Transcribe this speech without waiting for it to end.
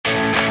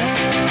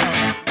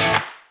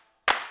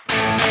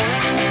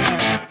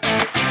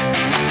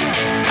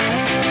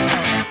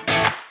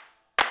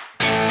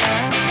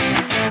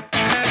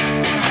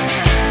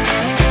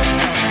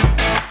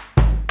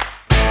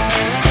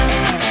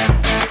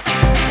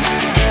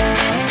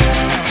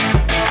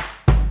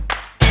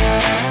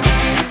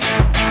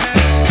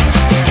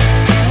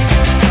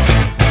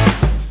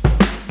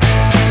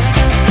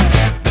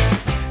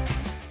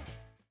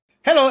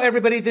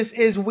everybody. This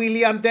is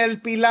William del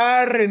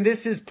Pilar, and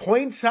this is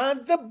Points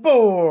on the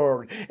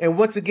Board. And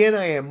once again,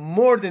 I am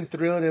more than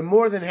thrilled and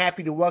more than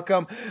happy to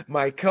welcome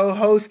my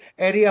co-host,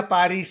 Eddie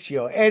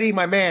Aparicio. Eddie,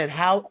 my man,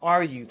 how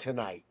are you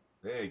tonight?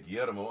 Hey,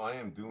 Guillermo, I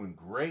am doing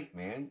great,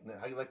 man.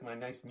 How you like my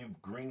nice new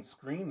green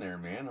screen there,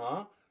 man?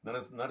 Huh? Not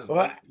as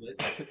Well,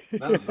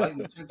 not as light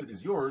and tinted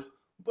as yours,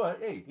 but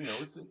hey,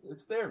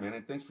 it's there, man.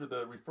 And thanks for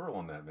the referral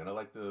on that, man. I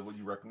like the what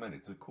you recommend.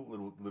 It's a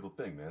cool little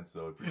thing, man.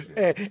 So I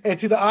appreciate it. and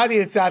to the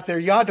audience out there,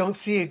 y'all don't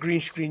see a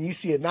green screen. You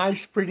see a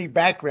nice, pretty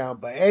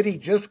background. But Eddie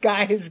just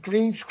got his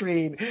green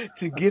screen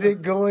to get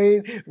it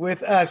going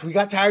with us. We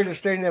got tired of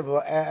staring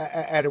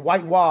at a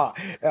white wall.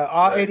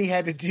 All Right. Eddie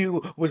had to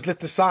do was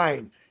lift the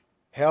sign.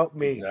 Help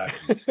me.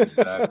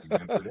 Exactly,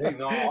 man. But hey,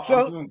 no, I'm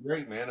So, doing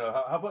great, man.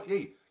 How about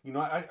hey?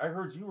 I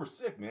heard you were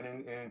sick,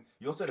 man, and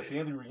you also had a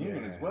family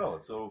reunion as yeah. well.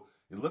 So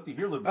I'd love to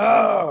hear a little bit more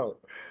about it. Oh,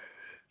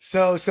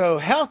 so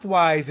health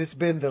wise, it's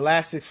been the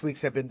last 6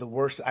 weeks have been the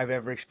worst I've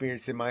ever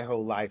experienced in my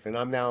whole life, and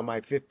I'm now in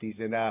my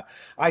 50s, and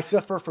I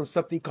suffer from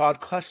something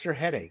called cluster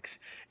headaches,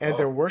 and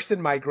they're Oh, worse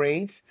than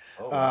migraines.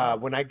 oh, wow.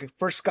 When I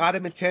first got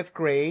them in 10th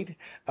grade,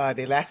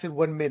 they lasted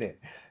 1 minute.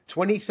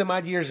 20 some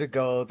odd years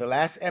ago, the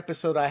last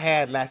episode I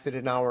had lasted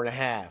an hour and a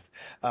half.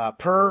 Oh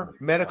Per my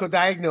medical God.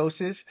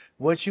 diagnosis,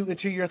 once you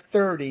enter your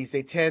 30s,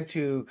 they tend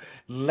to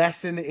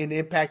lessen in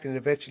impact and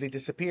eventually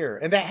disappear,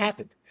 and that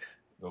happened,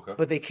 Okay.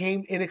 but they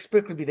came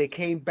inexplicably. They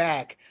came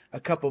back a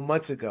couple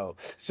months ago.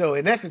 So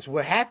in essence,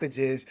 what happens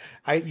is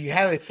you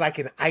have it's like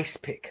an ice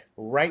pick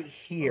right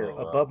here Oh,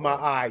 wow. above my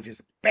Wow. eye,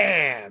 just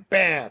bam,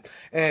 bam.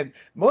 And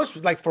most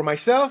like for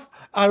myself,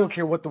 I don't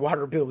care what the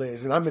water bill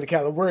is, and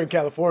we're in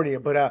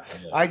California, but Yeah.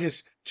 I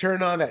just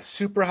turn on that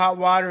super hot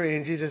water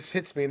and it just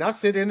hits me, and I'll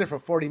sit in there for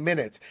 40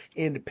 minutes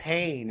in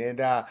pain. And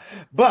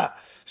but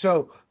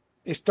so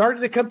it started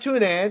to come to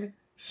an end.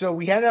 So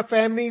we had a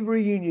family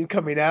reunion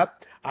coming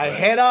up. I Right.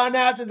 head on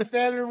out to the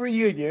family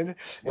reunion,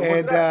 Where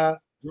was it and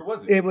at? Where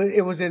was it?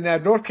 it was in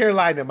North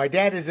Carolina. My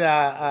dad is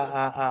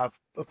my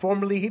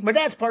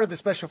dad's part of the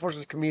Special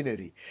Forces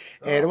community,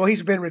 and Oh, well,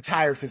 he's been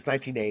retired since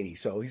 1980,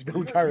 so he's been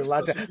retired you're a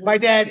long time. special My forces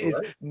dad too, is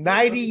right? You're special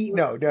 90.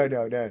 No, forces no, too?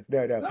 no, no,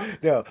 no, no, No.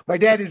 no. My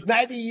dad is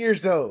 90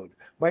 years old.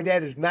 My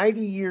dad is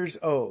 90 years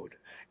old,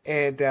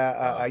 and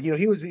Wow.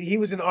 he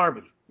was in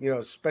Army.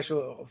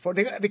 Special for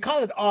they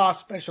call it all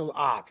special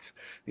ops.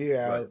 You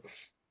Right.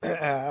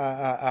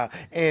 know,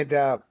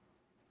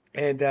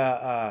 and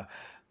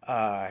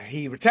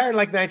he retired in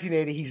like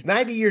 1980. He's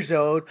 90 years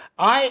old.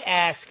 I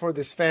asked for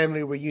this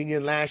family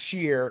reunion last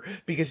year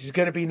because he's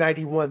going to be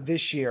 91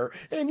 this year.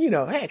 And,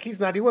 heck, he's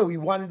 91. We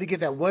wanted to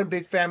get that one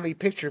big family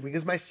picture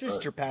because my Right.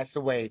 sister passed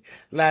away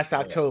last Oh,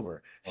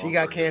 October. oh, She I'm got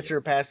sorry to hear that. cancer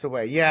and passed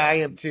away. Yeah, I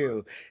Oh, am I'm sorry.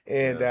 too.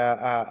 And,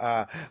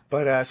 Yeah.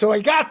 but so I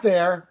got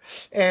there,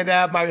 and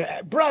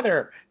my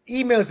brother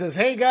emails us,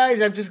 "Hey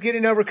guys, I'm just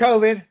getting over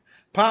COVID.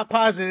 Pop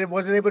positive,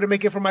 wasn't able to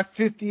make it for my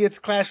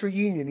 50th class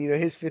reunion,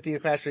 his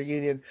 50th class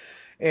reunion."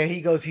 And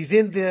he goes, he's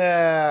in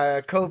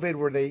the COVID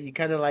where you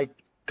kind of like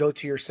go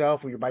to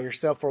yourself, where you're by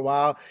yourself for a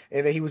while.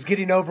 And then he was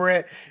getting over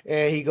it.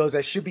 And he goes,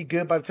 I should be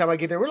good by the time I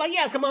get there. We're like,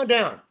 yeah, come on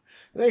down.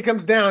 And then he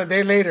comes down a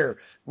day later,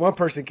 one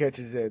person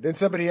catches it, then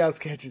somebody else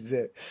catches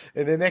it.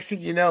 And the next thing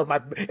you know, my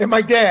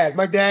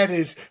dad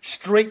is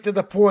straight to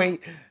the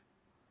point.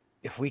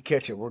 If we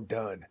catch it, we're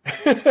done.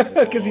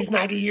 Because he's Oh,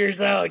 90 years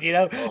old.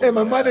 oh And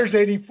my yeah. mother's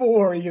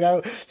 84.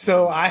 Oh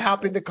So my I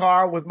hop in God. the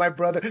car with my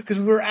brother because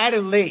we were at a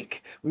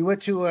lake. We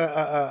went to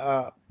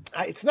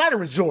it's not a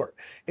resort.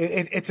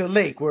 It's a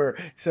lake where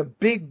some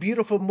big,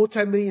 beautiful,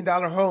 multi-million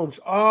dollar homes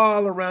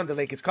all around the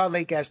lake. It's called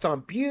Lake Gaston.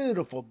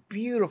 Beautiful,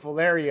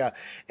 beautiful area.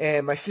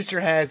 And my sister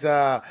has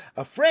a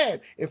friend.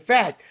 In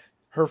fact,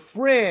 her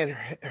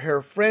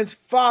friend's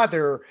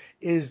father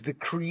is the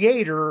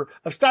creator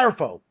of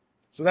styrofoam.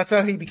 So that's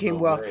how he became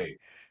No wealthy. way.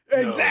 No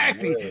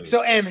Exactly. way.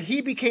 So, and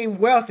he became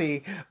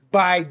wealthy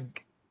by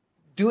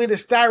doing the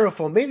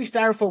styrofoam, maybe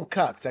styrofoam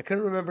cups. I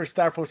couldn't remember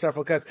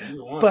styrofoam cups,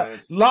 Either one, but man.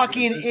 It's been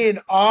locking efficient.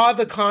 in all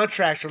the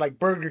contracts for like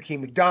Burger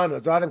King,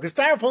 McDonald's, all them, because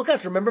styrofoam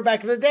cups, remember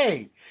back in the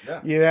day, Yeah.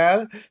 you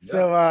know?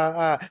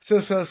 Yeah.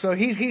 So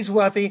he's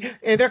wealthy,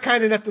 and they're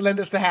kind enough to lend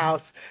us the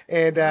house.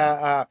 And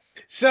Nice.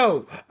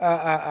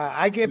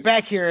 I get This,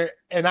 back here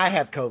and I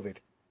have COVID.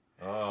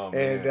 oh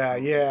And man. So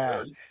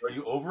yeah. are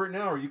you over it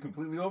now? Are you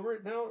completely over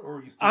it now? Or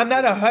are you still I'm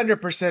not dealing with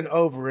it? 100%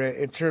 over it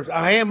in terms.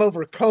 I am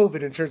over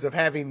COVID in terms of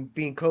having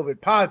being COVID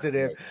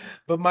positive, Right.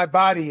 but my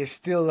body is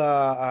still.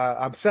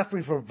 I'm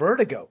suffering from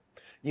vertigo.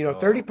 Oh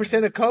 30%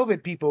 man. of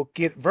COVID people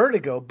get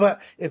vertigo,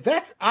 but if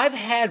that's I've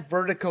had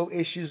vertigo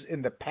issues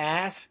in the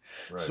past,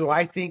 Right. so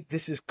I think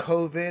this is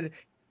COVID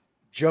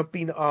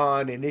jumping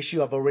on an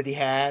issue I've already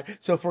had.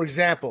 So, for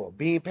example,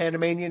 being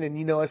Panamanian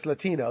and us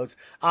Latinos,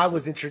 I Yep.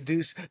 was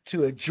introduced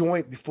to a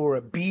joint before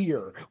a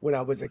beer when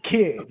I was a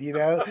kid.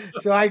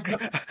 So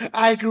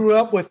I grew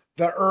up with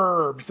the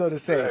herb, so to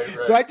say. Right,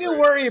 So right, I do right.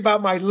 worry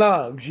about my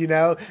lungs,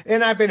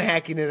 and I've been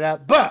hacking it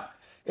up. But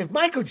if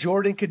Michael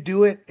Jordan could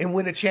do it and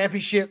win a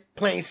championship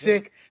playing Yeah.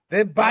 sick,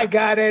 then by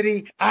God,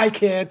 Eddie, I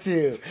can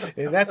too.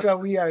 And that's why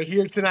we are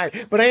here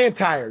tonight. But I am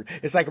tired.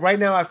 It's like right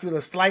now I feel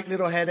a slight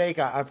little headache.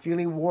 I'm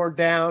feeling worn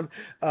down.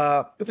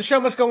 But the show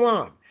must go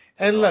on.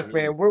 And No, I look, hear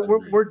you. man, I hear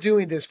you. we're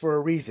doing this for a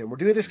reason. We're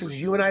doing this We're because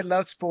you and doing I this.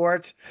 love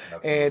sports.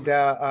 And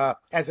Absolutely.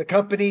 as a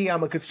company,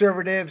 I'm a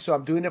conservative, so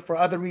I'm doing it for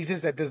other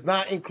reasons. That does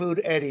not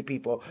include Eddie,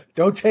 people.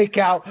 Don't take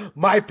out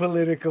my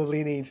political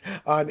leanings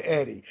on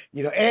Eddie.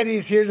 Eddie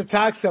is here to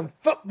talk some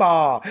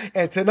football.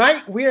 And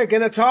tonight we are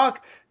going to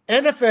talk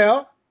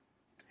NFL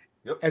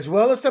Yep. as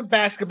well as some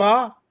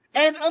basketball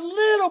and a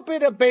little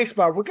bit of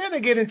baseball. We're going to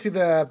get into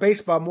the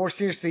baseball more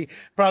seriously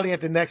probably at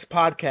the next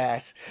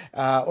podcast,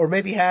 or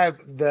maybe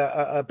have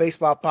a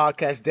baseball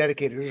podcast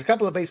dedicated. There's a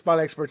couple of baseball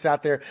experts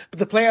out there, but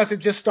the playoffs have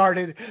just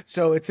started,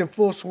 so it's in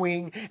full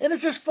swing. And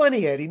it's just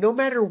funny, Eddie, no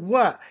matter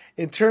what,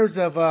 in terms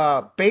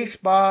of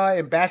baseball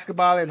and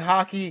basketball and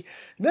hockey,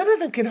 none of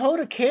them can hold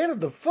a candle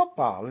to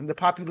football and the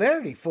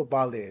popularity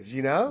football is,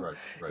 you know? Right.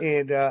 Right.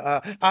 And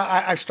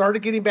I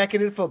started getting back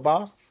into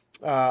football.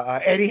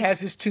 Eddie has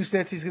his 2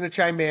 cents. He's going to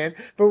chime in,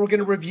 but we're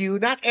going to Yep. review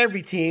not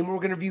every team. We're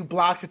going to review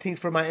blocks of teams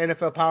for my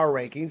NFL power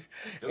rankings,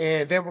 Yep.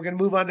 and then we're going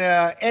to move on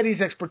to Eddie's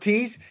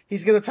expertise.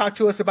 He's going to talk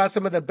to us about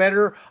some of the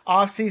better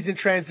off-season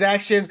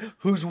transaction,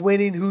 who's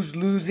winning, who's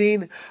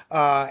losing,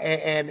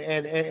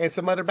 and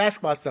some other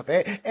basketball stuff.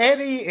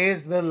 Eddie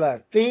is the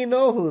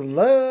Latino who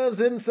loves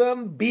him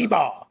some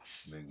b-ball.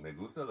 Me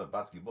gusta el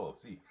basketball,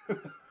 sí.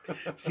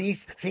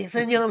 Sí,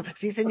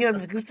 señor,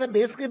 me gusta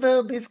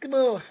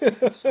basketball.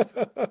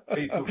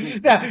 Hey, so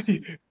Now,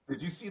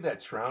 did you see that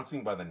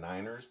trouncing by the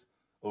Niners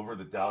over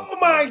the Dallas oh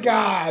my Cowboys?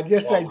 God.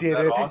 Yes, I Oh, was did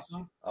that it.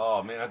 awesome?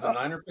 Oh man, as a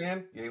Niner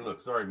fan, yeah, look,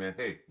 sorry man.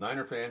 Hey,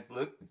 Niner fan,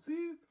 look,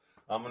 see,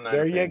 I'm a Niner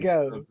There you fan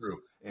go.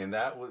 through. And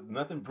that was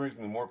nothing brings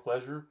me more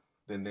pleasure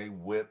than they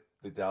whip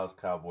the Dallas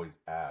Cowboys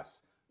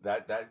ass.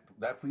 That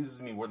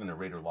pleases me more than a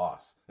Raider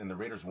loss. And the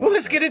Raiders Well, won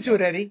let's tonight. get into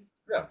it, Eddie.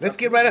 Yeah, Let's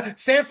get right absolutely. on.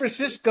 San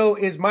Francisco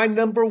is my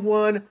number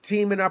one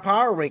team in our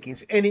power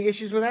rankings. Any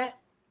issues with that?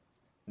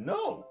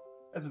 No.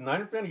 As a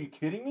Niner fan, are you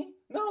kidding me?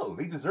 No,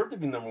 they deserve to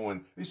be number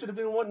one. They should have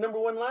been number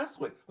one last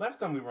week. Last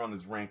time we were on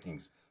these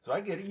rankings. So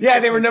I get it. You Yeah,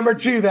 put they were Kansas number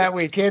City, 2 that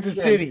week, Kansas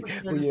yeah, you City. put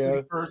Well, Kansas yeah.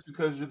 City first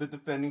because you're the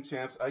defending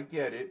champs. I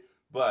get it.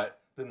 But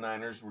the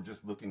Niners were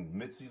just looking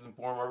mid-season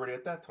form already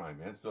at that time,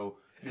 man. So,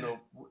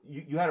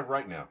 you had it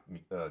right now,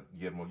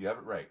 Guillermo. You have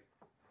it right.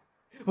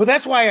 Well,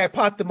 that's why I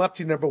popped them up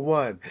to number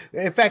 1.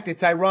 In fact,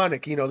 it's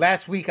ironic.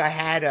 Last week I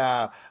had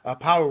a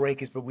power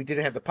rankings, but we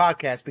didn't have the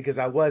podcast because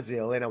I was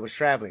ill and I was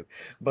traveling.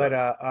 But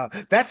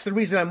Right. that's the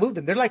reason I moved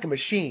them. They're like a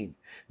machine.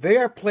 They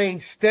are playing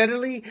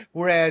steadily,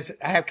 whereas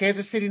I have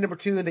Kansas City number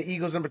 2 and the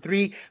Eagles number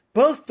 3.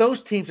 Both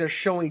those teams are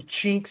showing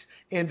chinks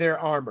in their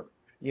armor.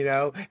 And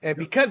Yep.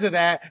 because of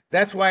that,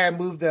 that's why I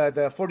moved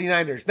the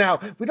 49ers. Now,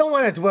 we don't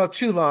want to dwell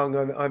too long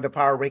on the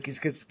power rankings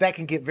because that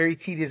can get very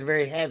tedious,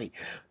 very heavy. Yep.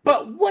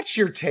 But what's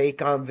your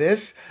take on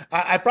this?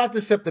 I brought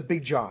this up to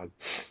Big John.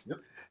 Yep.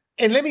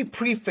 And let me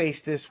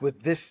preface this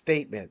with this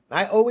statement.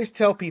 I always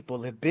tell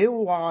people if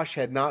Bill Walsh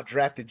had not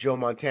drafted Joe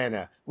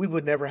Montana, we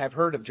would never have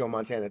heard of Joe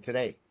Montana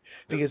today Yep.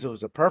 because it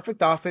was a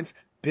perfect offense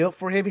built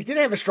for him. He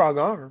didn't have a strong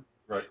arm.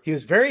 Right. He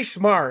was very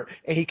smart,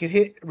 and he could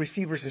hit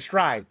receivers in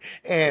stride.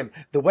 And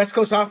the West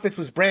Coast offense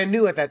was brand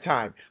new at that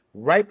time.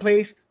 Right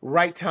place,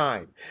 right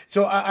time.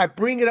 So I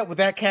bring it up with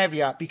that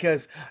caveat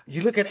because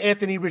you look at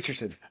Anthony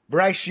Richardson,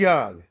 Bryce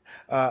Young,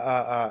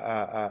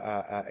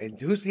 and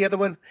who's the other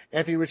one?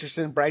 Anthony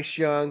Richardson, Bryce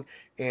Young,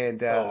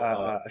 and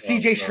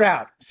C.J.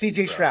 Stroud.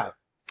 C.J. Stroud.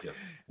 Yes.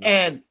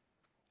 And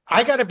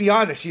I got to be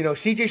honest,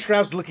 C.J.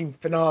 Stroud's looking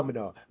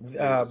phenomenal.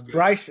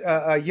 Bryce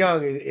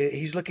Young,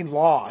 he's looking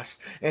lost,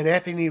 and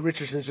Anthony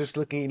Richardson's just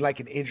looking like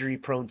an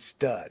injury-prone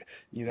stud.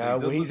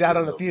 When he's out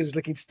on the field, he's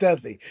looking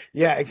studly.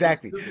 Yeah,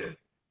 exactly.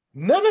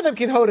 None of them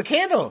can hold a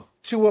candle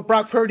to what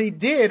Brock Purdy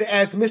did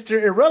as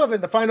Mr.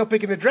 Irrelevant, the final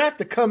pick in the draft,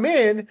 to come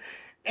in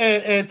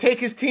and take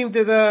his team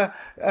to the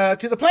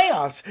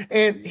playoffs,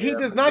 and he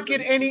does not get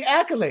any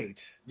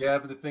accolades. Yeah,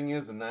 but the thing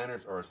is, the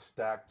Niners are a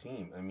stacked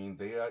team. I mean,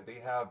 they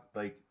have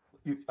like.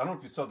 I don't know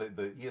if you saw the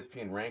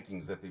ESPN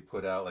rankings that they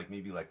put out,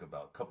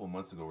 about a couple of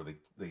months ago, where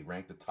they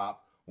ranked the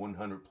top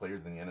 100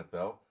 players in the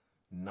NFL.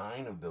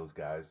 9 of those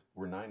guys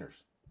were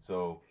Niners.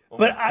 So,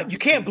 but you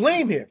can't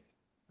blame him.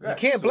 Yeah. You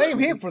can't blame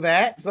him for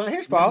that. It's not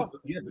his fault.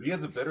 But he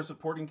has a better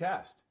supporting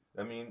cast.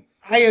 I mean,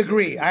 I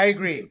agree.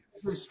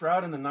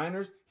 Stroud in the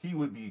Niners, he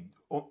would be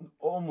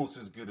almost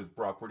as good as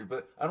Brock Purdy,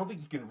 but I don't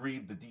think he can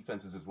read the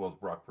defenses as well as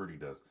Brock Purdy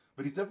does.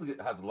 But he definitely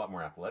has a lot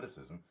more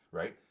athleticism,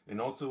 right? And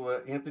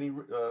also Anthony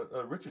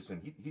Richardson,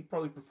 he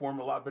probably performed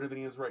a lot better than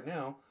he is right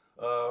now,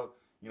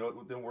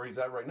 than where he's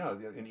at right now,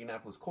 the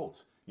Indianapolis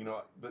Colts.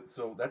 But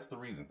so that's the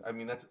reason. I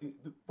mean,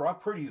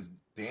 Brock Purdy is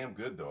damn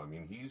good though. I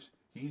mean,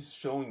 he's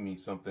showing me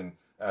something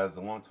as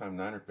a longtime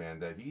Niner fan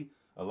that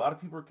a lot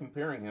of people are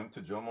comparing him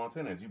to Joe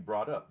Montana, as you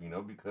brought up,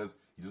 because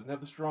he doesn't have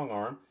the strong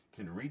arm,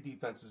 can read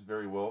defenses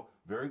very well,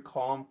 very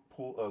calm,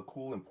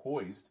 cool, and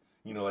poised,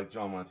 like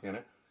Joe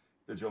Montana.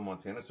 Joe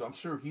Montana. So I'm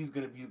sure he's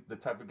going to be the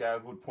type of guy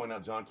who would point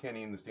out John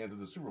Kenny in the stands of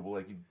the Super Bowl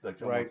like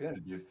Joe Right.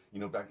 Montana did.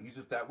 He's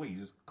just that way. He's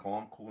just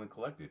calm, cool, and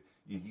collected.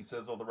 He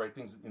says all the right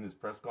things in his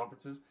press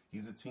conferences.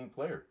 He's a team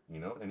player,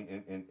 and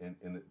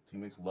the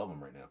teammates love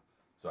him right now.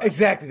 So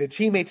Exactly. The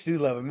teammates do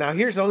love him. Now,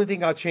 here's the only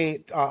thing I'll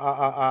change.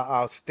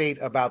 I'll state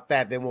about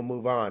that. Then we'll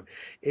move on.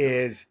 sure.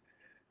 Is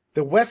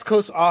the West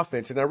Coast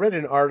offense, and I read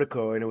an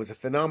article, and it was a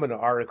phenomenal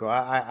article.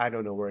 I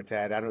don't know where it's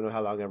at. I don't know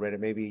how long I read it,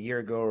 maybe a year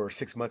ago or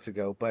 6 months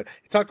ago. But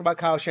it talked about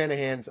Kyle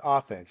Shanahan's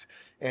offense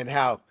and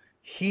how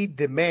he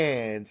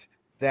demands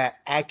that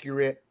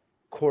accurate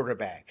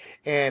quarterback.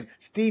 And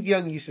Steve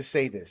Young used to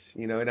say this,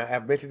 and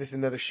I've mentioned this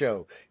in another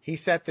show. He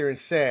sat there and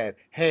said,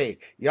 "Hey,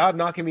 y'all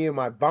knocking me in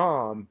my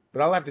bomb,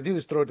 but all I have to do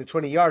is throw it to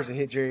 20 yards and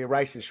hit Jerry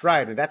Rice in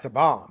stride, and that's a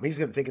bomb. He's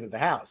going to take it to the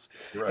house."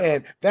 You're right.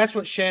 And that's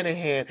what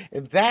Shanahan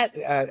and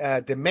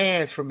that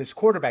demands from his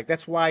quarterback.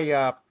 That's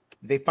why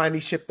they finally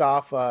shipped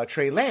off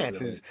Trey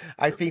Lance. Is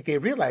I think they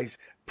realize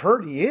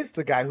Purdy is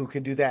the guy who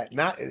can do that.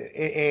 Not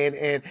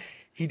and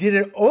he did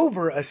it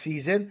over a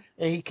season,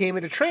 and he came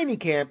into training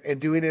camp and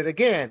doing it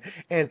again.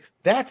 And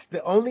that's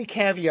the only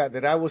caveat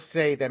that I will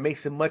say that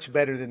makes him much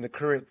better than the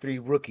current three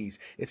rookies.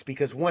 It's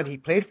because, one, he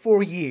played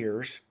 4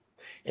 years,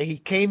 and he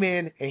came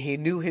in and he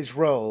knew his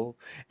role,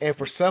 and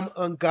for some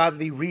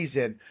ungodly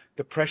reason,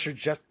 the pressure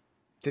just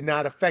did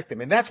not affect him.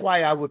 And that's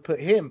why I would put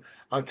him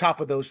on top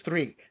of those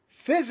three.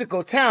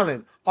 Physical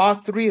talent, all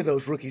three of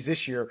those rookies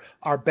this year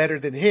are better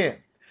than him.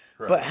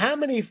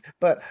 Correct.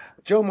 But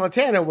Joe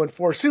Montana won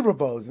 4 Super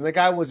Bowls, and the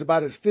guy was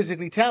about as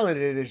physically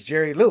talented as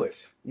Jerry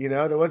Lewis.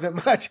 There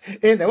wasn't much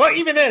in there. Well,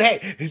 even then,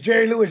 hey,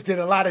 Jerry Lewis did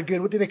a lot of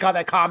good. What do they call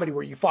that comedy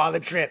where you fall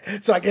and trip?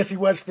 So I guess he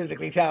was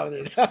physically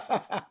talented.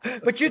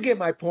 But you get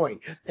my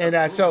point.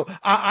 And so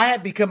I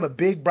have become a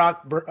big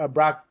Brock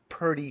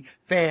Purdy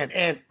fan.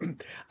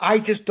 And I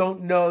just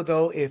don't know,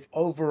 though, if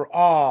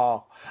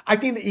overall – I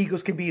think the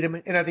Eagles can beat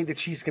him, and I think the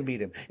Chiefs can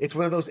beat him. It's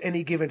one of those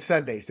any given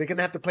Sundays. They're going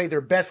to have to play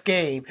their best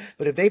game,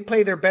 but if they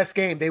play their best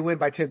game, they win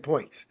by 10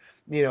 points,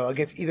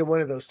 against either one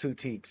of those two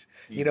teams.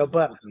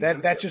 But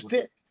that's just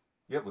it.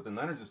 Yeah, with the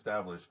Niners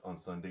established on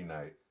Sunday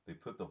night, they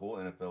put the whole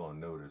NFL on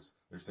notice.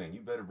 They're saying you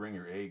better bring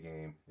your A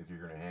game if you're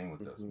going to hang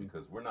with us,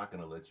 because we're not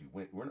going to let you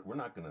win. We're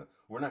not going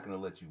to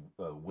let you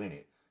win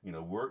it.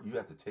 You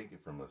have to take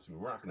it from us.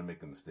 We're not going to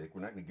make a mistake.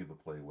 We're not going to give a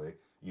play away.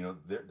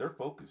 They're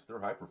focused. They're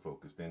hyper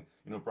focused.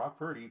 And Brock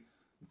Purdy,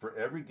 for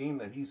every game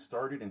that he's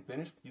started and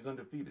finished, he's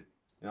undefeated.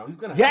 He's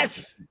going to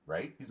yes,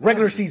 right? He's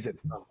regular season.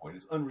 At some point,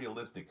 it's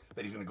unrealistic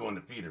that he's going to go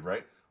undefeated,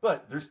 right?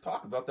 But there's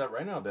talk about that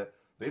right now that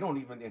they don't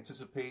even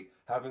anticipate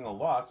having a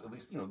loss. At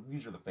least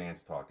these are the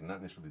fans talking,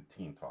 not necessarily the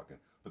team talking,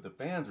 but the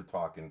fans are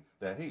talking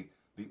that hey,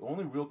 the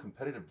only real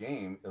competitive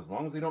game, as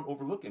long as they don't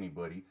overlook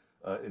anybody.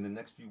 In the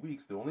next few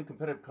weeks, the only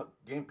competitive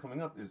game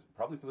coming up is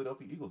probably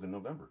Philadelphia Eagles in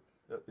November.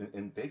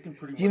 And they can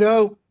pretty much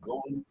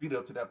go undefeated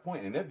up to that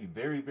point. And that'd be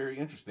very, very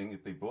interesting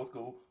if they both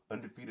go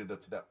undefeated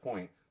up to that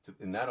point.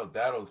 And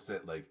that'll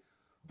set like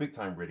big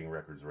time rating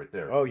records right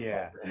there. Oh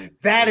yeah,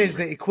 that is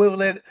the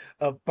equivalent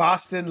of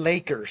Boston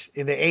Lakers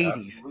in the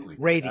 '80s Absolutely.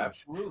 ratings.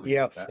 Absolutely.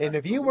 And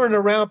if you weren't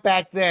around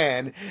back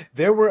then,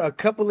 there were a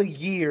couple of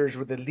years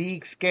where the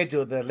league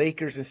scheduled the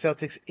Lakers and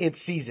Celtics in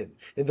season,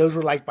 and those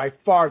were like by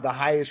far the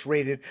highest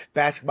rated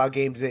basketball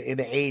games in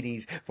the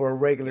 '80s for a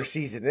regular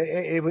season.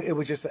 It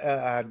was just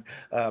a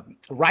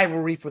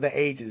rivalry for the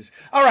ages.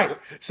 All right,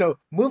 so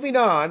moving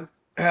on.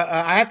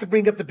 I have to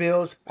bring up the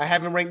Bills. I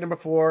have them ranked number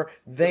 4.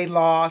 They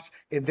lost.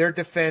 In their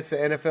defense, the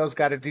NFL's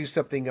got to do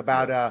something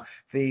about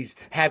these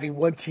having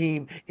one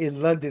team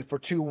in London for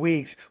 2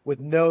 weeks with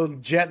no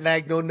jet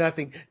lag, no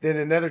nothing, then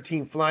another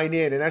team flying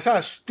in. And I saw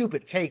a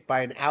stupid take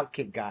by an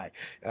Outkick guy.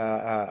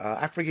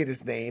 I forget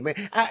his name.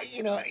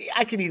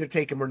 I can either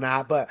take him or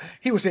not, but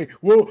he was saying,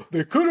 well,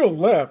 they could have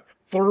left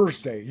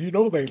Thursday.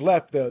 They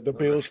left the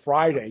Bills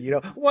Friday.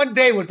 One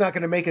day was not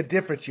going to make a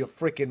difference, you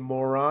freaking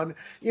moron.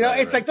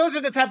 It's like those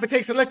are the type of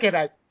takes to look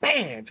at.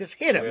 Bam, just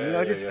hit him.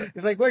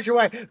 It's like, where's your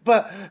wife?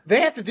 But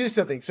they have to do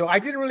something. So I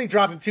didn't really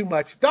drop him too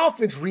much.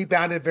 Dolphins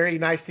rebounded very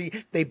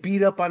nicely. They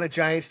beat up on a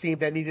Giants team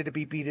that needed to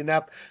be beaten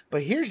up.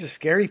 But here's the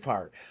scary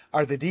part,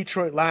 are the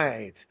Detroit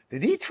Lions. The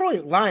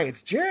Detroit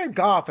Lions, Jared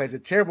Goff has a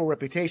terrible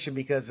reputation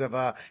because of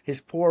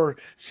his poor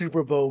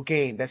Super Bowl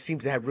game. That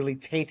seems to have really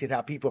tainted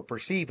how people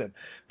perceive him.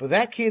 But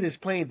that kid is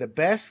playing the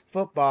best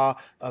football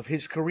of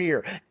his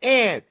career.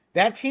 And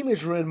that team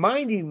is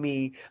reminding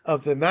me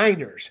of the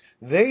Niners.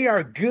 They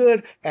are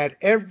good at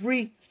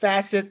every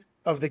facet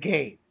of the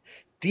game.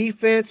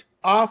 Defense,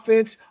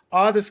 offense,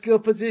 all the skill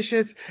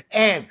positions.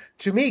 And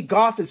to me,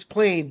 Goff is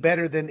playing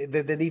better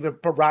than even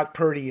Brock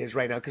Purdy is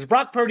right now. Because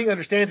Brock Purdy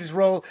understands his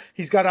role.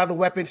 He's got all the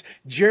weapons.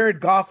 Jared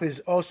Goff is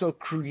also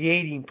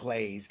creating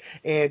plays.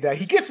 And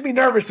he gets me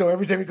nervous, so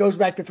every time he goes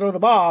back to throw the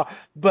ball.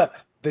 But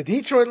The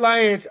Detroit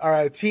Lions are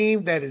a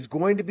team that is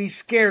going to be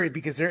scary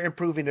because they're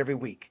improving every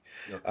week.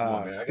 No, come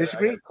on, man. I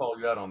Disagree? gotta call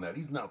you out on that.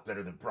 He's not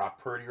better than Brock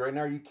Purdy right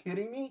now. Are you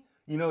kidding me?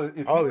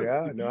 Oh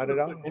yeah, If you not were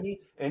at to put all.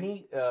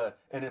 any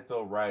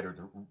NFL writer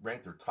to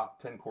rank their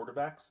top 10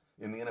 quarterbacks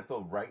in the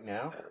NFL right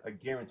now, I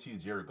guarantee you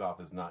Jared Goff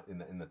is not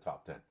in the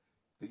top 10.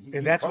 And He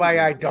would that's probably why be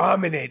in I the middle.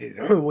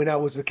 dominated when I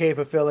was with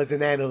KFFL as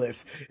an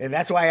analyst. And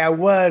that's why I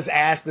was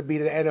asked to be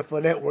the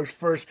NFL Network's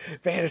first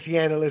fantasy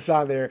analyst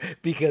on there,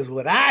 because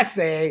what I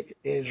say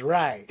is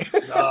right.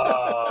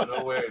 No,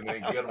 no way,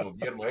 man. Get him,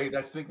 get him. Hey,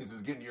 that sickness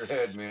is getting to your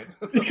head, man.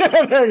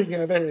 Yeah, there you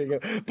go, there you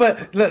go.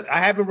 But look, I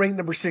have them ranked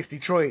number 6,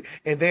 Detroit,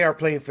 and they are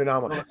playing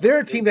phenomenal. No, They're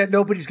a team that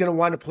nobody's going to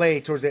want to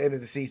play towards the end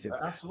of the season.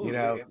 You absolutely,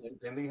 know,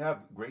 and they have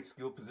great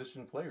skill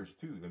position players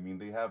too. I mean,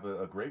 they have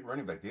a great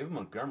running back. David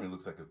Montgomery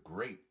looks like a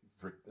great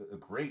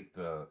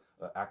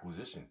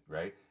acquisition,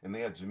 right? And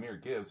they have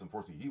Jameer Gibbs.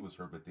 Unfortunately, he was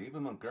hurt, but David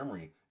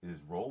Montgomery is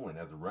rolling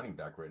as a running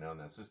back right now in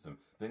that system.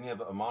 Then you have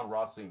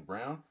Amon-Ra St.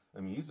 Brown. I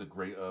mean, he's a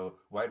great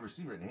wide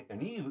receiver,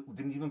 and he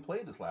didn't even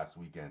play this last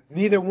weekend.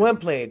 neither one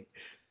played.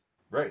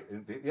 Right,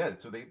 and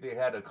so they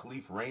had a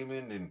Khalif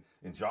Raymond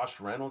and Josh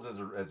Reynolds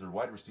as their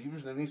wide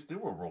receivers, and they still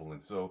were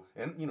rolling. So,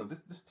 and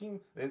this team,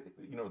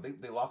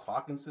 they lost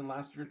Hawkinson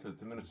last year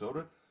to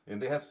Minnesota,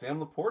 and they have Sam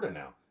Laporta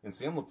now, and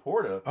Sam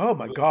Laporta Oh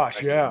my looks gosh,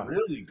 like a yeah.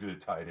 really good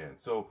tight end.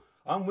 So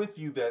I'm with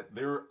you that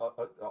they're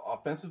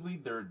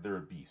offensively they're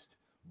a beast,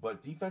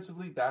 but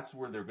defensively that's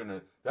what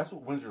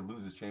wins or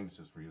loses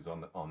championships for you is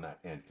on that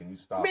end. Can you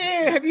stop it?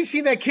 Man, have you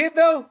seen that kid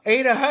though?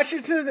 Ada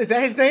Hutchinson, is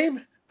that his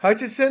name?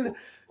 Hutchinson? Did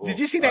Well,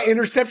 you see that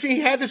interception he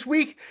had this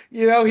week?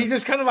 He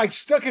just kind of like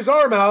stuck his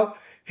arm out,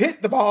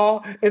 hit the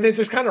ball, and then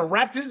just kind of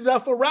wrapped his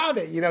stuff around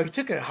it. He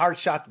took a hard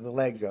shot to the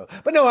legs though.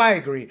 But no, I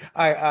agree.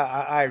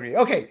 I agree.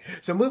 Okay,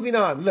 so moving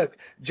on. Look,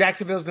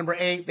 Jacksonville's number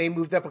 8. They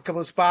moved up a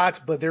couple of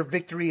spots, but their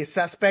victory is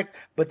suspect.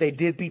 But they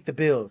did beat the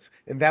Bills,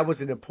 and that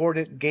was an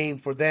important game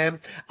for them.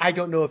 I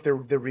don't know if they're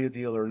the real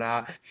deal or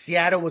not.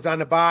 Seattle was on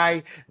the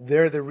bye.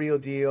 They're the real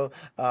deal.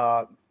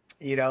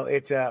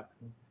 It's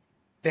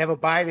they have a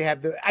bye.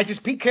 I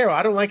just Pete Carroll.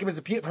 I don't like him as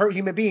a hurt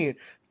human being. he's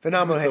a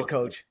Phenomenal good head coach,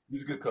 man. coach.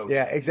 He's a good coach.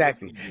 Yeah, He knows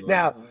exactly. what he's doing.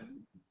 Now,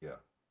 Yeah.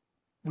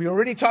 we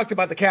already talked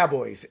about the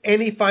Cowboys.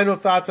 Any final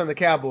thoughts on the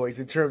Cowboys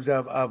in terms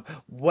of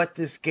what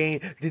this game?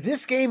 Did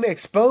this game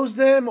expose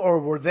them, or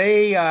were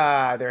they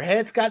their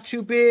heads got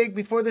too big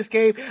before this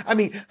game? I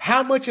mean,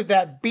 how much of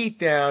that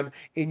beatdown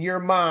in your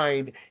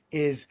mind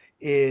is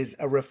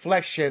a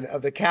reflection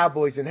of the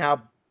Cowboys and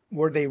how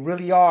where they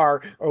really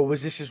are, or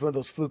was this just one of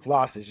those fluke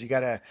losses? You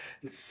gotta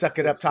suck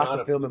it up, It's toss not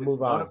the a film, and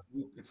move on.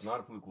 it's not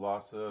a fluke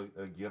loss,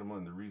 Guillermo,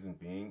 and the reason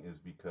being is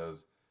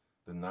because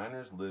the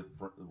Niners live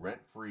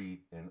rent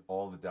free in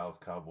all the Dallas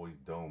Cowboys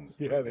domes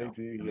Yeah, right they now,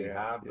 do. and they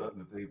Yeah, have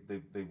yeah.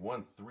 they've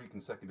won 3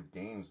 consecutive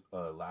games.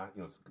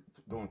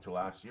 Going to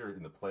last year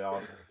in the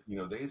playoffs,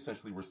 they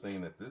essentially were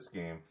saying that this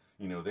game,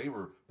 they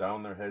were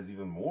bowing their heads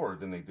even more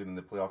than they did in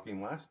the playoff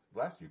game last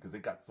year because they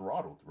got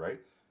throttled, right?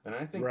 And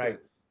I think Right.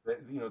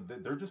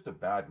 they're just a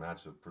bad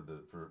matchup for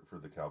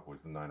the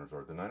Cowboys. The Niners are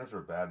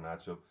a bad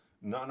matchup,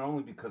 not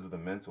only because of the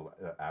mental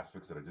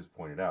aspects that I just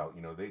pointed out.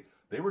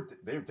 They were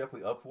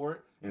definitely up for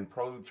it and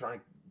probably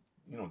trying.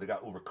 They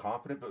got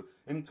overconfident. But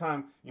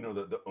anytime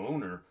the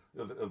owner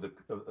of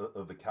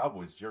the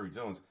Cowboys, Jerry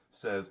Jones,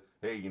 says,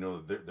 "Hey,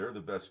 they're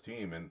the best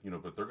team, and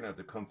but they're gonna have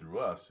to come through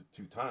us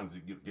 2 times to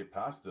get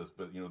past us.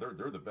 But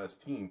they're the best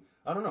team."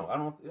 I don't know.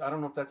 I don't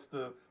know if that's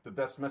the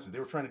best message. They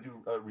were trying to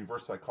do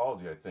reverse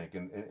psychology, I think,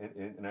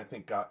 and I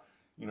think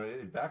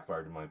it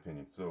backfired in my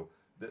opinion. So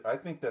I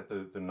think that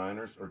the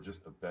Niners are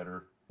just a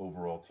better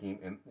overall team,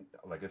 and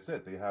like I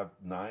said, they have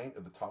 9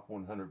 of the top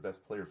 100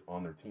 best players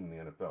on their team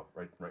in the NFL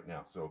right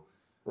now. So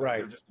they're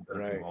Right. just a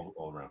better team Right.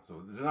 all around.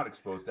 So they're not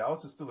exposed.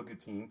 Dallas is still a good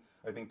team.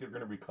 I think they're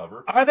going to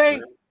recover. Are They're,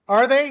 they?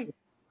 Are they?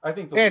 I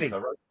think they'll Eddie.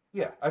 recover.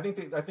 Yeah, I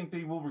think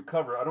they will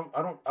recover.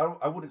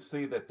 I wouldn't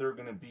say that they're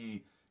going to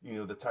be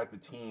the type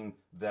of team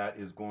that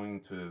is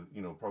going to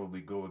probably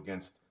go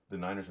against the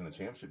Niners in the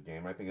championship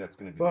game. I think that's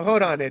going to be Well, the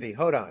hold on, Eagles. Eddie.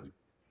 Hold on.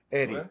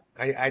 Eddie,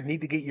 Okay. I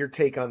need to get your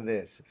take on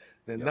this.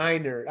 Yes.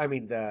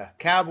 The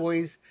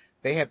Cowboys,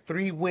 they have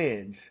 3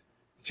 wins.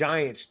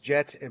 Giants,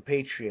 Jets, and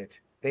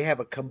Patriots. They have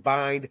a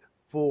combined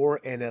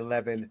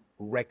 4-11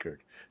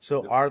 record.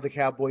 So Yep. are the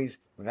Cowboys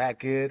that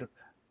good?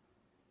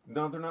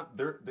 No, they're not.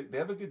 They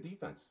have a good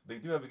defense. They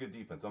do have a good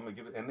defense. I'm gonna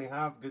give it, and they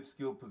have good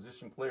skill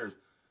position players.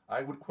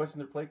 I would question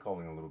their play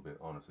calling a little bit,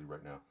 honestly,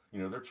 right now.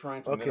 They're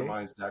trying to Okay.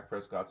 minimize Dak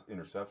Prescott's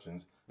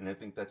interceptions, and I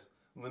think that's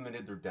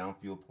limited their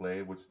downfield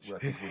play, which I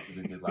think what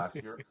they did last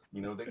year.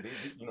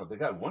 They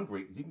got one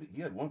great.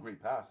 He had one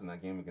great pass in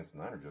that game against the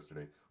Niners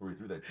yesterday, where he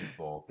threw that deep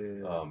ball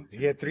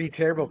He had 3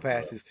 terrible to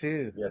passes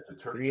too. yeah, to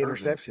 3 Turpin.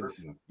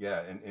 interceptions.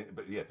 Yeah,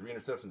 but yeah, 3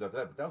 interceptions after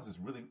that. But that was just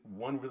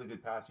one really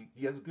good pass.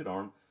 He has a good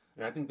arm,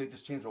 and I think they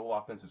just changed the whole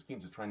offensive scheme,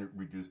 just trying to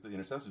reduce the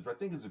interceptions. But I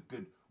think is a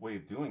good way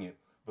of doing it.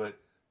 But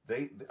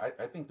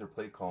I think their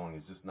play calling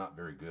is just not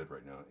very good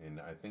right now,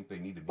 and I think they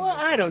need to be Well,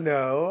 more I don't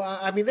aggressive. know.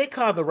 I mean, they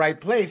call the right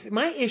plays.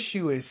 My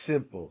issue is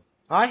simple.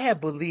 I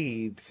have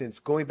believed since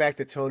going back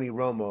to Tony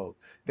Romo,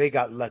 they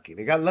got lucky.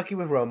 They got lucky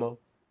with Romo,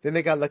 then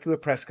they got lucky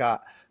with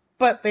Prescott,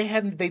 but they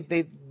hadn't.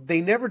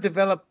 They never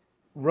developed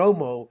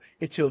Romo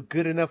into a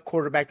good enough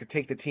quarterback to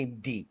take the team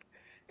deep.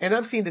 And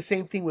I'm seeing the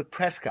same thing with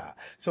Prescott.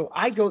 So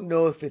I don't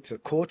know if it's a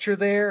culture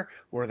there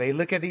where they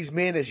look at these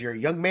men as you're a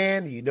young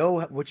man, you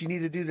know what you need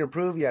to do to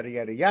improve, yada,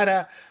 yada,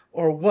 yada,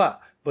 or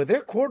what. But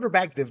their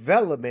quarterback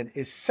development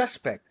is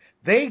suspect.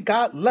 They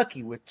got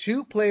lucky with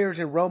two players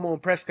in Romo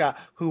and Prescott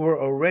who were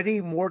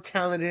already more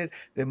talented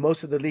than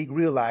most of the league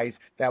realized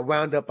that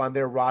wound up on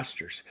their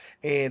rosters.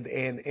 And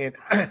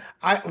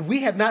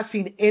we have not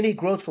seen any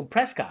growth from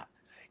Prescott.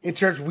 In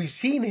terms, we've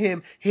seen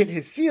him hit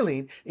his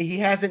ceiling, and he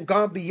hasn't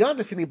gone beyond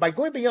the ceiling. By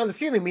going beyond the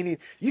ceiling, meaning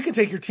you can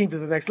take your team to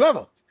the next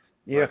level.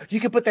 You know, you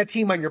can put that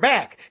team on your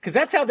back because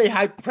that's how they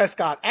hype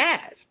Prescott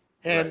as.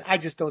 And I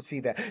just don't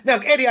see that. Now,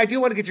 Eddie, I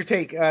do want to get your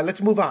take.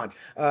 Let's move on.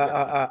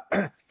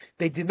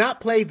 They did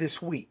not play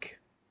this week.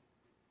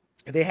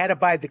 They had to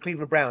buy the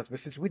Cleveland Browns. But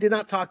since we did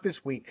not talk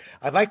this week,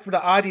 I'd like for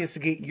the audience to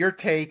get your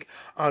take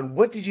on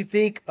what did you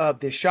think of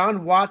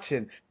Deshaun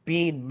Watson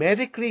being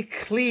medically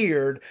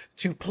cleared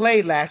to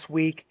play last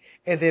week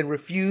and then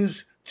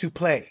refuse to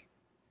play?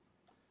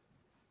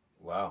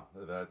 Wow,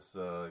 that's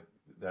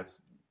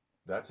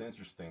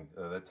interesting.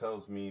 That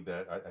tells me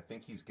that I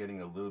think he's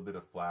getting a little bit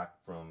of flack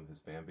from his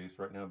fan base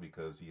right now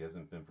because he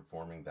hasn't been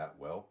performing that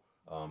well.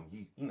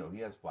 He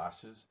has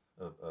flashes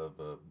of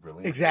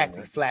brilliance.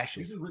 Exactly,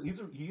 flashes.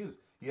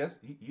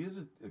 He is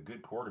a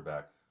good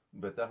quarterback,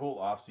 but that whole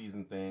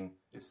offseason thing,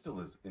 it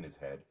still is in his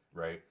head,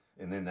 right?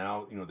 And then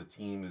now, the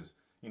team is,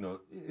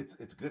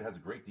 it's good, has a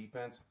great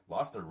defense,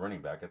 lost their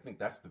running back. I think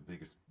that's the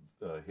biggest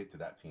hit to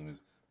that team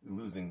is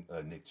losing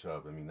Nick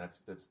Chubb. I mean,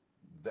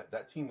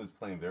 that team was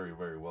playing very,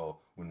 very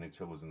well when Nick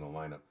Chubb was in the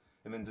lineup.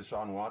 And then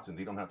Deshaun Watson,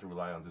 they don't have to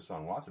rely on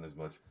Deshaun Watson as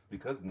much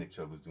because Nick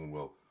Chubb was doing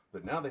well.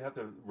 But now they have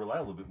to rely a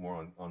little bit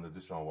more on the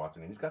Deshaun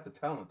Watson. And he's got the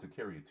talent to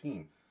carry a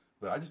team.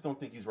 But I just don't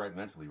think he's right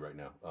mentally right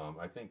now.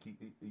 I think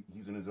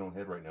he's in his own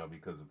head right now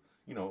because of,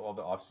 all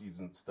the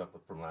offseason stuff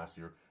from last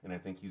year. And I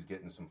think he's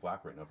getting some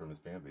flack right now from his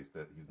fan base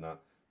that he's not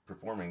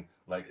performing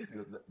like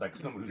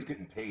someone who's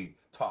getting paid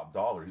top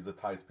dollar. He's the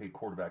highest paid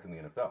quarterback in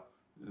the NFL.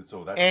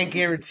 So that's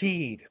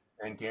guaranteed.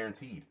 And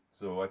guaranteed.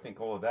 So I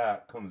think all of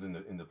that comes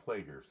into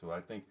play here. So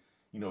I think,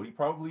 he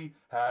probably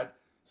had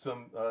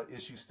some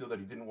issues still that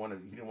he didn't want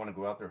to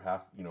go out there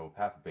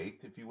half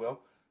baked, if you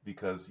will,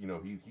 because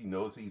he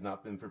knows he's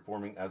not been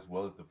performing as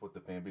well as what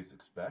the fan base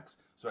expects.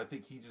 So I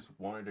think he just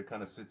wanted to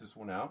kind of sit this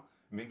one out,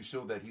 maybe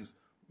show that he's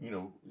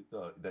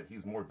that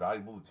he's more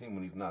valuable to the team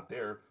when he's not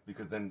there,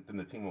 because then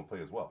the team will play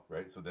as well,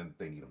 right? So then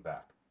they need him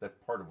back. That's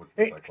part of what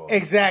the psychology.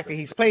 Exactly.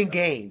 He's playing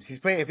games. He's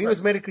playing. If he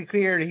was medically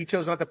cleared and he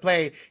chose not to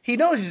play, he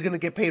knows he's going to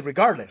get paid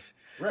regardless.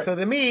 Right. So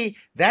to me,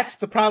 that's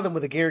the problem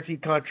with a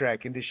guaranteed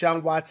contract, and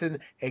Deshaun Watson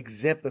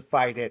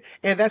exemplified it,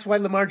 and that's why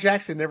Lamar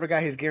Jackson never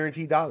got his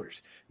guaranteed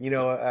dollars. They're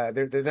not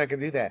going to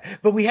do that.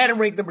 But we had him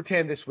ranked number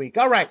 10 this week.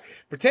 All right,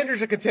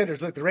 pretenders or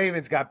contenders. Look, the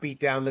Ravens got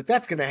beat down. Look,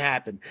 that's going to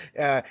happen.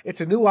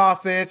 It's a new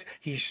offense.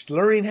 He's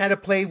learning how to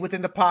play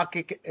within the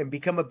pocket and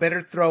become a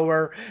better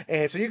thrower,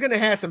 and so you're going to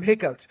have some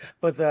hiccups.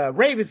 But the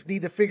Ravens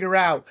need to figure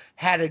out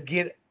how to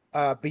get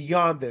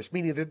beyond this,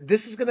 meaning that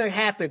this is going to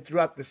happen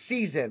throughout the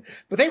season.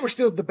 But they were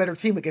still the better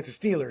team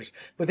against the Steelers,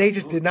 but they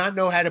just did not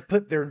know how to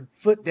put their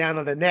foot down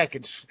on the neck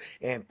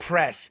and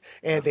press.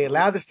 And they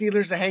allowed the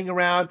Steelers to hang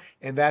around,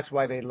 and that's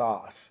why they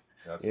lost.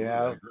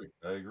 Absolutely,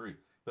 I agree.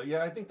 But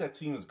yeah, I think that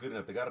team is good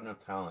enough. They got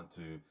enough talent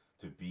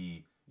to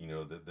be,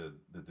 the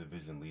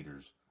division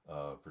leaders.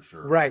 For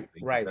sure. Right.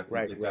 They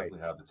definitely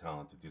have the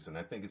talent to do so, and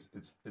I think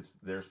it's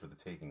theirs for the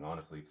taking,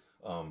 honestly.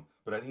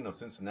 But I think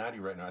Cincinnati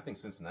right now. I think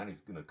Cincinnati's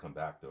going to come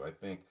back, though. I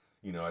think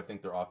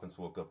their offense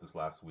woke up this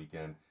last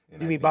weekend.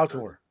 And you mean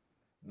Baltimore?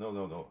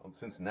 No.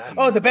 Cincinnati.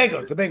 Oh, the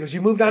Bengals.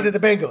 You moved on to the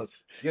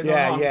Bengals.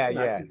 Yeah.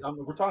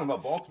 We're talking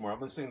about Baltimore. I'm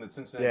not saying that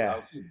Cincinnati.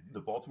 Yeah.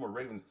 The Baltimore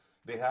Ravens.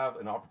 They have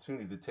an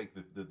opportunity to take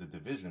the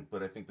division,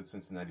 but I think the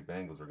Cincinnati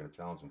Bengals are going to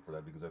challenge them for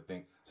that because I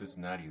think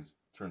Cincinnati has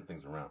turned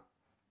things around.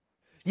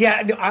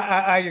 Yeah, no,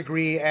 I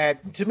agree.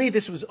 To me,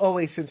 this was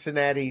always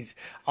Cincinnati's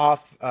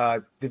off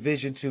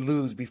division to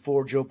lose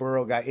before Joe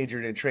Burrow got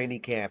injured in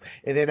training camp.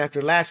 And then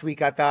after last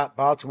week, I thought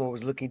Baltimore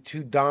was looking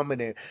too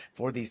dominant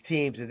for these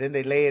teams. And then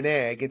they lay an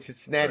egg, and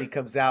Cincinnati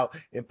comes out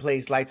and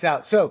plays lights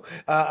out. So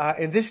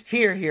in this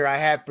tier here, I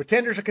have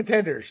pretenders or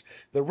contenders,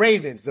 the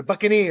Ravens, the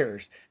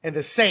Buccaneers, and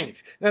the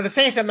Saints. Now, the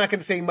Saints, I'm not going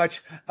to say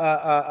much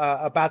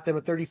about them.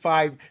 A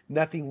 35-0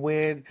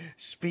 win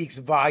speaks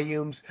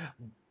volumes.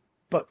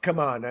 But come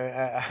on,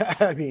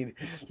 I mean,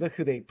 look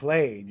who they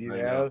played, I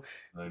know.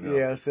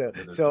 Yeah,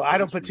 so I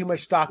don't put too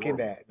much stock in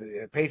that.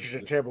 The Patriots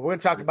are terrible. We're going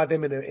to talk about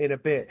them in a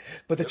bit.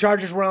 But the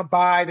Chargers were on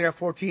bye. They're at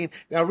 14.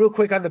 Now, real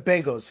quick on the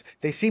Bengals.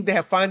 They seem to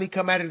have finally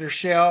come out of their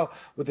shell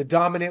with a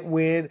dominant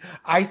win.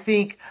 I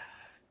think,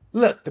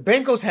 look, the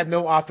Bengals have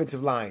no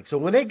offensive line. So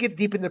when they get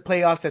deep in the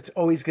playoffs,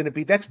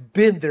 that's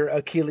been their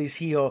Achilles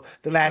heel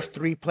the last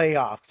three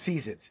playoff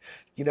seasons,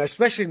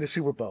 especially in the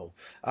Super Bowl.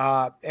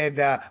 But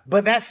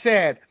that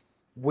said,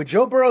 when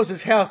Joe Burrow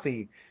is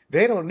healthy,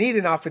 They don't need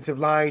an offensive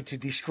line to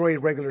destroy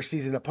regular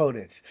season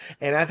opponents.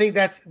 And I think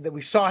that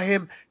we saw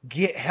him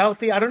get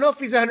healthy. I don't know if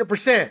he's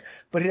 100%,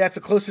 but that's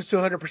the closest to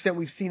 100%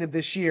 we've seen him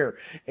this year.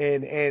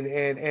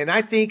 And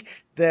I think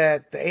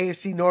that the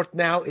AFC North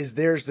now is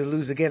theirs to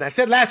lose again. I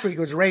said last week it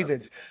was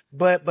Ravens,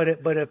 but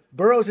if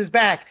Burrows is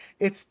back,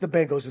 it's the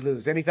Bengals to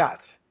lose. Any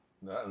thoughts?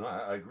 No,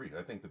 I agree.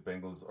 I think the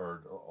Bengals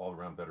are all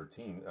around better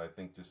team. I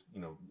think just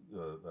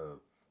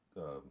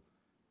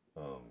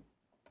um,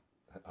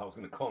 I was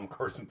going to call him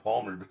Carson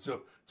Palmer, but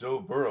Joe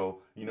Burrow,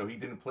 he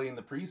didn't play in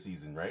the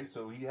preseason, right?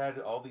 So he had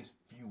all these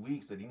few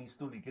weeks that he needs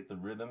still to get the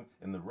rhythm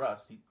and the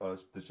rust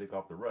to shake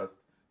off the rust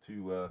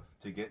to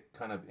get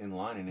kind of in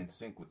line and in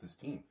sync with his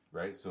team,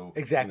 right? So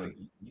Exactly.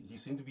 he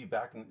seemed to be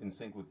back in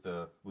sync with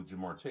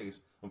Jamar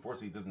Chase.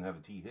 Unfortunately, he doesn't have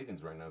a T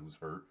Higgins right now who's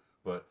hurt,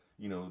 but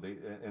they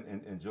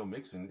and Joe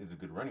Mixon is a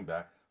good running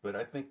back. But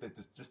I think that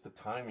just the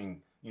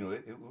timing,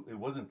 it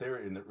wasn't there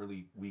in the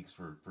early weeks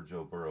for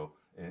Joe Burrow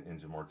and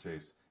Jamar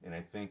Chase. And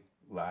I think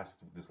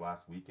this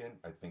last weekend,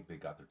 I think they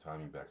got their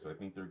timing back. So I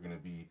think they're going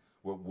to be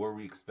where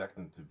we expect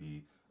them to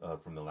be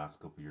from the last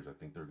couple of years. I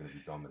think they're going to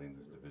be dominating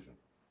this division.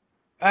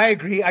 I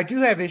agree. I do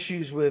have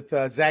issues with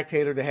Zach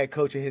Taylor, the head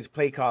coach, and his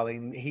play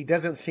calling. He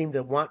doesn't seem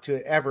to want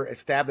to ever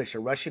establish a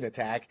rushing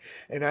attack,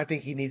 and I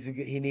think he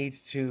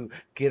needs to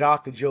get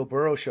off the Joe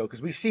Burrow show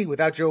because we see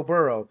without Joe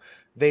Burrow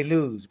they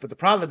lose. But the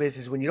problem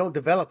is when you don't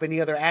develop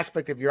any other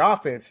aspect of your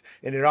offense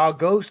and it all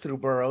goes through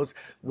Burrows,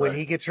 when Right.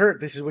 he gets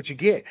hurt, this is what you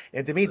get.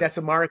 And to me, Right. that's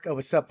a mark of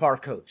a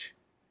subpar coach.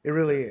 It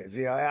really Right. is.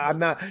 I'm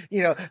Right.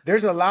 not,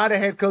 there's a lot of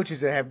head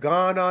coaches that have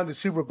gone on to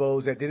Super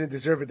Bowls that didn't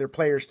deserve it. Their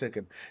players took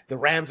them. The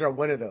Rams are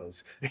one of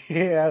those.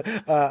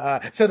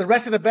 Yeah. So the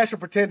rest of the best are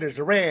pretenders,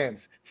 the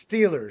Rams,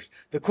 Steelers,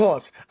 the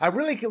Colts. I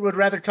really would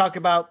rather talk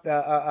about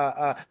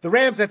the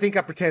Rams. I think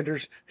are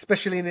pretenders,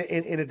 especially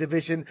in a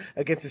division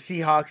against the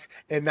Seahawks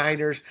and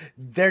Niners.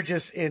 They're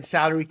just in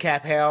salary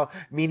cap hell,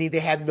 meaning they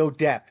have no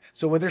depth.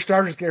 So when their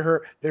starters get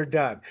hurt, they're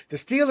done. The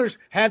Steelers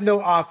have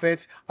no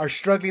offense, are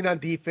struggling on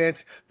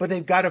defense, but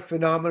they've got a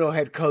phenomenal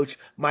head coach,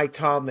 Mike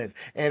Tomlin.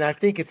 And I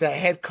think it's a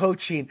head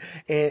coaching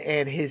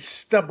and his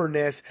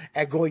stubbornness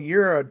at going,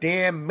 you're a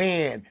damn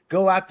man.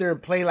 Go out there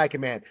and play like a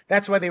man.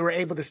 That's why they were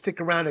able to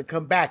stick around and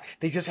come back.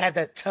 They just had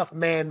that tough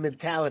man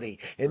mentality.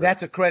 And Right.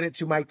 that's a credit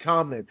to Mike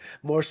Tomlin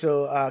more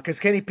so because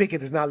Kenny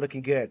Pickett is not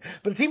looking good.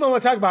 But the team I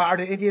want to talk about are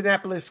the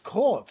Indianapolis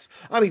Colts.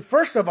 I mean,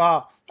 first of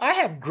all, I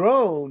have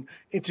grown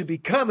into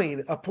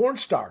becoming a porn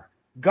star.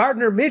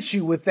 Gardner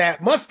Minshew with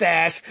that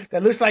mustache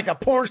that looks like a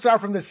porn star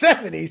from the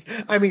 70s.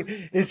 I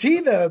mean, is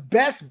he the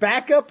best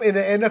backup in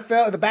the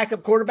NFL, the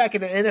backup quarterback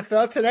in the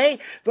NFL today?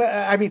 But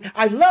I mean,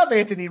 I love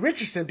Anthony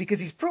Richardson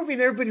because he's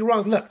proving everybody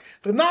wrong. Look,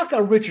 the knock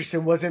on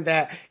Richardson wasn't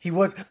that he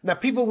was, now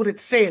people wouldn't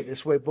say it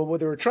this way, but what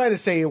they were trying to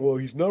say, well,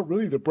 he's not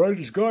really the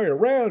brightest guy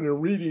around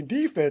in reading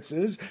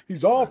defenses.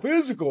 He's all Right.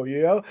 physical,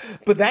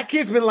 But that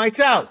kid's been lights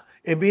out.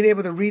 And being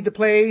able to read the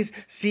plays,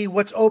 see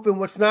what's open,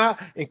 what's not,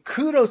 and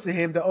kudos to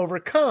him to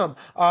overcome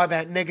all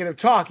that negative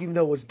talk, even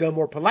though it was done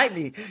more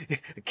politely.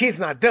 The kid's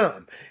not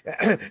dumb.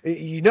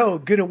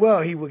 Good and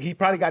well, he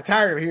probably got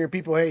tired of hearing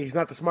people, hey, he's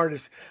not the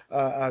smartest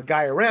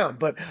guy around.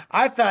 But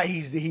I thought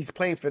he's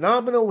playing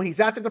phenomenal when he's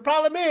out there. The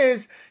problem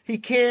is he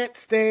can't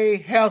stay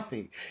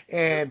healthy,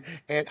 and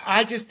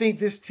I just think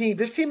this team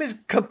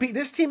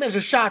has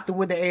a shot to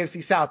win the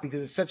AFC South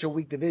because it's such a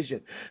weak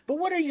division. But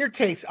what are your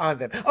takes on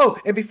them? Oh,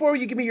 and before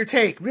you give me your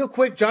take, real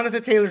quick,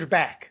 Jonathan Taylor's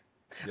back.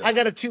 I Yes.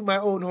 got to toot my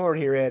own horn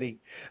here, Eddie.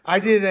 I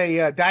did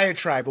a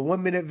diatribe, a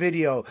 1 minute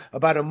video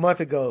about a month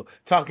ago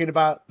talking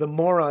about the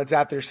morons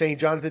out there saying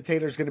Jonathan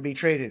Taylor's going to be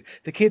traded.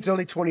 The kid's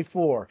only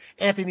 24.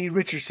 Anthony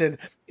Richardson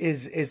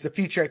is the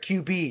future at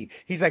QB.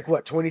 He's like,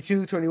 what,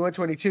 22, 21,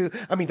 22?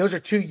 I mean, those are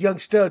two young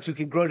studs who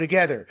can grow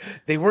together.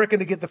 They weren't going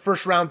to get the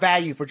first round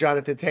value for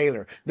Jonathan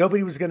Taylor.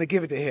 Nobody was going to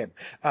give it to him.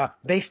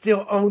 They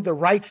still owned the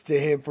rights to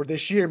him for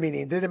this year,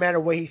 meaning it didn't matter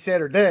what he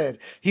said or did.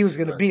 He was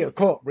going to Right. be a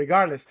Colt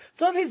regardless.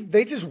 So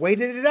they just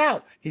waited it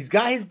out. He's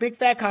got his big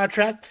fat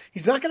contract.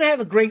 He's not going to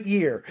have a great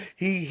year.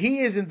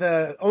 He is in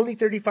the only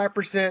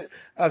 35%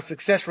 of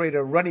success rate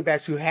of running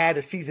backs who had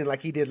a season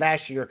like he did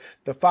last year,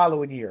 the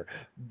following year.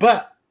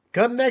 But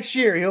come next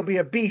year, he'll be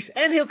a beast,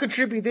 and he'll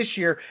contribute this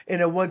year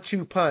in a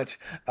 1-2 punch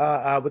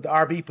with the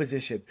RB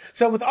position.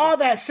 So with all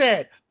that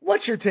said,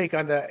 what's your take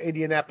on the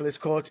Indianapolis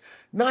Colts,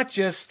 not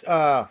just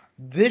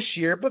this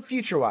year, but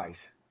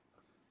future-wise?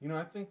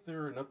 I think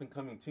they're an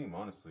up-and-coming team,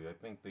 honestly. I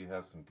think they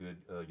have some good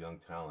young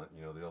talent.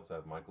 They also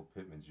have Michael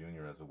Pittman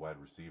Jr. as a wide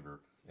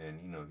receiver,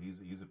 and,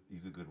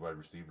 he's a good wide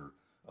receiver.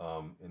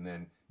 And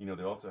then,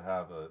 they also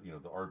have,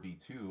 the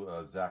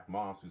RB2, Zach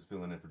Moss, who's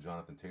filling in for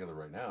Jonathan Taylor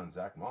right now. And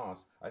Zach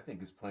Moss, I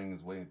think, is playing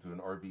his way into an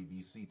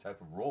RBBC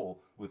type of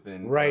role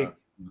Right.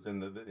 within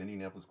the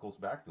Indianapolis Colts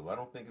backfield. I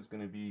don't think it's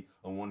going to be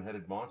a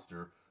one-headed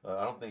monster.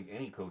 I don't think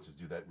any coaches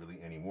do that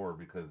really anymore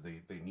because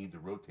they need to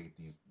rotate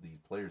these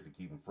players to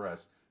keep them fresh,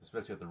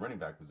 especially at the running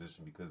back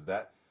position, because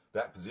that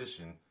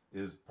position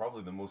is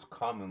probably the most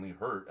commonly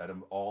hurt out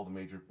of all the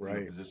major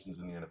Right. positions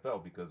in the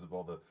NFL because of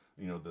all the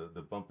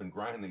the bump and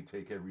grind they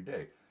take every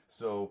day.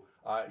 So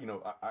I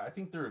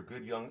think they're a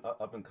good young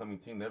up and coming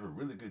team. They have a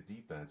really good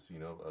defense,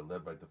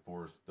 led by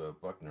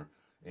DeForest Buckner,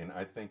 and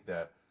I think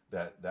that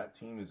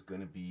team is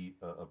going to be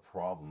a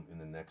problem in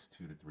the next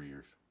 2 to 3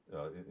 years.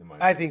 In my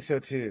I opinion. think so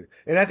too.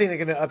 And I think they're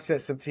going to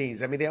upset some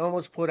teams. I mean, they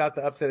almost pulled out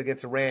the upset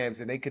against the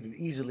Rams, and they could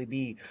easily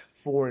be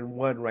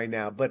 4-1 right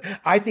now. But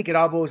I think it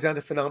all boils down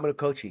to phenomenal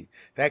coaching.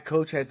 That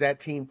coach has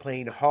that team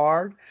playing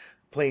hard,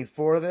 playing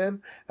for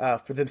them,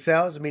 for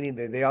themselves, meaning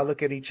that they all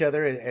look at each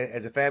other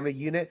as a family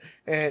unit.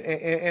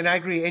 And I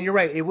agree. And you're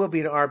right. It will be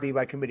an RB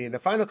by committee. And the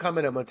final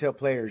comment I'm going to tell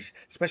players,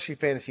 especially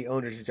fantasy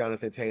owners,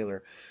 Jonathan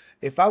Taylor.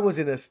 If I was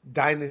in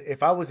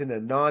a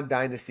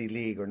non-dynasty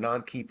league or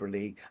non-keeper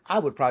league, I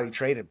would probably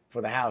trade him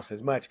for the house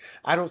as much.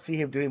 I don't see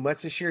him doing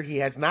much this year. He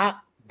has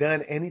not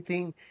done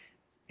anything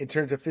in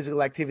terms of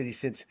physical activity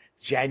since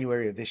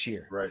January of this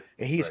year. Right,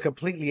 And he's right,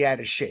 completely out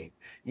of shape,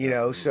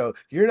 absolutely. so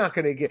you're not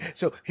going to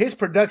so his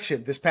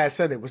production this past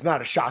Sunday was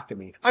not a shock to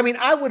me. I mean,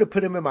 I would have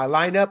put him in my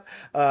lineup,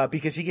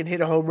 because he can hit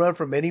a home run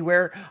from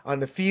anywhere on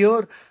the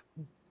field,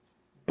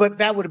 but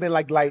that would have been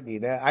like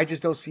lightning. I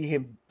just don't see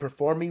him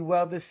performing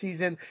well this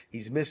season.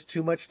 He's missed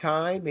too much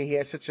time, and he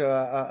had such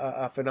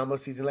a phenomenal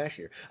season last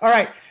year. All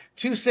right,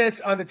 2 cents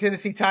on the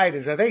Tennessee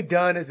Titans. Are they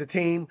done as a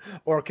team,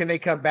 or can they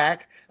come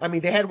back? I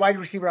mean, they had wide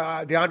receiver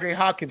DeAndre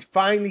Hopkins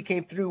finally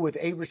came through with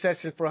 8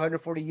 receptions for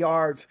 140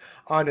 yards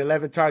on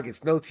 11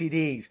 targets, no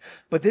TDs.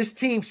 But this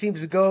team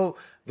seems to go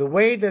the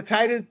way the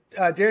Titans,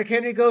 Derrick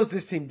Henry goes.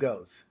 This team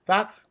goes.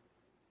 Thoughts?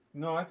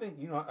 No, I think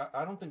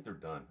I don't think they're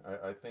done.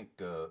 I think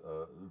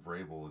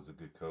Vrabel is a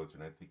good coach,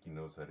 and I think he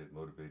knows how to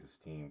motivate his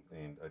team.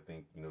 And I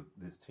think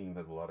this team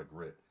has a lot of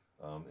grit.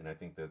 And I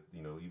think that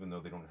even though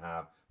they don't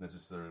have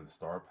necessarily the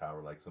star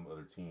power like some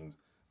other teams,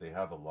 they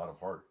have a lot of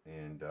heart.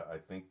 And I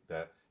think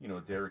that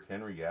Derrick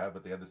Henry, yeah,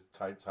 but they have this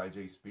Ty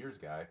J Spears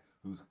guy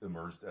who's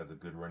emerged as a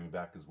good running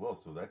back as well.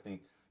 So I think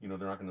they're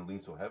not going to lean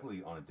so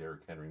heavily on a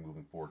Derrick Henry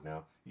moving forward.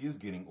 Now he is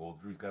getting older.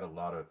 He's got a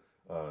lot of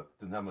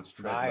doesn't have much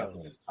tread left on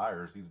Miles. his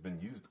tires. He's been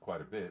used quite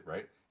a bit,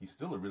 right? He's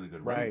still a really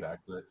good running Right. back,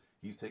 but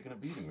he's taking a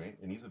beating, right?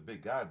 And he's a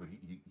big guy, but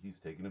he's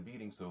taking a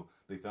beating. So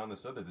they found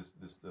this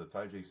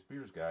Ty J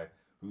Spears guy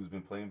who's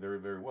been playing very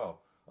very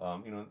well. I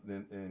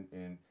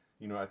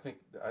think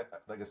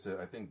like I said,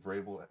 I think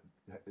Vrabel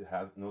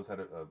knows how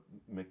to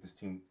make this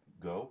team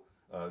go.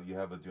 You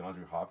have a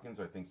DeAndre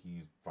Hopkins. I think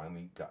he's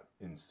finally got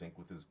in sync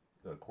with his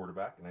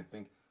quarterback, and I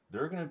think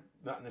they're going to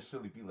not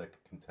necessarily be like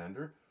a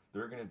contender.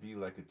 They're going to be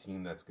like a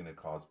team that's going to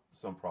cause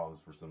some problems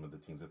for some of the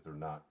teams if they're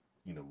not,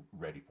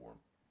 ready for them.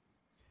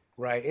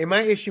 Right. And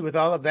my issue with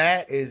all of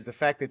that is the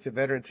fact that it's a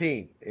veteran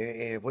team.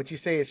 And if what you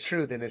say is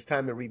true, then it's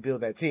time to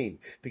rebuild that team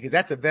because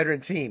that's a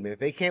veteran team. And if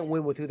they can't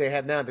win with who they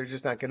have now, they're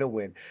just not going to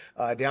win.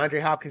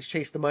 DeAndre Hopkins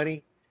chased the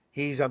money.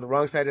 He's on the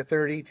wrong side of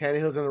 30.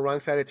 Tannehill's on the wrong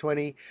side of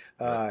 20.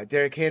 Right.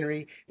 Derrick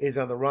Henry is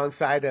on the wrong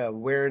side of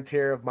wear and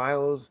tear of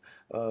miles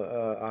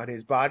on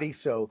his body.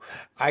 So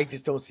I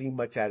just don't see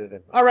much out of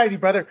them. All righty,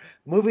 brother.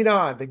 Moving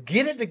on. The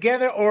get it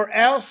together or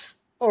else,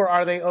 or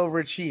are they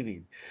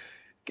overachieving?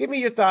 Give me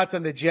your thoughts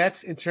on the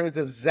Jets in terms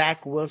of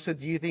Zach Wilson.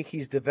 Do you think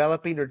he's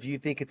developing or do you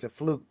think it's a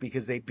fluke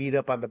because they beat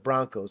up on the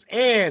Broncos?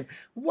 And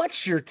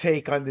what's your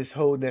take on this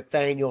whole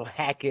Nathaniel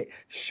Hackett,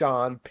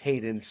 Sean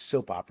Payton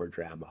soap opera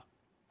drama?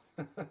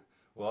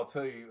 Well, I'll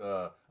tell you,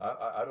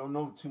 I don't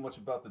know too much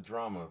about the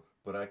drama,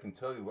 but I can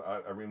tell you,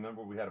 I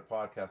remember we had a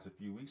podcast a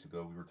few weeks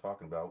ago. We were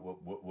talking about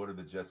what are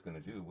the Jets going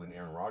to do when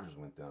Aaron Rodgers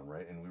went down,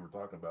 right? And we were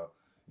talking about,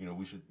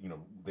 we should,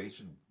 they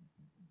should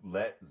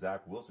let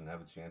Zach Wilson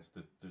have a chance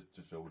to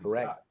show what he's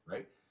Correct. got,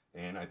 right?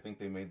 And I think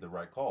they made the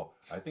right call.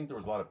 I think there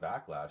was a lot of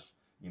backlash,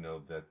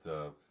 that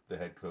the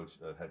head coach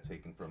had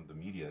taken from the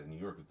media in New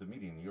York, because the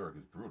media in New York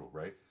is brutal,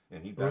 right?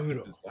 And he backed up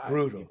Brutal. his guy. He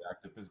Brutal.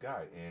 backed up his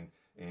guy, and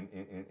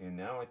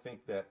now I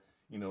think that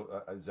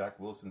Zach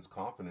Wilson's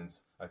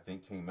confidence, I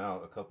think, came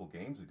out a couple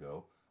games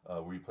ago.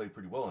 Where he played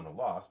pretty well in a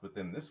loss, but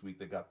then this week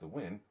they got the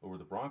win over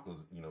the Broncos.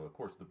 Of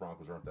course, the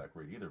Broncos aren't that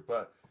great either,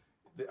 but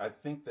I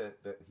think that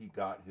he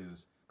got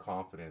his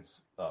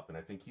confidence up, and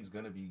I think he's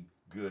going to be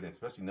good, and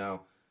especially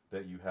now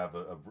that you have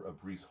a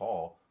Brees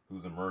Hall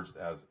who's emerged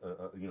as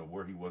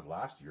where he was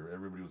last year.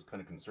 Everybody was kind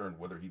of concerned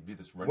whether he'd be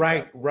this running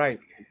Right, back right.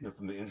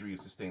 from the injury he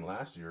sustained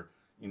last year.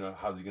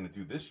 How's he going to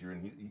do this year?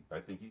 And I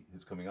think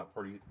his coming out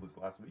party was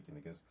last weekend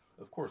against,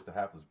 of course, the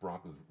hapless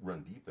Broncos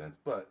run defense,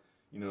 but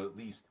at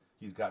least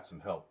he's got some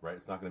help, right?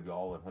 It's not going to be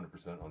all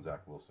 100% on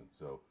Zach Wilson.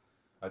 So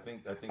I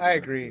think I they're going to be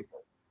agree. okay.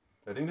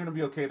 I think they're going to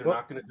be okay. They're Well,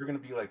 not going to. They're going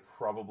to be like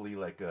probably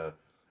like a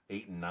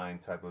 8-9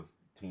 type of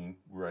team.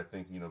 Where I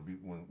think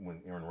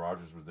when Aaron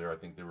Rodgers was there, I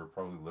think they were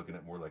probably looking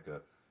at more like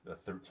a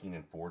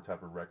 13-4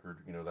 type of record.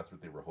 That's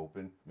what they were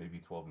hoping, maybe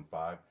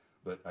 12-5.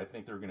 But I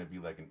think they're going to be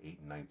like an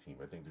 8-9 team.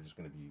 I think they're just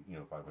going to be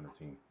 500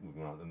 team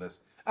moving on.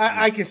 Unless you know,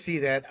 I can see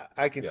that.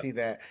 I can yeah, see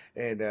that.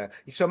 And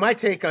so my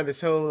take on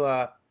this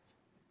whole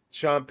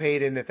Sean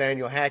Payton,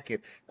 Nathaniel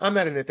Hackett. I'm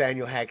not a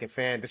Nathaniel Hackett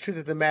fan. The truth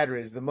of the matter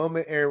is, the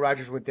moment Aaron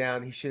Rodgers went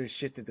down, he should have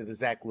shifted to the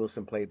Zach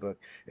Wilson playbook,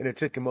 and it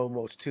took him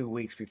almost 2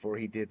 weeks before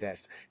he did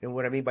that. And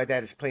what I mean by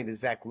that is playing to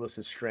Zach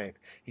Wilson's strength.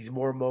 He's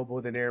more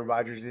mobile than Aaron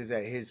Rodgers is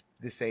at his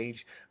this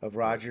age of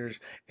Right. Rodgers,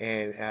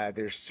 and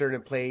there's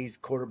certain plays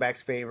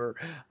quarterbacks favor.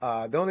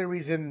 The only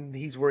reason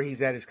he's where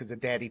he's at is because of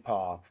Daddy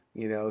Paul,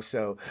 you know.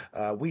 So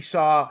we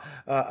saw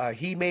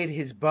he made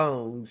his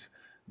bones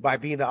by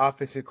being the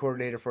offensive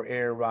coordinator for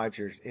Aaron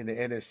Rodgers in the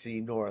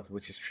NFC North,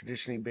 which has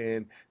traditionally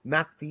been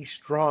not the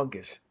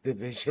strongest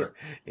division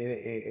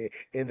Right.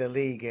 in the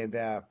league. And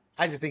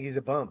I just think he's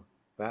a bum.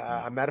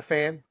 Yeah. I'm not a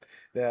fan.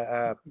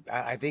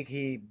 I think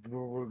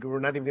we're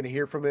not even going to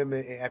hear from him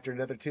after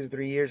another 2 to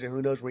 3 years, and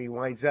who knows where he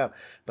winds up.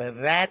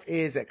 But that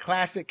is a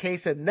classic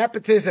case of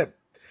nepotism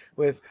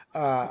with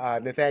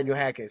Nathaniel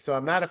Hackett. So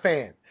I'm not a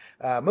fan.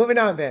 Moving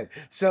on then.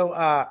 So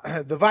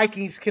the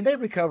Vikings, can they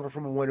recover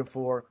from a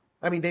 1-4?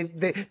 I mean,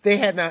 they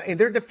had not in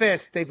their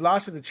defense. They've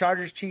lost to the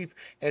Chargers, Chiefs,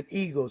 and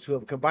Eagles, who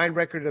have a combined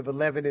record of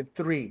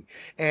 11-3,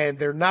 and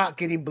they're not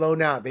getting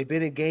blown out. They've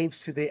been in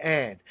games to the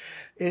end.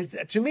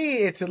 To me,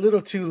 it's a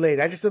little too late.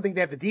 I just don't think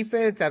they have the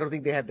defense. I don't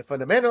think they have the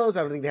fundamentals.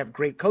 I don't think they have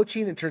great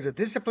coaching in terms of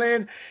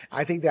discipline.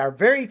 I think they are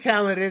very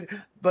talented,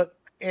 but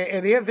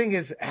and the other thing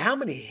is, how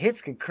many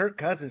hits can Kirk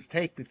Cousins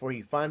take before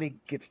he finally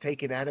gets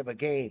taken out of a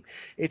game?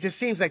 It just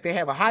seems like they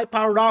have a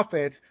high-powered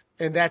offense,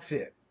 and that's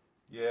it.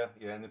 Yeah,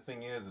 yeah, and the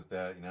thing is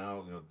that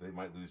they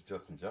might lose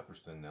Justin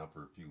Jefferson now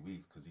for a few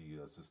weeks because he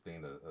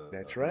sustained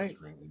That's a right.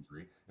 hamstring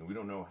injury, and we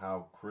don't know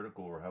how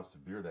critical or how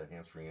severe that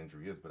hamstring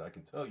injury is. But I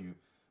can tell you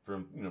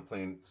from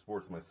playing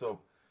sports myself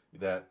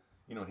that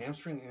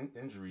hamstring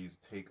injuries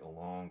take a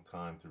long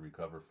time to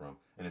recover from,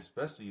 and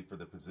especially for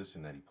the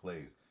position that he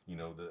plays.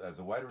 As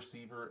a wide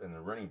receiver and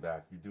a running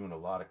back, you're doing a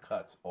lot of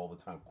cuts all the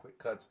time, quick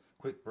cuts,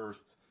 quick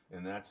bursts,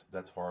 and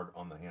that's hard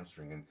on the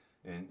hamstring.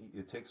 And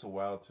it takes a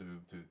while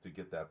to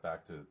get that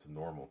back to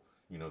normal.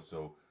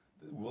 So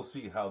we'll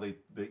see how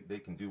they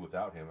can do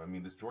without him. I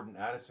mean, this Jordan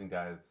Addison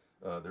guy,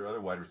 their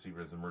other wide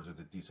receiver, has emerged as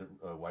a decent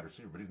wide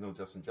receiver, but he's no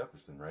Justin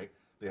Jefferson, right?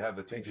 They have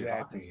a T.J.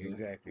 Exactly, Hawkinson,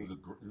 exactly.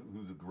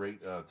 who's a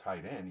great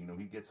tight end.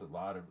 He gets a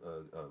lot of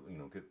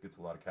gets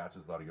a lot of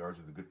catches, a lot of yards.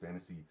 He's a good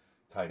fantasy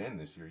tight end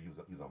this year.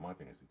 He's on my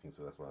fantasy team,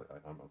 so that's why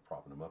I'm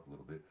propping him up a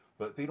little bit.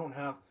 But they don't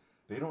have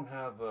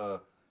a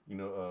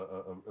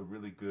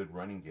really good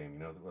running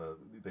game.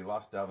 They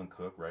lost Dalvin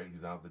Cook, right?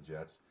 He's out of the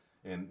Jets,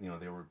 and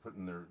they were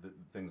putting the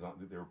things on.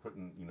 They were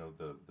putting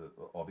the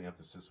all the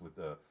emphasis with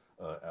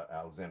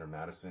Alexander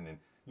Madison,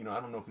 and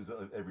I don't know if he's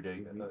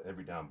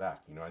every down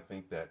back. I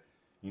think that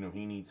he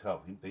needs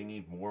help. They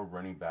need more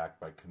running back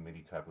by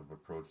committee type of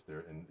approach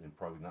there, and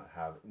probably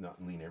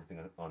not lean everything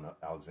on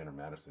Alexander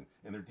Madison.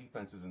 And their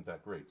defense isn't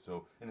that great.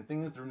 So, and the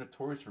thing is, they're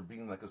notorious for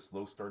being like a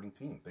slow starting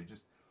team. They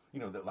just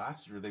that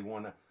last year they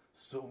won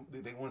so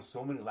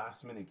many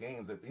last minute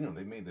games that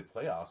they made the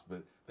playoffs,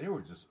 but they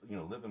were just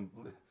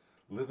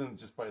living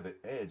just by the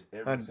edge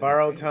every On single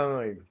borrowed game.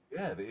 time.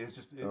 Yeah, it's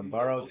just On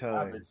borrowed those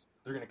time. habits,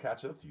 they're going to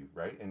catch up to you,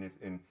 right? And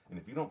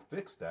if you don't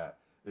fix that,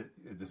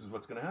 this is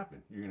what's going to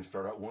happen. You're going to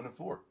start out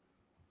 1-4.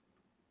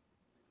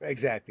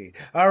 Exactly.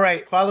 All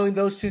right. Following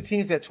those two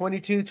teams at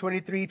 22,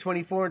 23,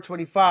 24, and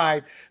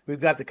 25, we've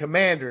got the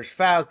Commanders,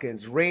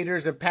 Falcons,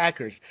 Raiders, and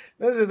Packers.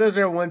 Those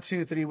are 1,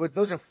 2, 3.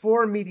 Those are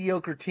four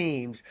mediocre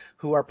teams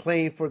who are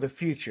playing for the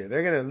future.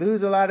 They're going to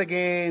lose a lot of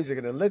games. They're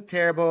going to look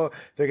terrible.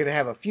 They're going to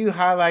have a few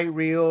highlight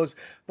reels,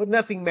 but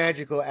nothing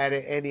magical out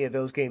of any of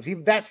those games.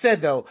 That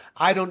said, though,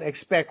 I don't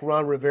expect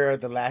Ron Rivera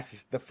to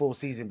last the full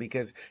season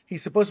because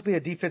he's supposed to be a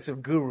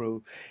defensive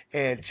guru.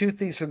 And two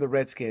things from the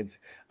Redskins.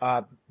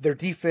 Their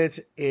defense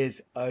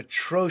is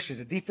atrocious.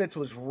 The defense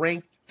was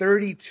ranked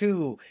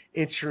 32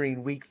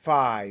 entering week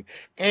 5.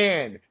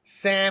 And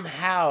Sam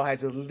Howell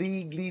has a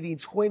league-leading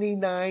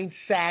 29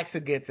 sacks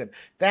against him.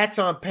 That's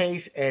on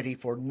pace, Eddie,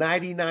 for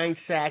 99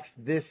 sacks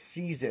this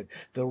season.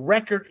 The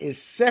record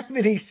is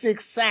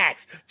 76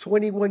 sacks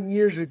 21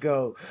 years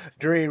ago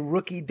during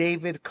rookie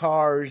David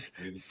Carr's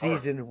David Carr.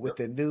 season with Yep.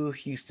 the new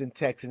Houston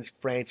Texans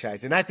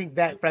franchise. And I think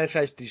that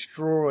franchise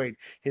destroyed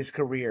his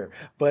career.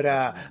 But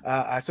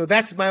Absolutely. so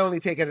that's my only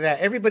take on that.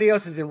 Everybody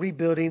else is in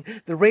rebuilding.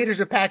 The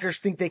Raiders and Packers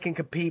think they can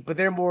compete, but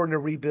they're more in a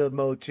rebuild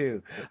mode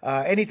too.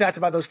 Yep. Any thoughts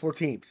about those four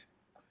teams?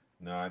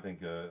 No, I think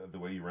the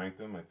way you ranked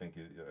them, I think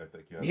you have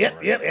it Yep,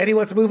 right. yep. Eddie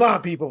wants to move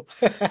on, people.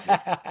 Yep,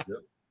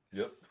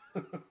 yep,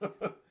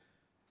 yep.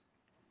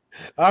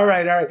 All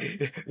right, all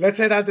right. Let's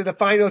head on to the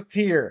final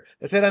tier.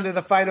 Let's head on to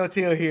the final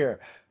tier here.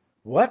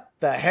 What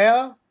the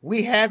hell?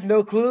 We have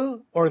no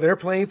clue, or they're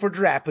playing for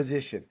draft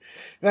position.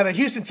 Now, the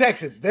Houston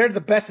Texans, they're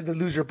the best of the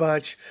loser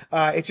bunch.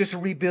 It's just a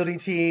rebuilding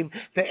team.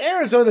 The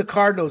Arizona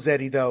Cardinals,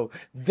 Eddie, though,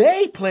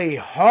 they play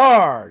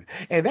hard.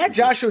 And that They do.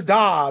 Joshua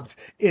Dobbs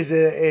is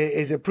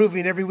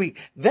improving every week.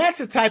 That's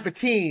the type of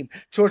team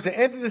towards the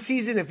end of the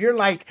season, if you're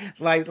like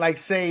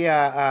say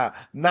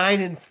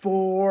 9-4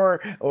 or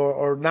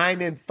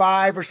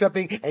 9-5 or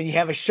something, and you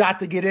have a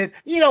shot to get in,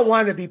 you don't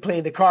want to be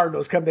playing the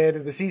Cardinals come the end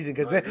of the season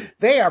because I agree.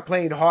 they are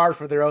playing hard hard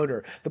for their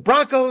owner. The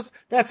Broncos,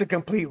 that's a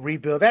complete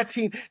rebuild. That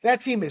team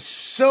is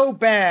so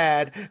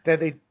bad that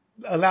they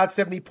allowed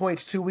 70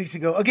 points 2 weeks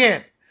ago.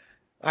 Again,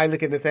 I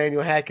look at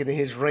Nathaniel Hackett and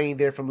his reign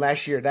there from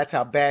last year. That's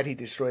how bad he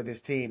destroyed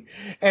this team.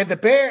 And the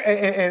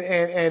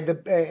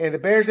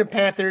Bears and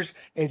Panthers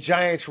and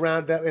Giants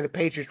round up, and the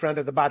Patriots round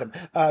up the bottom.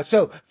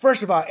 So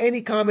first of all,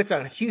 any comments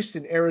on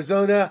Houston,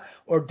 Arizona,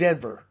 or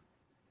Denver?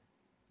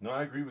 No,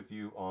 I agree with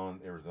you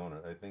on Arizona.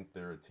 I think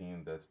they're a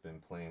team that's been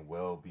playing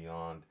well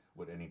beyond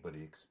what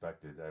anybody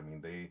expected. I mean,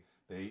 they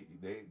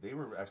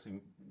were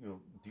actually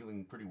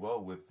dealing pretty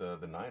well with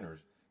the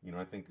Niners.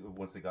 I think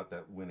once they got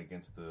that win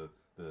against the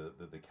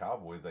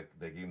Cowboys, that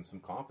they gave them some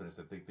confidence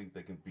that they think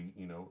they can beat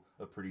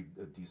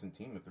a decent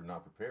team if they're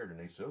not prepared, and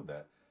they showed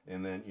that.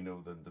 And then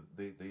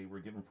they were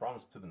giving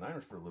promise to the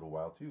Niners for a little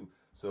while too.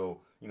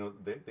 So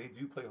they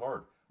do play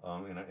hard.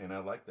 And I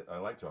like that. I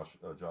like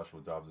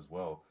Joshua Dobbs as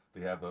well. They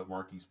have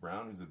Marquise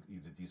Brown,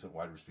 he's a decent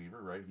wide receiver,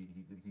 right?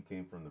 He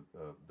came from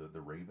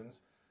the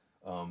Ravens,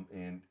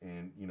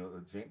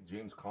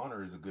 James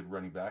Conner is a good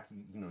running back.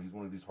 He's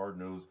one of these hard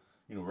nosed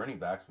running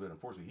backs, but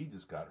unfortunately he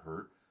just got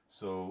hurt.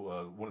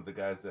 So one of the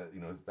guys that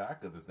his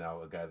backup is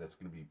now a guy that's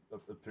going to be a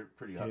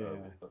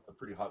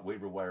pretty hot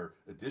waiver wire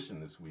addition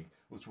this week,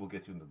 which we'll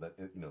get to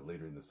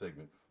later in the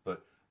segment.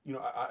 But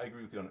I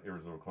agree with you on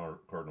Arizona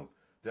Cardinals.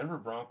 Denver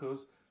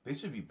Broncos, they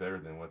should be better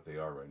than what they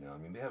are right now. I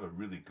mean, they have a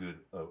really good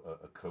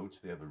a coach.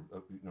 They have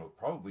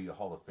probably a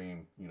Hall of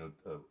Fame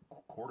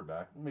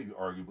quarterback, maybe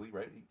arguably,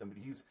 right? I mean,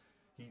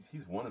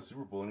 he's won a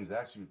Super Bowl and he's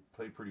actually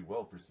played pretty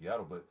well for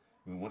Seattle. But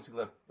I mean, once he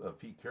left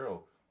Pete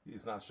Carroll,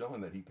 it's not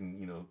showing that he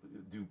can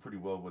do pretty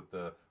well with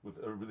a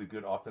really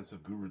good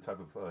offensive guru type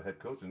of head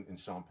coach in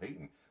Sean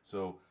Payton.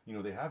 So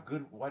they have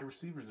good wide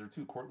receivers there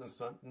too. Cortland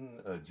Sutton,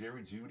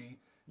 Jerry Jeudy.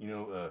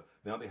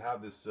 Now they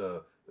have this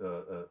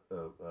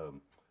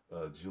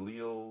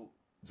Jaleel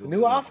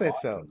New offense,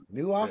 McLaughlin. though.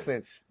 New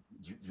offense.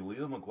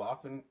 Jaleel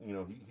McLaughlin,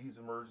 he's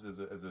emerged as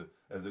a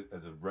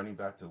running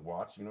back to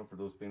watch, for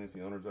those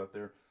fantasy owners out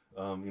there.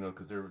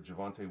 Because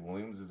Javonte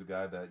Williams is a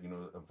guy that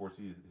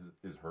unfortunately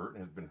is hurt and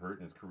has been hurt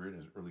in his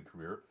early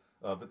career.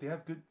 But they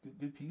have good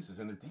pieces,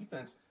 and their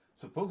defense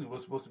supposedly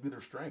was supposed to be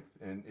their strength,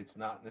 and it's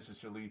not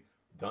necessarily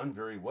done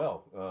very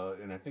well.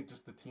 And I think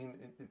just the team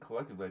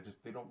collectively,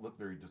 they don't look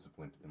very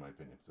disciplined, in my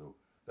opinion. So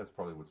that's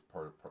probably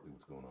partly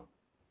what's going on.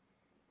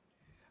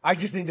 I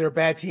just think they're a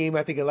bad team.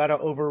 I think a lot of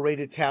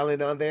overrated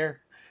talent on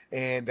there.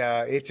 And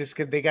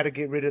they got to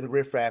get rid of the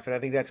riffraff, and I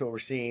think that's what we're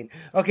seeing.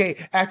 Okay,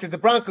 after the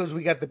Broncos,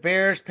 we got the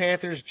Bears,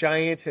 Panthers,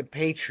 Giants, and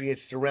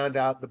Patriots to round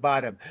out the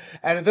bottom.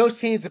 Out of those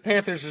teams, the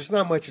Panthers, there's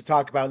not much to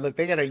talk about. Look,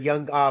 they got a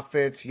young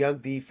offense, young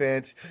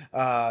defense.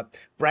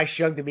 Bryce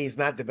Young, to me, is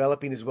not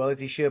developing as well as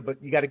he should,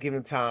 but you got to give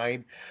him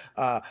time.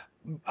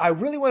 I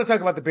really want to talk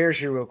about the Bears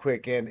here real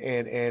quick,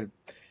 and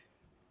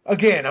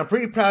again, I'm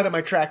pretty proud of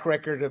my track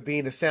record of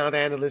being a sound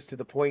analyst to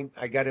the point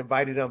I got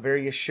invited on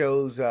various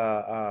shows,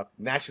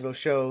 national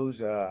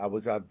shows. I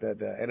was on the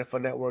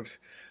NFL Network's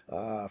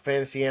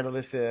fantasy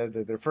analyst,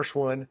 their first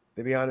one,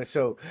 to be honest.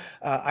 So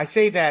I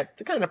say that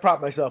to kind of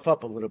prop myself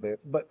up a little bit.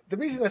 But the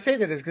reason I say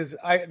that is because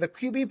the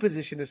QB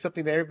position is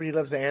something that everybody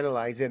loves to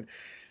analyze. And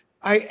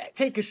I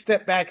take a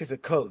step back as a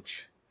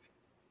coach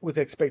with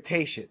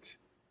expectations.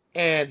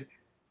 And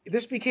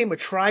this became a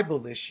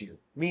tribal issue,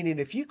 meaning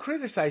if you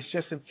criticize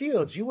Justin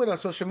Fields, you went on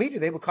social media,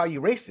 they would call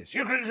you racist.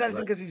 You're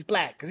criticizing because he's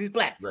black,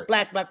 Right.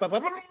 black, black, black, black,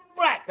 black,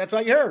 black. That's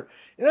all you heard.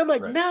 And I'm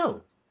like, Right.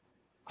 no,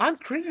 I'm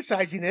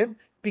criticizing him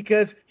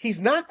because he's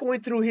not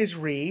going through his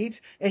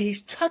reads and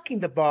he's tucking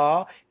the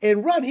ball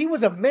and run. He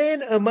was a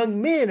man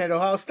among men at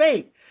Ohio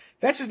State.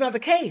 That's just not the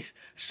case.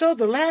 So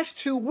the last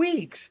 2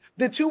 weeks,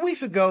 then 2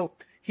 weeks ago,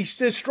 he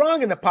stood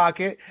strong in the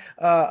pocket,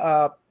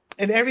 and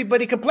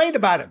everybody complained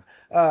about him.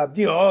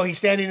 He's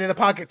standing in the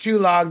pocket too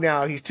long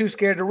now. He's too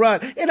scared to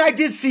run. And I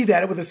did see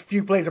that with a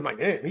few plays. I'm like,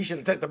 he should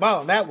have took the ball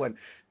on that one.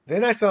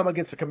 Then I saw him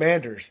against the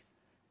Commanders,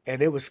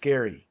 and it was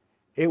scary.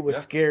 It was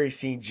scary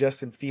seeing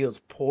Justin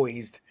Fields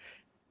poised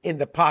in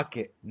the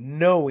pocket,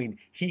 knowing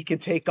he can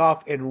take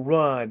off and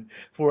run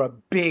for a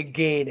big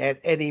gain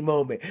at any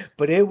moment.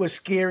 But it was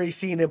scary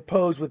seeing him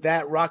pose with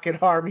that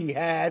rocket arm he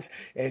has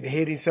and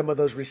hitting some of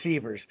those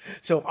receivers.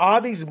 So all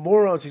these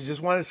morons who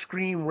just want to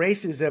scream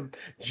racism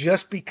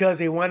just because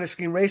they want to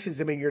scream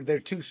racism, and they're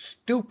too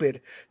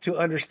stupid to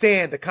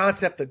understand the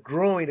concept of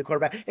growing the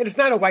quarterback. And it's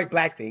not a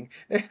white-black thing.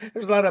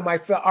 There's a lot of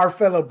our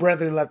fellow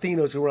brethren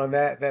Latinos who are on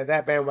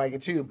that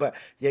bandwagon too. But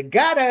you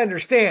got to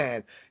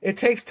understand, it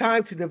takes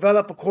time to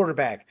develop a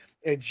quarterback.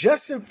 And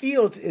Justin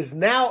Fields is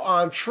now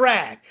on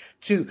track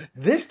to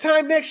this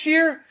time next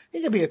year,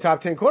 he could be a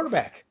top 10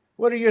 quarterback.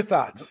 What are your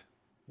thoughts?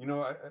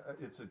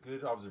 It's a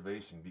good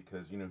observation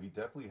because, he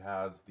definitely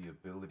has the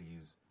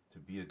abilities to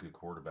be a good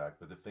quarterback.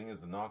 But the thing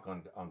is, the knock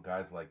on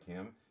guys like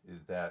him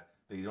is that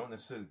they don't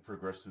necessarily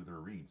progress through their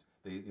reads.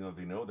 They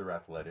know they're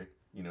athletic,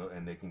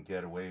 and they can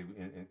get away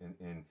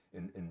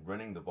in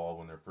running the ball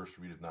when their first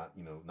read is not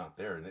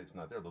there, and it's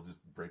not there. They'll just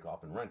break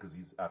off and run because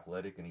he's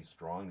athletic and he's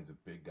strong and he's a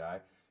big guy.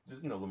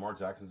 just Lamar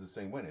Jackson's the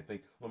same way. And I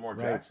think Lamar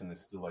Right. Jackson is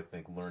still, I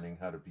think, learning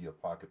how to be a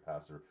pocket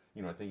passer.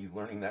 I think he's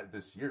learning that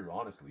this year.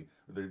 Honestly,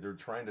 they're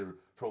trying to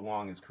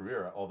prolong his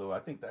career. Although I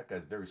think that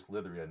guy's very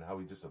slithery and how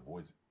he just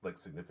avoids like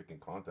significant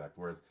contact.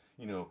 Whereas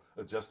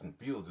a Justin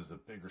Fields is a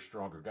bigger,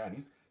 stronger guy,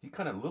 and he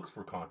kind of looks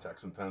for contact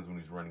sometimes when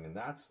he's running, and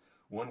that's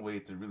one way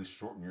to really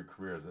shorten your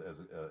career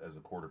as a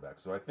quarterback.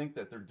 So I think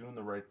that they're doing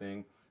the right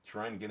thing,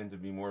 trying to get him to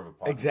be more of a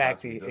pocket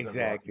passer. He Exactly. does have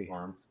a rocky Exactly.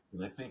 arm,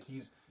 and I think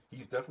he's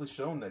definitely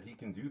shown that he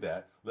can do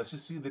that. Let's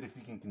just see that if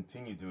he can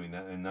continue doing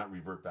that and not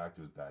revert back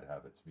to his bad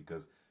habits.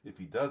 Because if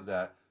he does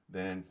that,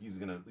 then he's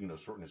gonna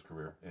shorten his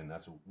career, and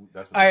that's what I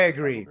the Chicago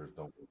agree. Bears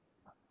don't do.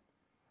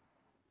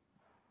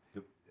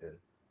 Yep.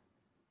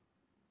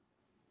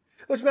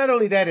 Well, it's not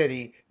only that,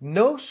 Eddie.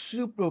 No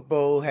Super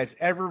Bowl has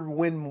ever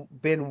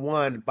been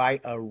won by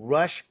a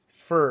rush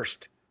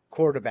first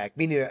quarterback,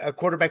 meaning a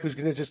quarterback who's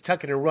going to just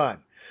tuck it and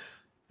run.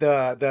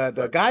 The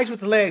Right. guys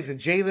with the legs, the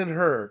Jalen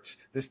Hurts,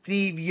 the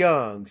Steve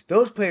Youngs,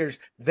 those players,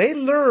 they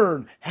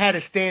learn how to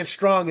stand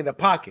strong in the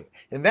pocket.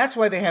 And that's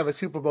why they have a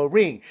Super Bowl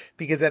ring.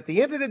 Because at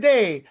the end of the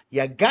day,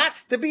 you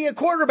got to be a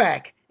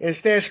quarterback and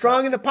stand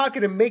strong in Exactly. the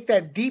pocket and make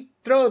that deep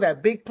throw,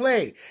 that big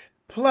play.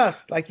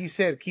 Plus, like you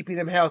said, keeping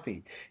them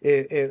healthy.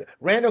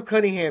 Randall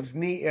Cunningham's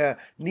knee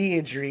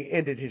injury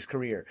ended his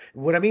career.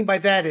 What I mean by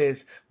that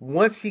is,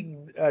 once he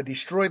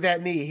destroyed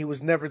that knee, he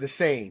was never the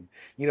same.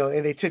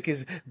 And they took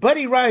his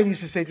Buddy Ryan used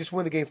to say, "Just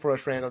win the game for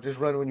us, Randall. Just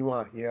run when you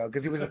want."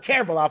 Because he was a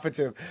terrible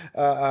offensive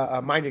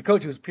minded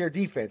coach. It was pure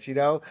defense. And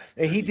Pure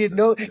he did defense.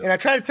 no. Yep. And I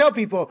try to tell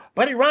people,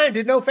 Buddy Ryan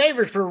did no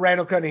favors for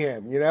Randall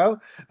Cunningham.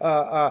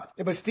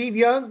 But Steve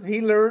Young,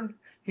 he learned.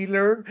 He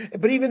learned,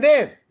 but even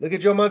then, look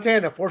at Joe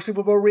Montana, 4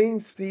 Super Bowl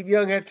rings. Steve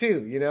Young had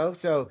two.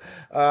 So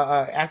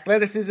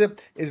athleticism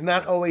is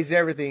not always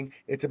everything.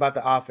 It's about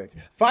the offense.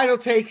 Final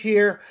take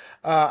here.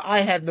 I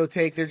have no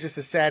take. They're just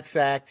a sad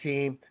sack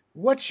team.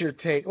 What's your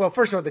take? Well,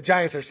 first of all, the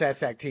Giants are a sad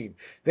sack team.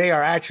 They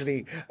are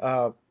actually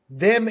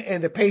them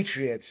and the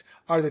Patriots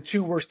are the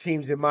two worst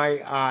teams in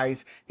my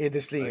eyes in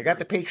this league. I I got agree.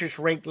 the Patriots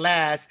ranked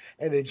last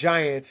and the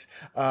Giants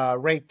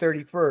ranked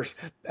 31st.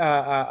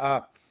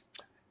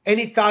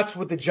 Any thoughts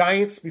with the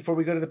Giants before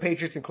we go to the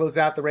Patriots and close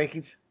out the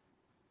rankings?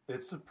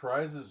 It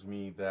surprises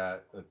me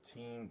that a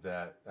team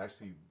that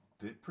actually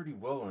did pretty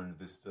well under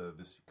this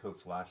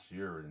coach last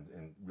year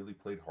and really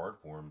played hard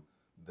for him,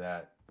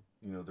 that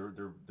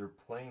they're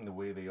playing the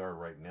way they are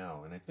right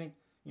now. And I think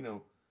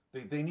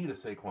they need a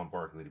Saquon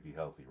Barkley to be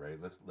healthy, right?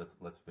 Let's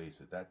face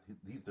it. That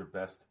he's their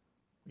best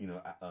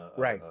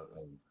Right.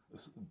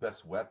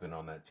 best weapon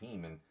on that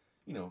team. And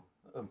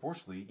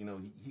unfortunately,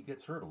 he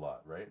gets hurt a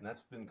lot, right? And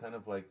that's been kind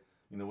of like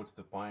what's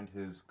defined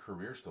his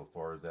career so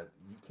far is that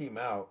he came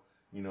out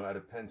out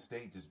of Penn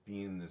State just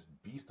being this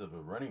beast of a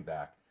running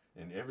back,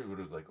 and everybody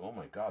was like, "Oh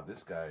my God,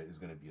 this guy is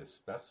going to be a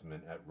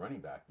specimen at running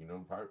back,"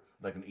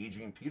 like an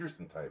Adrian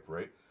Peterson type,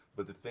 right?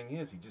 But the thing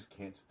is, he just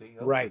can't stay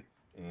healthy. Right.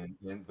 And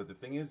but the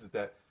thing is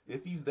that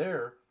if he's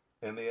there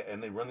and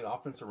they run the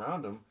offense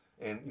around him,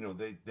 and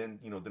they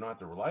don't have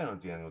to rely on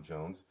Daniel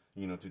Jones,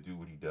 to do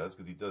what he does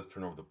because he does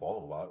turn over the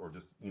ball a lot, or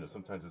just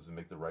sometimes doesn't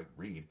make the right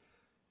read.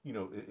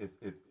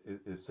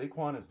 If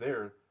Saquon is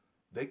there,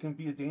 they can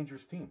be a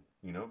dangerous team,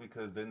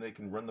 because then they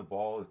can run the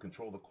ball,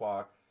 control the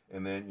clock,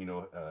 and then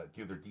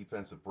give their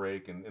defense a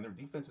break. And their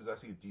defense is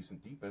actually a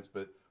decent defense,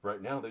 but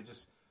right now they're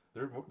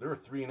a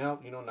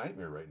 3-and-out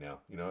nightmare right now.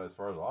 As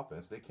far as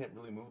offense, they can't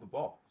really move the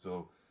ball.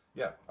 So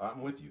yeah,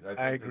 I'm with you. I I think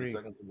they're the agree.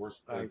 second to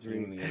worst I team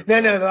agree. in the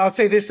No, NFL. no, I'll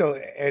say this though,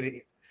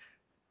 Eddie.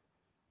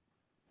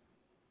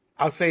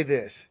 I'll say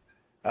this.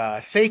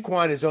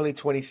 Saquon is only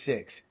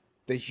 26.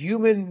 The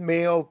human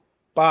male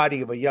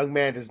body of a young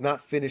man does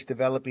not finish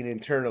developing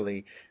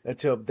internally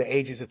until the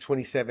ages of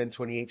 27,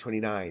 28,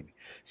 29.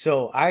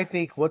 So I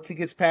think once he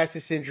gets past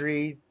this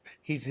injury,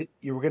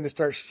 you're going to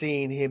start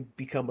seeing him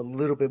become a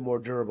little bit more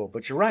durable.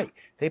 But you're right.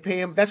 They pay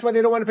him. That's why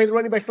they don't want to pay the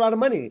running backs a lot of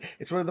money.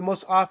 It's one of the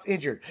most off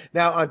injured.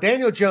 Now on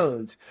Daniel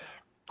Jones,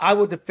 I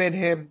will defend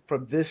him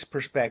from this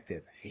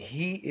perspective.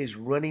 He is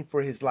running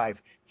for his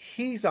life.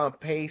 He's on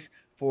pace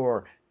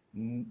for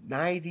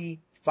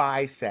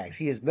 95 sacks.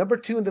 He is number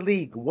two in the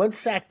league, one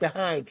sack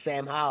behind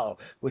Sam Howell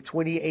with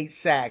 28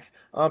 sacks,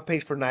 on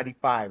pace for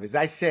 95. As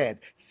I said,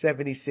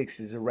 76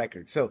 is a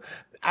record. So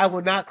I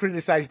will not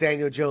criticize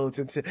Daniel Jones.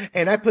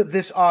 And I put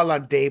this all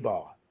on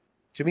Dayball.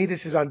 To me,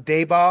 this is Yep. on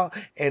Dayball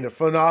and the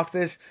front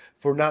office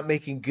for not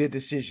making good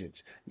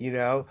decisions.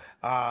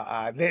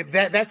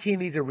 That team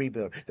needs a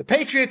rebuild. The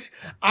Patriots,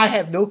 I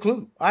have no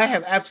clue. I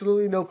have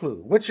absolutely no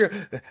clue.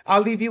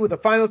 I'll leave you with a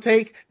final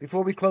take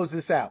before we close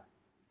this out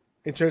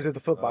in terms of the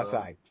football Um,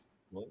 side.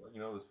 well,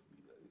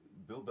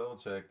 Bill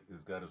Belichick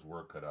has got his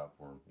work cut out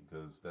for him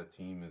because that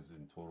team is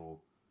in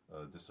total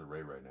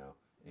disarray right now,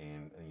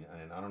 and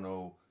I don't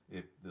know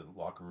if the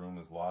locker room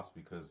is lost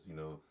because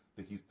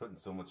that he's putting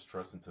so much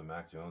trust into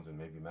Mac Jones, and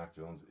maybe Mac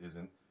Jones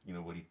isn't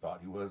what he thought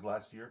he was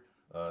last year.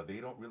 They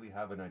don't really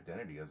have an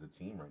identity as a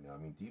team right now. I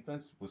mean,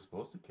 defense was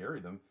supposed to carry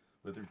them,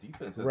 but their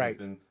defense hasn't Right.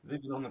 been.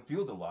 They've been on the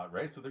field a lot,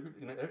 right? So they're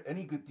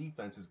any good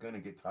defense is going to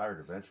get tired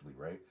eventually,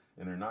 right?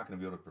 And they're not going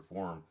to be able to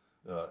perform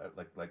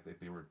like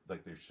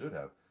they should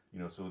have.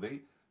 So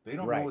they don't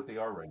know Right. what they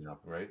are right now,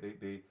 right?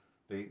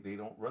 They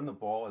don't run the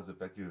ball as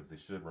effective as they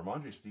should.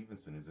 Ramondre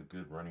Stevenson is a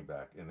good running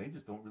back, and they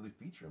just don't really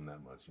feature him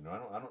that much.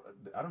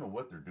 I don't know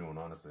what they're doing,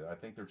 honestly. I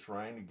think they're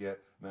trying to get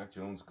Mac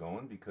Jones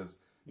going because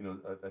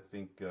I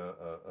think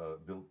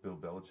Bill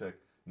Belichick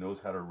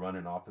knows how to run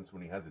an offense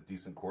when he has a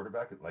decent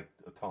quarterback like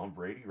a Tom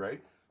Brady,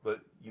 right?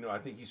 But I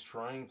think he's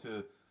trying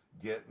to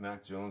get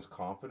Mac Jones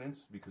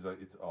confidence because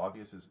it's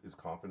obvious his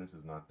confidence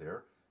is not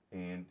there.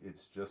 And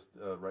it's just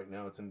right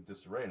now it's in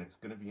disarray, and it's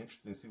going to be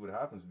interesting to see what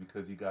happens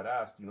because he got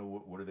asked,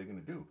 what are they going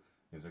to do?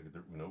 He's like,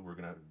 we're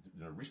going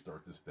to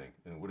restart this thing,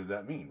 and what does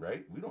that mean,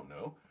 right? We don't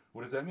know.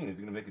 What does that mean? Is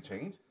he going to make a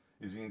change?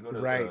 Is he going to go to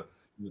Right. to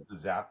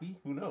Zappy?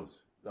 Who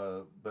knows?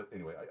 But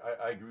anyway,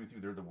 I agree with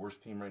you. They're the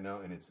worst team right now,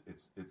 and it's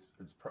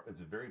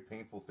a very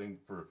painful thing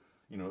for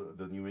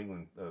the New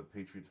England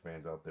Patriots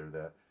fans out there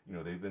that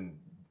they've been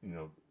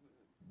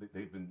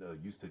they've been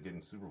used to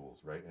getting Super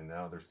Bowls, right? And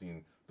now they're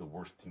seeing the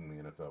worst team in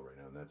the NFL right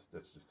now, and that's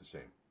just a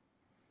shame.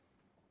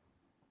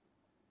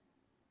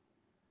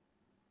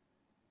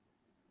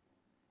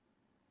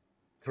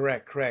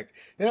 Correct, correct.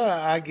 No,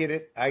 I get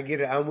it. I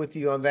get it. I'm with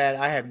you on that.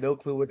 I have no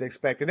clue what to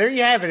expect. And there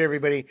you have it,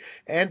 everybody.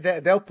 And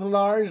Del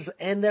Pilar's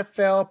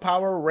NFL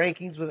Power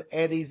Rankings with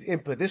Eddie's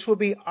input. This will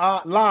be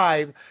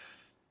live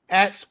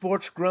at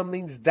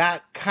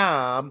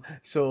sportsgrumblings.com.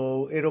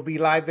 So it'll be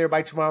live there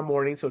by tomorrow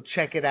morning. So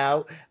check it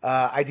out.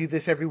 I do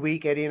this every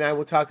week. Eddie and I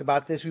will talk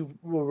about this.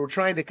 We're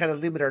trying to kind of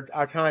limit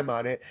our time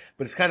on it,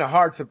 but it's kind of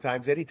hard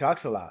sometimes. Eddie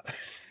talks a lot.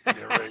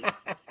 Yeah, right.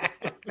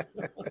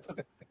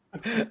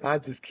 I'm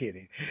just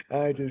kidding.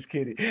 I'm just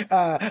kidding.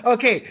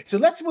 Okay, so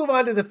let's move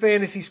on to the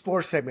fantasy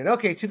sports segment.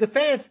 Okay, to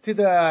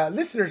the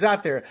listeners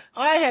out there,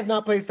 I'm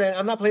not playing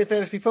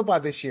fantasy football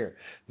this year.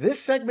 This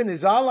segment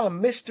is all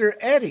on Mr.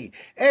 Eddie.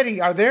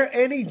 Eddie, are there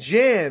any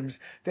gems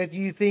that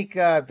you think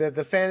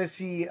the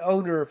fantasy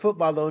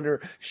football owner,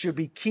 should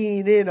be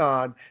keying in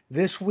on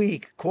this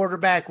week?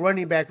 Quarterback,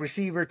 running back,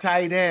 receiver,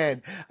 tight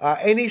end.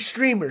 Any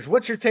streamers?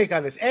 What's your take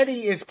on this?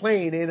 Eddie is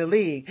playing in a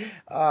league,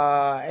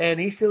 and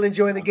he's still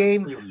enjoying the I'm in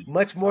game three leagues.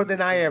 much more I'm in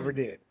than I three ever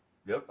leagues. did.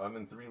 Yep, I'm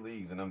in 3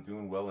 leagues, and I'm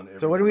doing well in So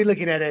every what are one we of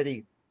looking these. at,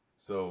 Eddie?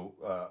 So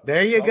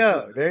There you so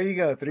I'll say go. There you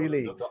go. Three the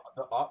leagues.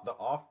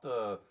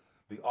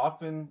 the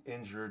often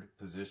injured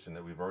position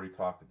that we've already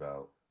talked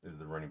about is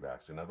the running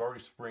backs, and I've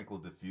already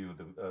sprinkled a few of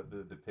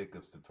the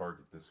pickups to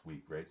target this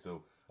week, right?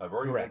 So I've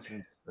already Correct.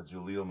 mentioned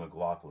Jaleel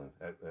McLaughlin,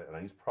 and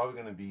he's probably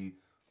going to be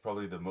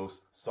probably the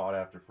most sought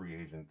after free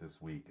agent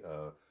this week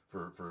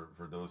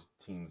for those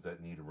teams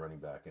that need a running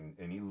back,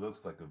 and he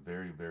looks like a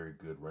very very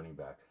good running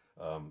back.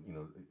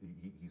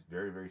 He's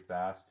very very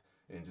fast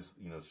and just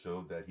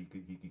showed that he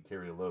could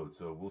carry a load.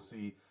 So we'll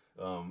see.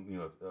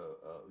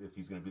 If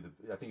he's going to be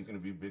I think he's going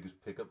to be the biggest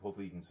pickup.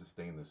 Hopefully, he can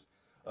sustain this.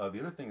 The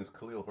other thing is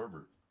Khalil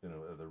Herbert,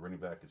 the running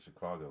back at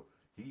Chicago.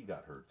 He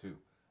got hurt too,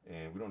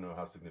 and we don't know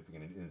how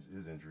significant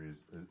his injury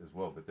is as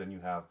well. But then you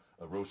have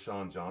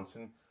Roshan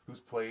Johnson, who's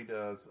played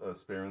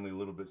sparingly a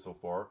little bit so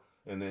far,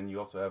 and then you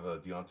also have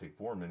Deontay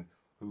Foreman,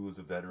 who is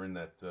a veteran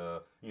that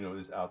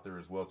is out there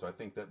as well. So I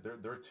think that there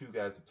are two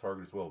guys to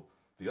target as well.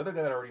 The other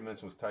guy that I already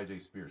mentioned was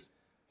Tyjae Spears.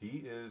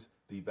 He is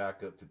the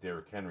backup to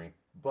Derrick Henry,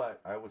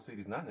 but I would say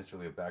he's not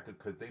necessarily a backup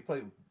because they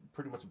play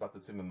pretty much about the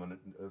same amount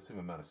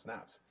of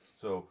snaps.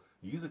 So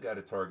he's a guy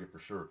to target for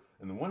sure.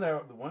 And the one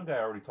guy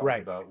I already talked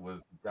Right. about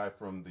was the guy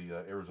from the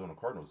Arizona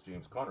Cardinals,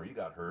 James Conner. He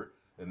got hurt,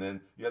 and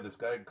then you have this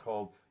guy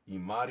called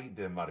Imari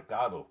de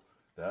Mercado.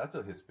 That's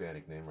a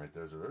Hispanic name right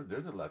there. So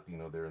there's a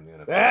Latino there in the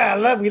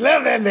NFL. We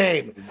love that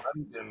name.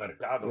 De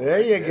Mercado, There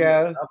right? you De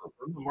go. Mercado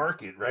from the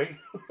market, right?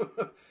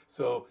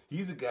 So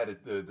he's a guy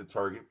to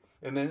target.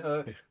 And then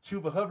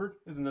Chuba Hubbard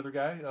is another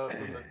guy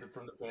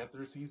from the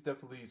Panthers. He's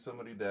definitely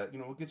somebody that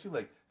will get you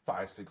like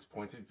 5-6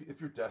 points if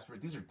you're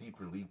desperate. These are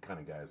deeper league kind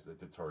of guys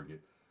to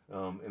target.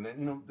 And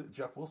then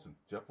Jeff Wilson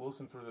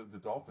for the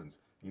Dolphins.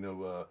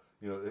 The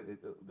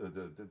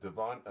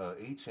Devon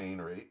A-Chain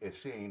or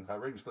A-Chain,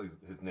 however you say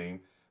his name,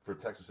 for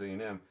Texas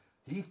A&M.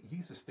 He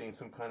sustained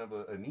some kind of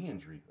a knee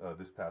injury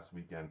this past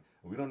weekend.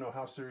 We don't know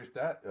how serious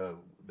that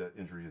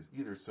injury is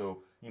either.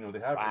 So they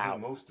have Wow.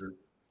 Raheem Mostert.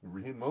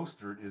 Raheem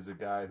Mostert is a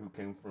guy who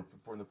came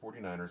from the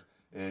 49ers,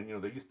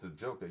 and they used to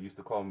joke, they used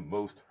to call him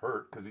Most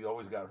Hurt because he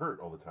always got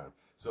hurt all the time.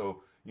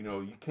 So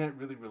you can't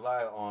really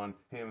rely on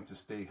him to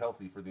stay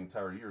healthy for the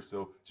entire year.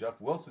 So Jeff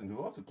Wilson,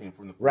 who also came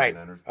from the Right.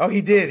 49ers, Oh,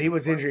 he did. He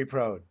was injury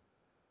prone.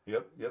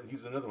 Yep.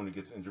 He's another one who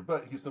gets injured,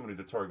 but he's somebody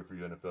to target for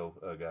you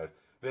NFL guys.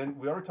 Then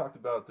we already talked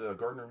about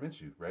Gardner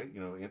Minshew, right?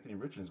 Anthony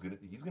Richardson's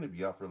he's gonna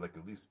be out for like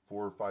at least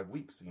 4 or 5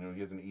 weeks. He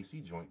has an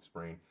AC joint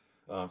sprain.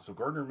 So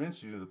Gardner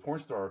Minshew, the porn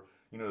star,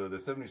 the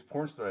 '70s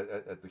porn star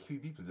at the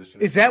QB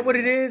position. Is that what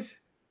it is?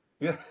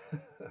 Yeah.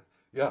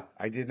 Yeah.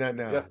 I did not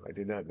know. Yeah. I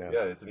did not know.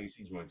 Yeah, it's an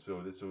AC joint,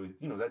 so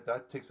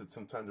that takes it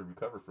some time to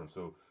recover from.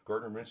 So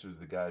Gardner Minshew is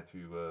the guy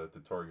to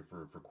target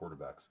for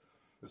quarterbacks.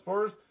 As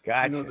far as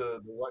Gotcha.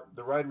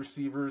 the wide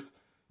receivers,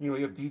 You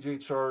have DJ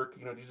Chark.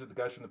 These are the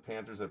guys from the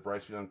Panthers that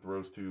Bryce Young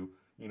throws to.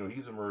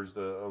 He's emerged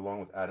along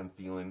with Adam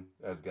Thielen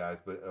as guys,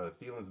 but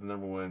Thielen's the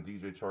number one.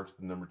 DJ Chark's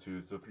the number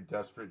two. So if you're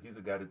desperate, he's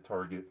a guy to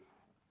target.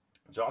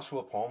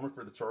 Joshua Palmer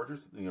for the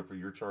Chargers. For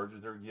your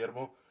Chargers, they're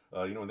gettable.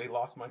 And they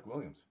lost Mike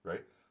Williams,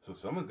 right? So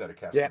someone's got to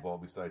catch the ball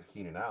besides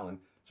Keenan Allen.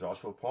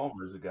 Joshua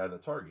Palmer is a guy to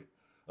target.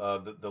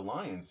 The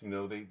Lions,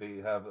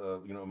 they have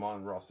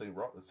Amon-Ra St.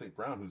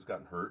 Brown, who's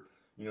gotten hurt.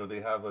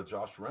 They have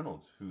Josh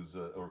Reynolds,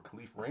 or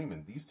Khalif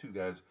Raymond. These two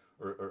guys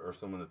are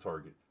someone to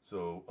target.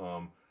 So,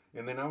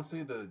 and then I would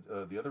say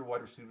the other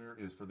wide receiver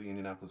is for the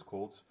Indianapolis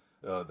Colts.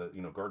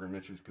 Gardner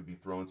Minshew could be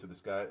thrown to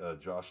this guy,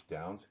 Josh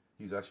Downs.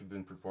 He's actually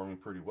been performing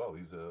pretty well.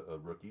 He's a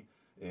rookie,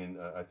 and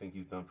I think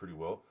he's done pretty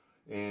well.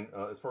 And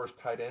as far as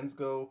tight ends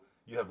go,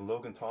 you have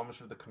Logan Thomas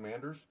for the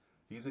Commanders.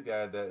 He's a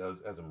guy that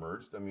has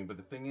emerged. But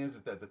the thing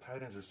is that the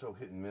tight ends are so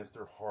hit and miss.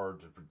 They're hard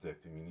to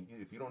predict.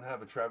 If you don't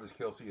have a Travis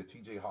Kelce, a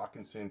T.J.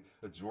 Hawkinson,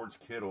 a George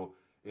Kittle,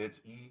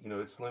 it's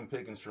slim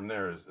pickings from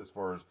there as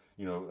far as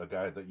a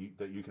guy that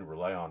you can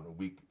rely on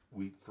week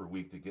for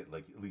week to get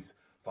like at least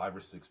 5 or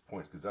 6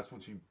 points, because that's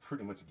what you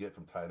pretty much get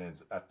from tight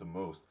ends at the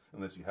most,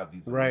 unless you have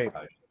these right.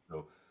 Tight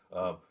ends.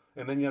 So,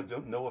 and then you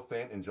have Noah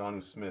Fant and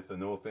Jonnu Smith.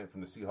 Noah Fant from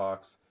the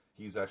Seahawks.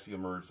 He's actually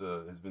emerged,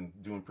 has been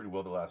doing pretty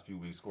well the last few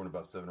weeks, scoring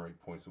about 7 or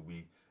 8 points a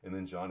week. And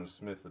then Jonnu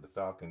Smith for the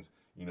Falcons,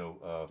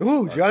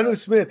 Jonnu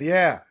Smith,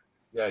 yeah.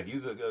 Yeah,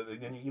 he's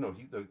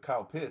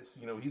Kyle Pitts,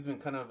 he's been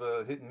kind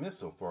of hit and miss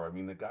so far.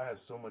 The guy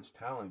has so much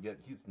talent, yet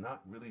he's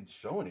not really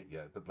showing it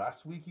yet. But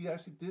last week he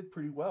actually did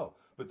pretty well.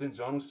 But then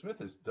Jonnu Smith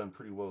has done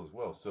pretty well as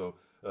well. So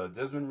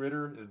Desmond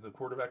Ridder is the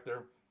quarterback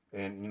there.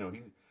 And,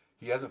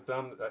 he hasn't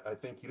found, I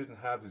think he doesn't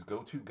have his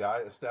go-to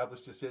guy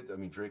established just yet.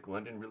 Drake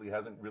London really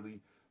hasn't really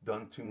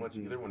done too much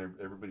either when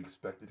everybody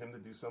expected him to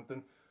do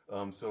something.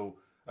 So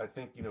I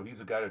think,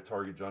 he's a guy to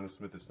target. Jonnu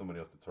Smith is somebody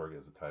else to target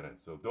as a tight end.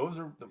 So those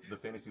are the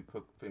fantasy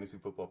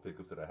football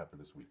pickups that I have for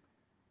this week.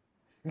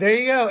 There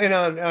you go. And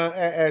on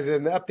as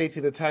an update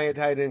to the tight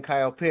end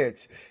Kyle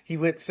Pitts, he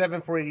went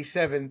 7 for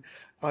 87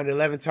 on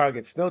 11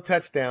 targets, no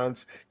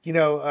touchdowns.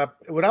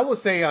 What I will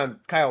say on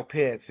Kyle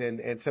Pitts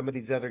and some of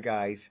these other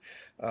guys,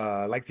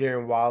 like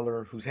Darren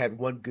Waller, who's had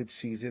one good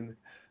season.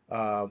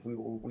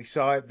 We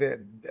saw it that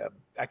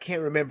I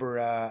can't remember.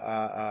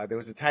 There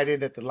was a tight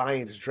end that the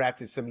Lions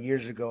drafted some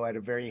years ago at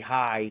a very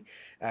high,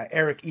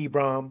 Eric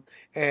Ebron,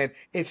 and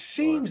it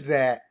seems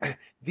that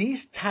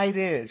these tight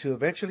ends who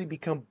eventually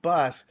become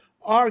busts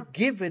are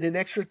given an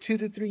extra 2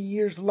 to 3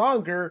 years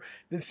longer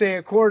than, say,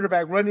 a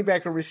quarterback, running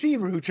back, or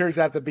receiver who turns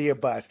out to be a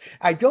bust.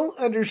 I don't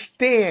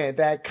understand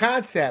that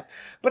concept,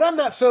 but I'm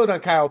not sold on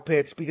Kyle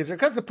Pitts, because there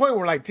comes a point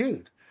where, like,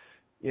 dude,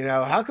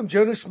 how come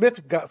Jonnu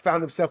Smith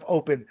found himself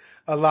open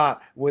a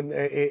lot when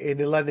in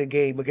the London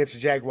game against the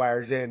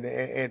Jaguars,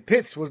 and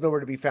Pitts was nowhere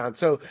to be found.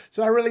 So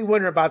I really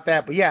wonder about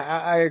that. But yeah,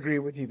 I agree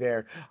with you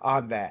there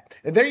on that.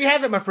 And there you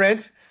have it, my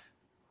friends.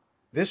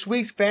 This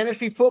week's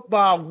fantasy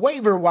football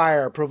waiver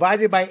wire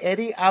provided by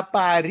Eddie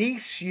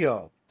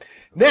Aparicio.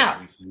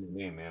 Now,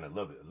 name, man, I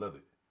love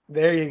it.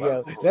 There you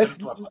go.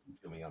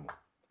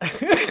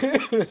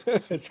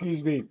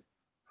 Excuse me.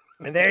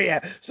 And there you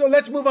have. So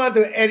let's move on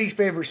to Eddie's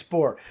favorite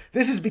sport.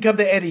 This has become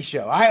the Eddie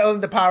show. I own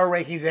the power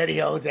rankings.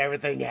 Eddie owns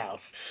everything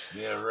else.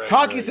 Yeah, right.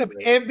 Talking some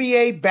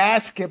NBA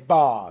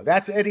basketball.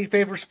 That's Eddie's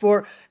favorite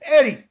sport.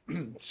 Eddie,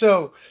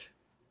 so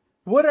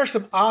what are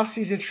some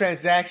off-season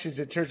transactions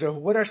in terms of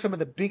what are some of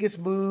the biggest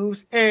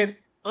moves? And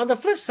on the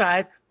flip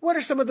side, what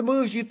are some of the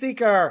moves you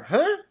think are,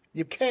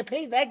 you can't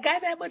pay that guy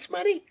that much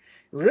money?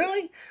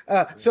 Really?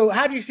 So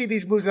how do you see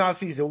these moves in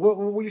off-season? What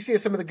do you see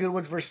as some of the good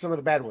ones versus some of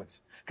the bad ones?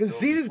 Because the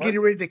season's getting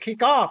ready to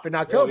kick off in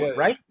October,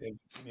 right?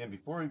 And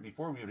before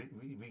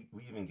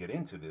we even get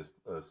into this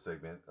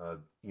segment,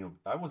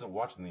 I wasn't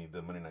watching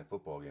the Monday Night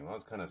Football game. I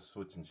was kind of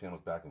switching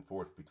channels back and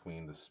forth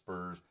between the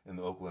Spurs and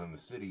the Oklahoma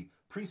City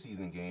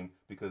preseason game,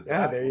 because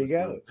there you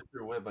go.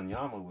 Victor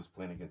Wembanyama was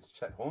playing against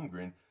Chet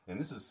Holmgren, and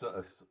this is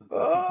something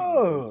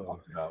we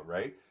talked about,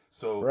 right?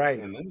 So,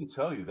 and let me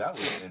tell you, that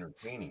was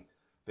entertaining.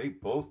 They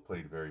both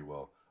played very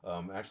well.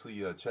 Actually,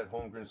 Chet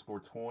Holmgren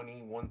scored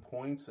 21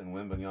 points and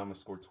Wembanyama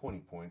scored 20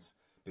 points.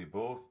 They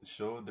both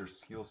showed their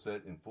skill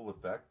set in full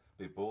effect.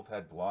 They both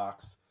had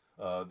blocks.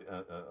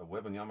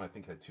 Wembanyama, I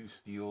think, had 2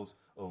 steals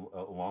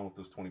along with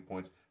those 20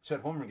 points.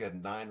 Chet Holmgren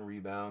had 9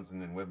 rebounds,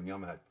 and then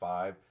Wembanyama had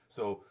 5.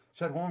 So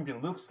Chet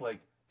Holmgren looks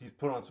like he's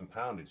put on some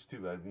poundage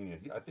too. I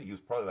think he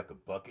was probably like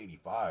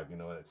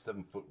 $185, at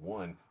 7'1"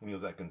 when he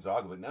was at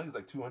Gonzaga, but now he's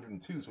like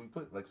 202, so he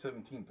put like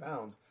 17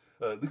 pounds.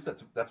 At least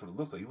that's what it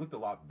looks like. He looked a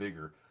lot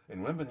bigger.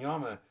 And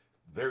Wembanyama,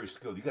 very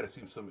skilled. You got to see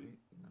if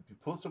you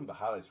pull some of the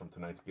highlights from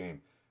tonight's game,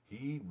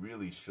 he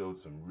really showed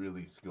some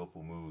really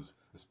skillful moves,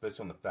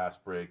 especially on the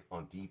fast break.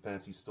 On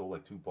defense, he stole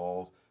like 2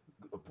 balls,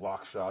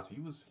 block shots. He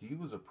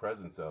was a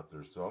presence out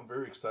there. So I'm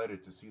very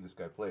excited to see this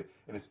guy play.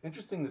 And it's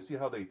interesting to see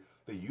how they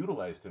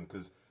utilized him,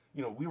 because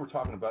we were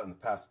talking about in the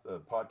past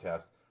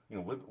podcast,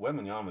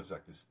 Wembanyama is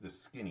like this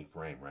skinny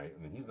frame, right?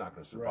 He's not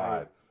going to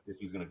survive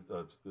if he's going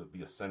to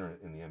be a center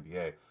in the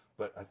NBA.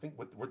 But I think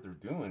what they're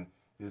doing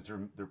is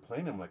they're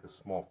playing him like a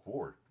small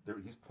forward.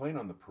 He's playing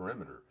on the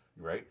perimeter,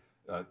 right?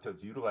 To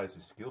utilize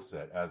his skill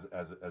set as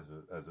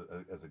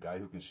a guy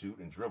who can shoot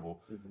and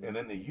dribble, and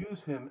then they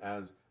use him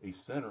as a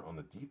center on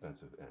the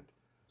defensive end.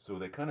 So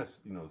they kind of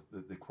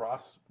they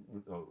cross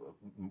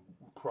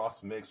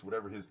mix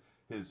whatever his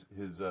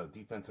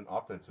defense and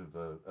offensive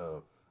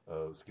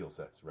skill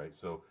sets, right?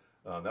 So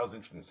that was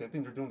interesting. The same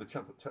thing they're doing with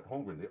Chet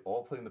Holmgren. They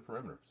all play in the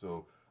perimeter.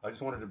 So I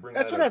just wanted to bring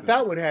That's that what I up.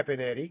 thought would happen,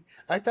 Eddie.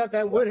 I thought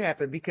that would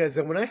happen because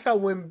when I saw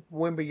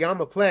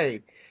Wembayama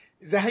play,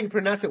 is that how you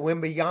pronounce it,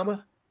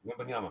 Wembayama?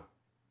 Wembanyama.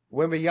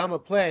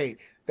 Wembayama played,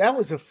 that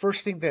was the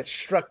first thing that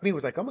struck me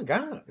was like, oh my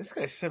God, this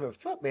guy's 7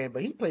 foot, man,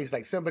 but he plays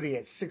like somebody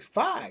at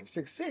 6'5",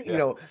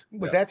 6'6",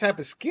 with that type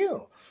of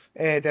skill.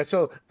 And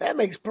so that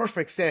makes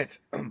perfect sense.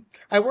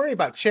 I worry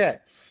about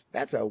Chet.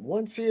 That's a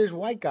one serious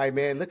white guy,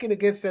 man. Looking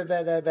against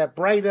that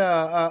bright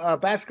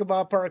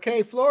basketball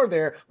parquet floor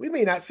there, we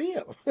may not see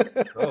him.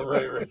 Oh,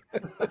 right.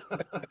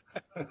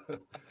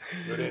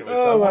 But anyway,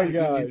 so I Oh my wanted to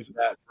get gosh. into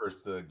that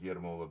first,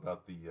 Guillermo,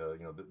 about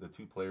the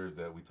two players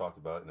that we talked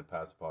about in the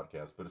past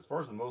podcast. But as far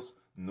as the most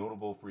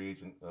notable free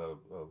agent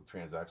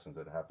transactions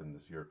that happened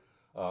this year,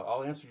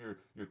 I'll answer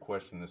your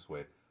question this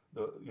way.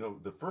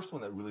 The first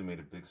one that really made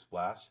a big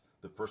splash,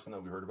 the first one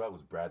that we heard about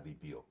was Bradley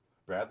Beal.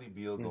 Bradley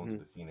Beal going to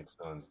the Phoenix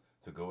Suns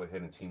to go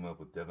ahead and team up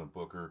with Devin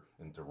Booker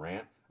and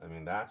Durant. I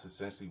mean, that's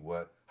essentially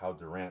how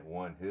Durant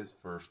won his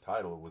first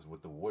title, was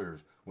with the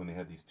Warriors when they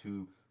had these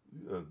two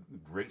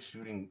great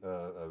shooting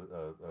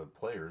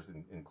players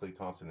in Klay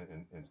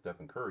Thompson and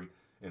Stephen Curry.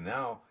 And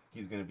now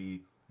he's going to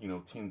be,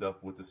 teamed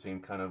up with the same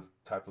kind of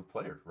type of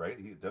player,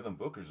 right? Devin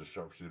Booker's a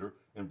sharpshooter,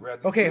 and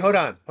Bradley Okay,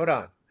 Beal's hold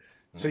on.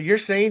 So Mhm. you're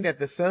saying that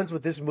the Suns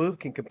with this move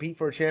can compete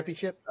for a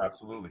championship?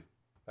 Absolutely.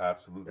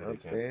 Absolutely, they can.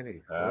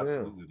 Outstanding. Wow.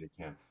 Absolutely,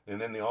 they can.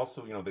 And then they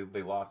also,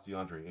 they lost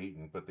DeAndre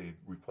Ayton, but they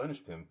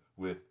replenished him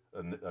with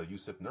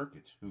Yusuf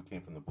Nurkic, who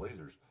came from the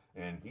Blazers,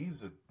 and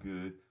he's a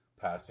good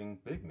passing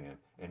big man,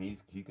 and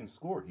he can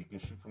score, he can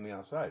shoot from the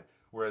outside.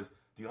 Whereas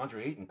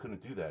DeAndre Ayton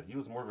couldn't do that. He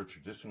was more of a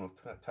traditional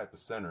type of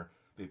center.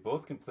 They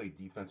both can play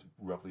defense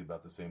roughly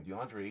about the same.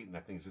 DeAndre Ayton, I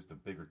think, is just a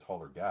bigger,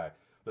 taller guy,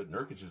 but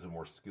Nurkic is a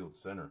more skilled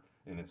center,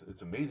 and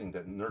it's amazing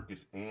that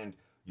Nurkic and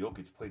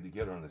Jokic played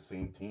together on the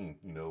same team,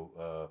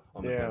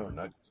 on the Yeah. Denver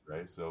Nuggets,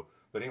 right? So,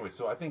 but anyway,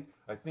 so I think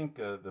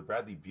the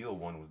Bradley Beal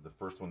one was the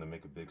first one to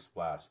make a big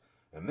splash,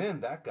 and then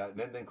that guy,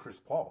 then Chris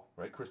Paul,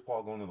 right? Chris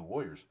Paul going to the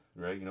Warriors,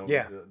 right?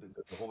 Yeah.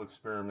 The whole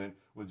experiment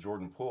with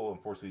Jordan Poole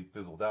unfortunately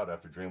fizzled out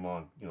after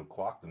Draymond,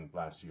 clocked him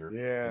last year, and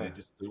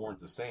Yeah. they weren't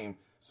the same.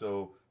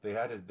 So they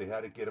had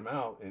to get him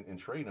out and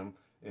trade him.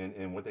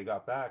 And what they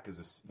got back is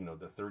this,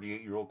 the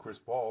 38-year-old Chris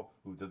Paul,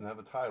 who doesn't have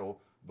a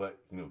title, but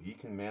he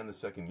can man the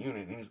second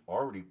unit, and he's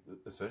already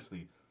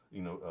essentially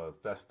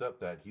fessed up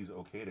that he's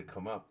okay to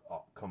come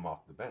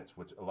off the bench.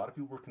 Which a lot of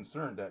people were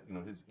concerned that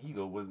his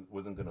ego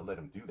wasn't going to let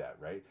him do that,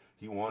 right?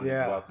 He wanted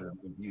to go out there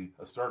and be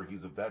a starter.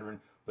 He's a veteran,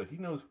 but he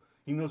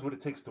knows what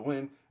it takes to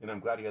win, and I'm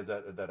glad he has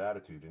that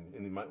attitude.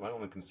 And my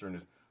only concern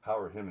is how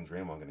are him and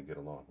Draymond going to get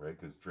along, right?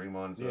 Because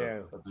Draymond's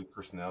a big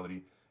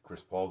personality,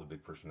 Chris Paul's a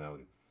big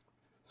personality.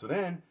 So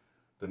then,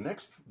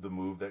 the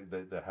move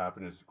that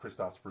happened is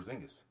Kristaps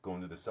Porzingis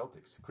going to the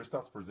Celtics.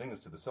 Kristaps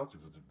Porzingis to the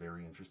Celtics was a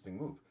very interesting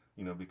move,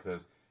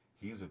 because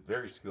he's a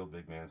very skilled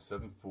big man,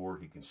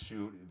 7'4", he can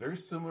shoot, very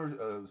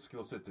similar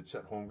skill set to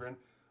Chet Holmgren,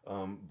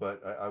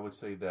 but I would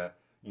say that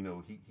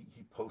he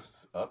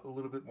posts up a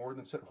little bit more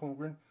than Chet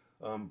Holmgren,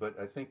 but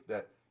I think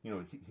that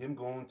him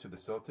going to the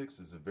Celtics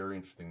is a very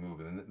interesting move,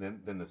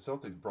 and then the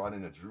Celtics brought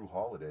in a Drew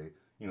Holiday,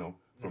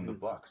 from the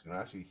Bucks.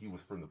 Actually he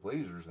was from the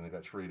Blazers, and they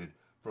got traded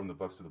from the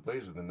Bucks to the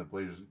Blazers, and then the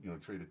Blazers,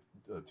 traded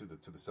to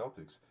the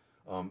Celtics,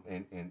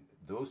 and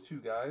those two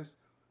guys,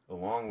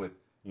 along with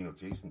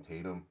Jason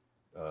Tatum,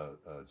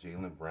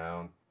 Jaylen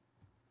Brown,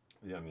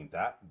 I mean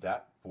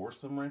that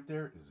foursome right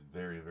there is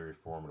very, very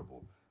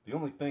formidable. The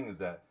only thing is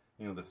that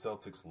the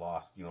Celtics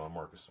lost on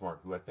Marcus Smart,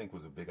 who I think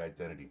was a big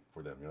identity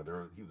for them.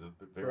 He was a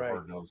very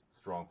hard-nosed,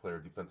 strong player,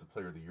 defensive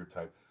player of the year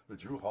type. But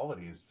Drew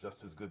Holiday is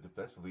just as good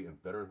defensively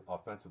and better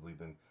offensively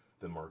than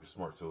Marcus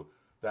Smart. So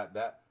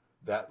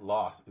that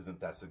loss isn't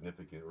that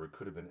significant, or it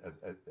could have been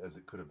as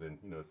it could have been,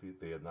 if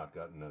they had not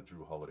gotten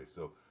Drew Holiday.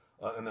 So,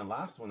 and then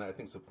last one that I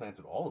think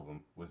supplanted all of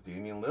them was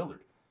Damian Lillard.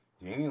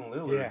 Damian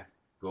Lillard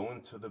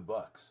going to the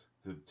Bucks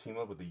to team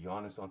up with the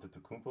Giannis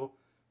Antetokounmpo.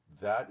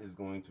 That is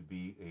going to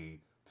be a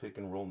pick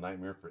and roll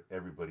nightmare for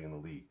everybody in the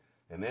league.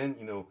 And then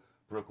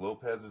Brook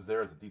Lopez is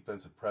there as a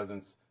defensive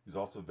presence. He's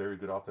also a very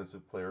good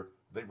offensive player.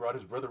 They brought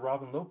his brother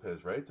Robin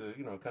Lopez, right, to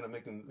kind of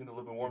make him a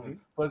little bit warm and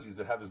fuzzies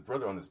to have his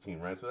brother on his team,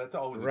 right? So that's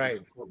always a good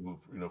support move,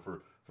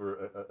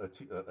 for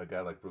a guy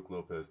like Brook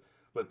Lopez.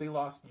 But they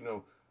lost,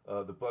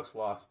 the Bucks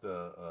lost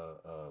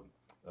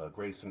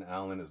Grayson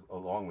Allen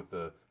along with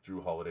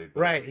Drew Holiday.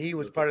 But, He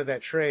was part of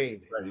that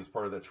trade. Right, he was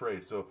part of that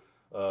trade. So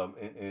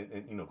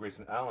and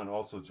Grayson Allen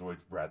also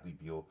joins Bradley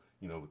Beal,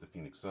 with the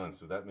Phoenix Suns.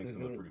 So that makes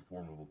them a pretty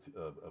formidable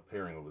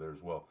pairing over there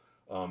as well.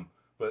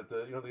 But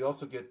they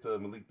also get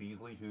Malik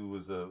Beasley, who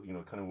was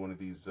kind of one of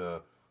these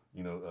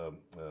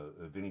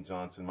Vinny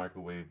Johnson,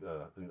 microwave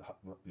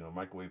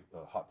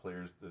hot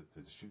players to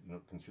shoot,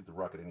 can shoot the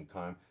rock at any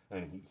time.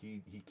 And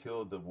he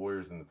killed the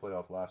Warriors in the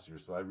playoffs last year.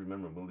 So I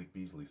remember Malik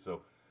Beasley.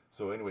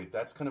 So anyway,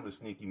 that's kind of a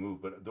sneaky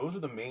move. But those are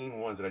the main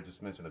ones that I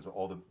just mentioned. As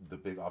all the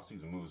big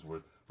offseason moves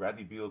were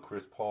Bradley Beal,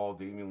 Chris Paul,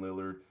 Damian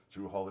Lillard,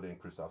 Drew Holiday,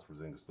 and Kristaps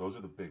Porzingis. Those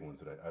are the big ones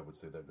that I would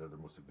say that they're the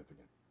most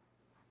significant.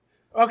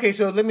 Okay,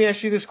 so let me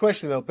ask you this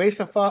question though.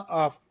 Based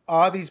off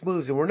all these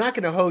moves, and we're not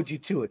going to hold you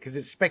to it because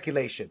it's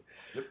speculation,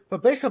 Yep.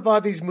 but based off all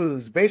these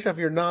moves, based off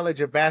your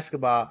knowledge of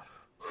basketball,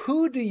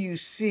 who do you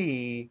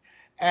see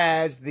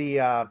as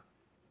the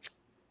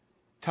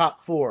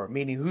top four?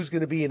 Meaning, who's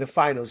going to be in the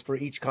finals for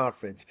each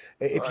conference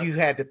All if right. you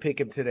had to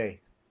pick him today?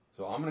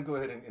 So I'm going to go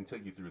ahead and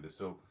take you through this.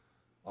 So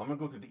I'm going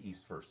to go through the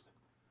East first.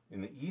 In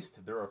the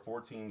East, there are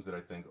 4 teams that I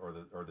think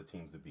are the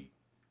teams to beat,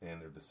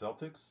 and they're the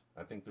Celtics.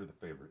 I think they're the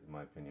favorite in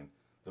my opinion.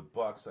 The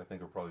Bucks, I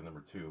think, are probably number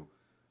 2,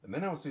 and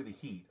then I would say the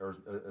Heat are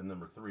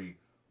number 3,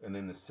 and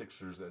then the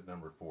Sixers at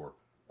number 4.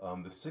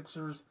 The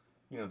Sixers,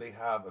 they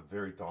have a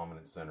very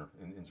dominant center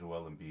in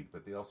Joel Embiid,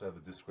 but they also have a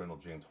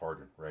disgruntled James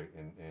Harden, right?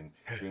 And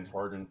James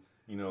Harden,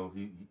 he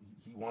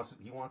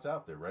wants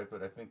out there, right?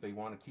 But I think they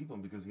want to keep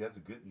him because he has a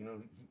good, he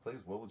plays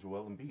well with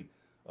Joel Embiid.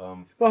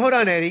 Well, hold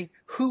on, Eddie.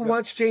 Who Yeah,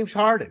 wants James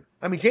Harden?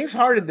 I mean, James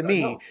Harden to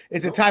me no,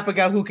 is the no, type of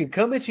guy who can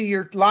come into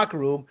your locker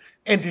room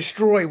and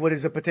destroy what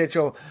is a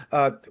potential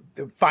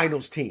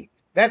finals team.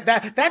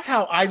 That's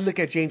how I look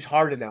at James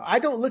Harden now. I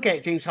don't look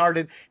at James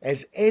Harden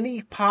as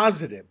any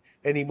positive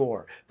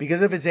anymore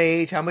because of his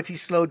age, how much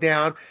he's slowed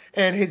down,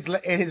 and his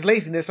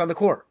laziness on the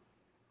court.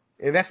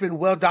 And that's been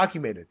well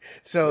documented.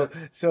 yeah.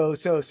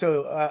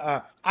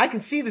 So I can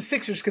see the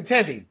Sixers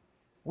contending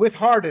with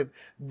Harden.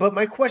 But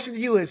my question to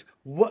you is,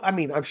 what? I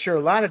mean, I'm sure a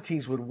lot of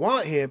teams would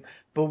want him,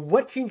 but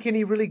what team can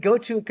he really go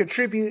to and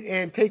contribute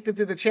and take them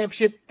to the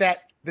championship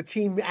that the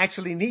team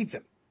actually needs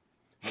him?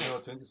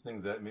 It's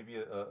interesting that maybe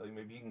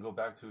he can go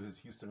back to his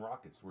Houston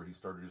Rockets where he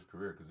started his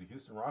career because the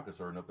Houston Rockets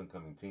are an up and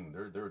coming team.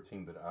 They're a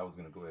team that I was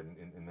going to go ahead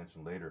and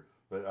mention later,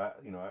 but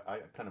I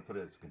kind of put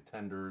it as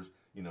contenders,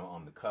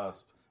 on the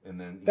cusp, and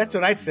then That's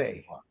what I'd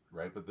say.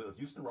 right. But the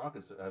Houston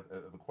Rockets have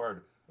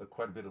acquired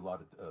quite a bit,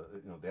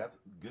 they have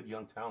good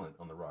young talent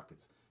on the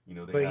Rockets. They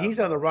But have he's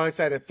on the wrong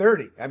side of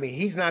 30. I mean,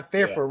 he's not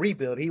there yeah. for a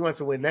rebuild. He wants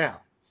to win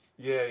now.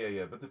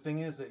 Yeah. But the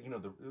thing is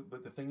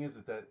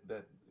that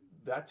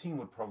that team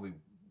would probably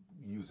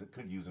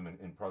could use him,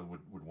 and probably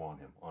would want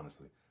him.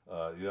 Honestly,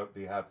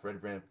 they have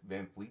Fred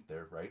Van Fleet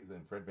there, right?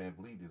 And Fred Van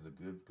Fleet is a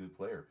good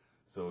player.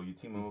 So you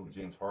team him up with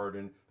James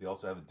Harden. They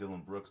also have a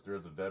Dylan Brooks there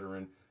as a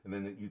veteran, and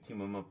then you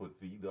team him up with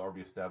the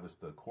already established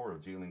core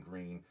of Jalen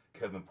Green,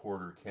 Kevin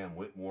Porter, Cam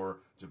Whitmore,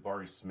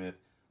 Jabari Smith.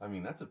 I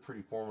mean, that's a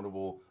pretty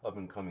formidable up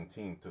and coming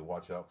team to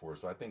watch out for.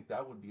 So I think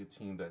that would be a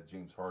team that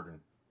James Harden.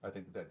 I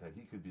think that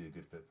he could be a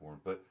good fit for him.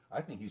 But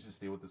I think he should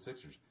stay with the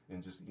Sixers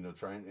and just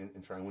try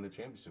and win a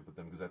championship with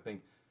them because I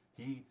think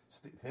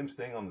him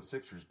staying on the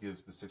Sixers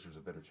gives the Sixers a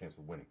better chance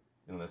of winning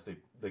unless they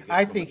get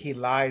I think somebody. he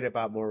lied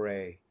about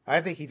Morey.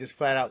 I think he just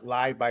flat out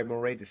lied by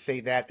Morey to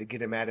say that to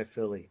get him out of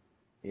Philly.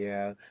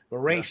 Yeah, Yeah,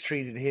 Morey's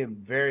treated him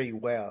very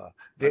well.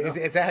 I know.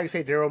 Is that how you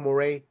say Daryl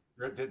Morey?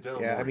 Daryl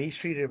Yeah, I Morey. mean he's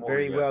treated him Morey,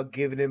 very yeah, well,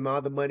 giving him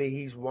all the money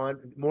he's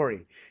won.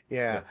 Morey,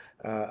 yeah,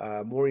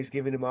 yeah, Morey's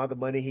giving him all the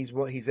money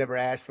he's ever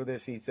asked for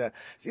this. See,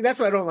 that's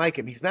why I don't like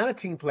him. He's not a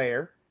team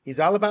player. He's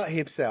all about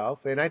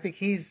himself, and I think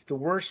he's the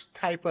worst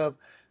type of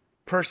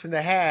person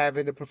to have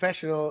in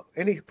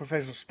any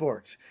professional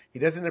sports. He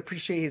doesn't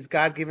appreciate his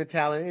God-given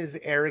talent, is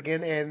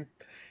arrogant, and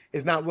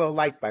is not well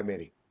liked by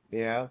many.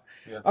 Yeah.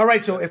 yeah, All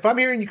right. So yeah. if I'm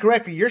hearing you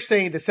correctly, you're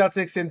saying the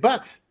Celtics and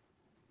Bucks.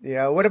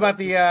 Yeah. What about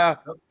the Celtics,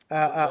 nope.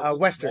 Celtics,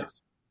 Western?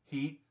 Bucks,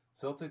 Heat,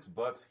 Celtics,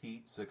 Bucks,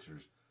 Heat,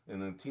 Sixers,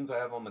 and the teams I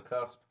have on the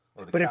cusp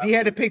are the But if you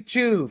had to Cavaliers. pick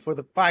two for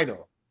the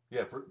final,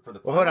 Yeah, for the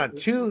well, hold final. on,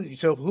 two.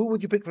 So who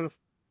would you pick for the?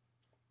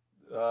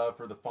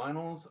 For the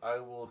finals, I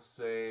will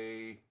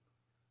say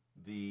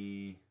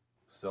the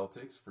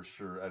Celtics for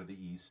sure out of the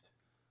East,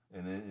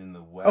 and then in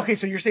the Okay,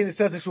 so West, you're saying the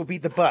Celtics will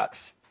beat the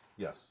Bucks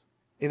yes, yes, sir.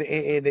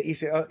 in the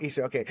Eastern. Oh,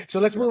 Eastern. Okay, so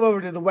let's Yeah. move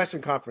over to the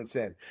Western Conference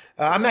then.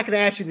 I'm Okay. not going to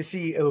ask you to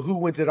see who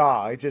wins it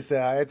all.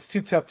 It's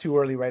too tough too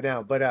early right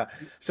now. But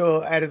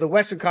so out of the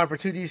Western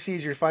Conference, who do you see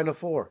as your final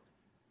four?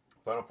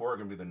 Final four are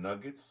going to be the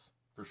Nuggets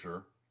for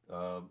sure.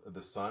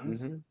 The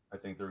Suns, Hmm. I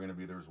think they're going to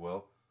be there as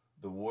well.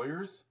 The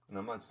Warriors, and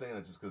I'm not saying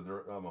that just because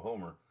I'm a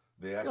homer.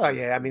 They Oh actually are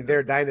yeah, I still mean good. they're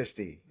a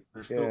dynasty.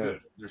 They're still Yeah,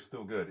 good. They're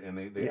still good, and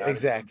they yeah, added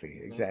exactly,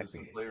 some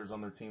exactly. players on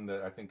their team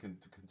that I think can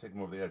take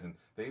them over the edge. And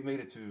they made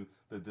it to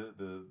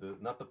the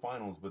not the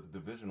finals, but the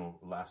divisional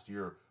last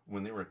year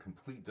when they were in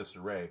complete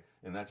disarray.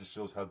 And that just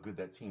shows how good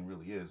that team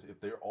really is. If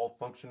they're all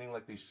functioning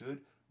like they should,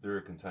 they're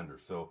a contender.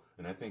 So,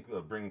 and I think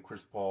bringing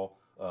Chris Paul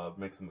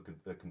makes them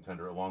a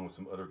contender, along with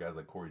some other guys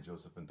like Corey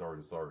Joseph and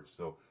Darius Saric.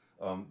 So,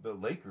 the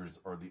Lakers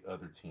are the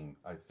other team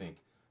I think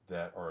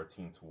that are a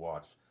team to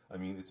watch. I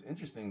mean, it's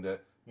interesting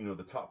that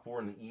the top four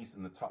in the East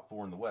and the top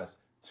four in the West,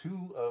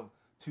 two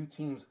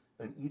teams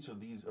in each of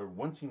these, or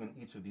one team in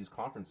each of these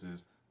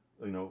conferences,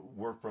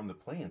 were from the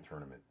play-in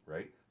tournament,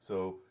 right?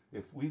 So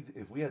if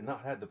we had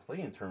not had the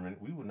play-in tournament,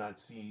 we would not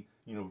see,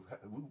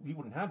 we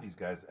wouldn't have these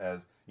guys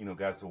as,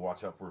 guys to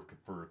watch out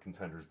for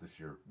contenders this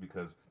year,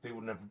 because they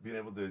wouldn't have been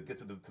able to get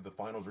to the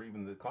finals or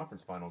even the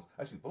conference finals.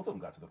 Actually, both of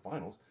them got to the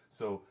finals.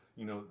 So,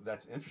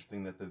 that's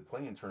interesting that the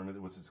play-in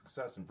tournament was a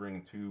success in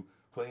bringing two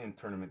play-in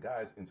tournament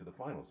guys into the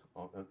finals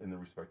in the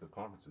respective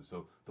conferences.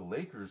 So the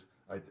Lakers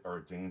are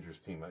a dangerous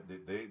team.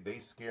 They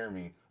scare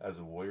me as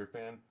a Warrior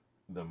fan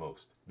the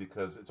most,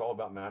 because it's all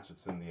about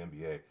matchups in the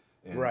NBA.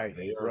 And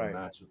they are a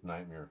matchup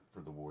nightmare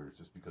for the Warriors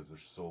just because they're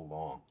so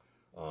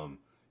long.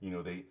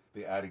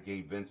 They added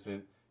Gabe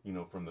Vincent,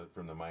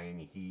 from the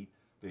Miami Heat.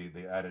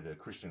 They added a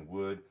Christian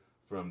Wood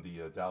from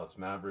the Dallas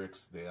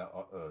Mavericks. They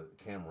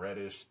Cam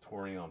Reddish,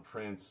 Taurean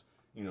Prince.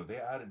 They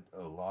added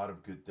a lot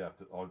of good depth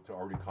to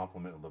already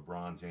complement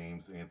LeBron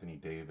James, Anthony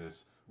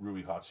Davis,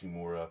 Rui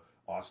Hachimura,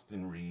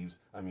 Austin Reeves.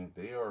 I mean,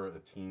 they are a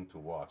team to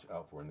watch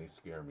out for, and they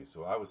scare me.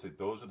 So I would say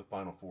those are the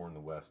final four in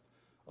the West.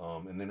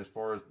 And then as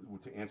far as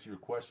to answer your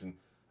question,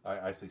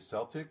 I say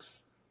Celtics,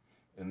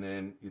 and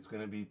then it's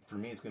going to be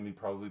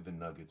probably the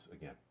Nuggets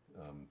again.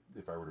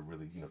 If I were to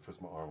really,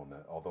 twist my arm on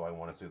that. Although I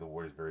want to say the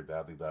Warriors very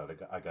badly, but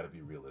I got to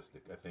be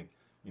realistic. I think,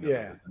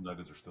 the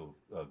Nuggets are still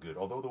good.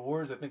 Although the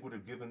Warriors, I think, would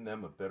have given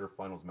them a better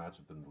finals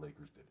matchup than the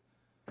Lakers did,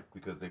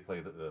 because they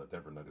play the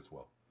Denver Nuggets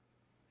well.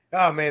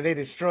 Oh man, they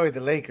destroyed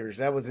the Lakers.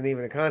 That wasn't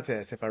even a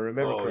contest, if I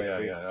remember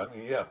correctly. Yeah. I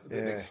mean,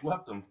 they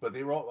swept them, but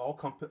they were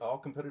all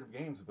competitive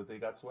games, but they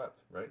got swept,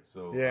 right?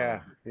 So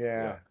yeah.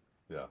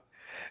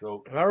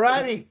 So all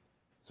righty.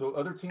 So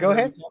other teams. Go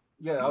ahead.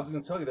 I was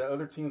going to tell you that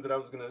other teams that I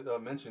was going to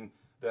mention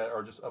that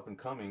are just up and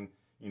coming.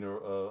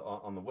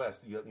 On the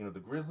West,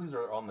 the Grizzlies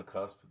are on the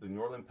cusp. The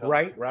New Orleans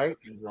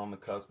Pelicans are on the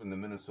cusp, and the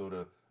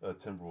Minnesota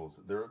Timberwolves.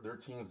 They're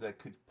teams that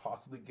could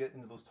possibly get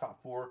into those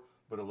top four,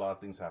 but a lot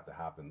of things have to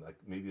happen. Like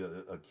maybe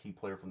a key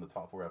player from the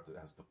top four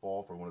has to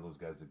fall for one of those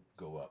guys to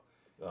go up.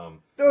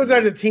 Those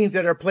are the teams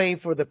that are playing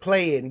for the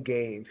play-in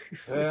game.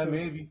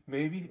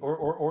 maybe,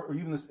 or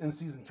even this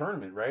in-season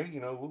tournament, right?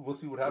 We'll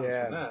see what happens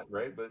from that,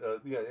 right? But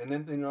and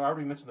then I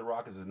already mentioned the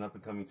Rockets as an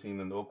up-and-coming team,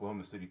 and the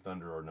Oklahoma City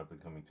Thunder are an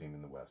up-and-coming team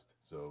in the West.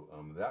 So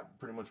that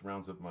pretty much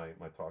rounds up my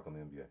talk on the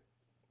NBA.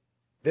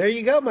 There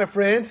you go, my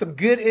friend. Some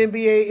good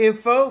NBA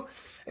info.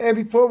 And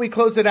before we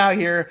close it out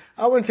here,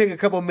 I want to take a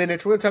couple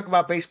minutes. We're going to talk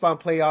about baseball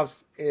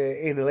playoffs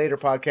in a later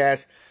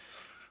podcast,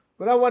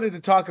 but I wanted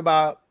to talk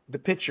about the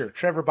pitcher,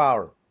 Trevor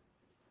Bauer.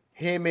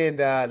 Him and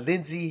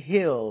Lindsey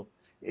Hill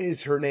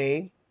is her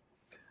name.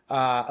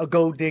 A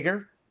gold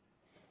digger,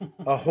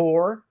 a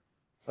whore,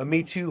 a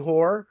Me Too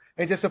whore,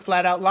 and just a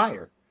flat-out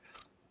liar.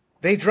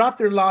 They dropped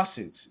their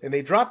lawsuits, and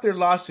they dropped their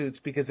lawsuits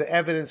because the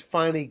evidence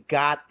finally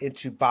got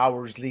into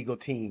Bauer's legal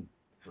team.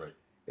 Right.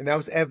 And that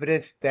was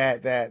evidence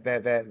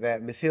that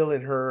Ms. Hill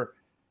and her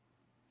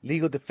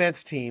legal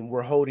defense team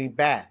were holding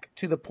back,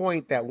 to the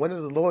point that one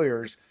of the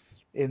lawyers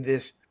in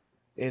this,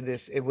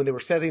 and when they were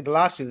settling the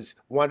lawsuits,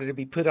 wanted to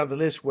be put on the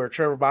list where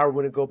Trevor Bauer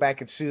wouldn't go back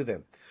and sue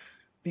them,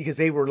 because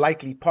they were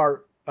likely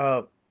part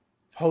of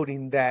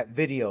holding that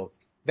video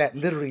that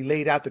literally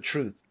laid out the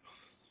truth.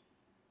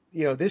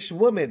 This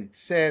woman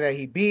said that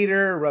he beat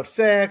her, rough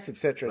sex,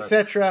 etc.,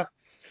 etc.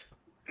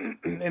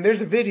 And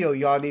there's a video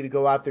y'all need to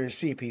go out there and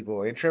see,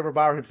 people. And Trevor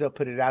Bauer himself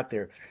put it out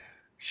there,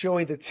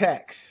 showing the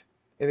text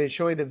and then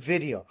showing the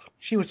video.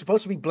 She was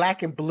supposed to be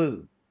black and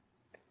blue.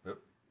 Yep.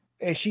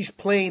 And she's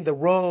playing the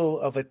role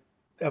of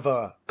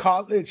a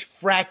college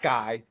frat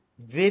guy,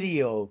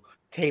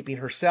 videotaping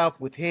herself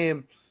with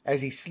him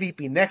as he's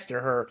sleeping next to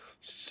her,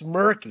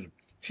 smirking.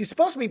 She's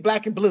supposed to be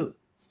black and blue.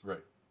 Right.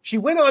 She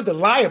went on to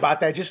lie about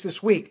that just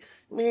this week.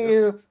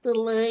 Man, the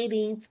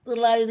lighting.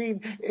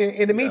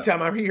 In the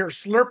meantime, I hear her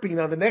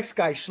slurping on the next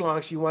guy's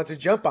schlong she wants to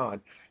jump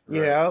on.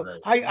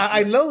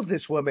 I loathe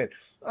this woman.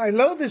 I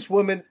loathe this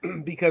woman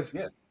because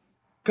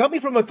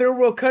coming from a third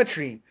world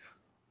country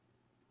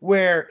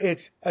where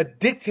it's a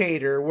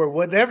dictator, where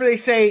whatever they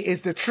say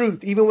is the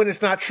truth, even when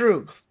it's not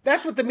true.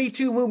 That's what the Me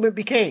Too movement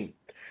became.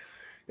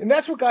 And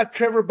that's what got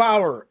Trevor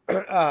Bauer,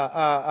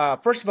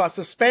 first of all,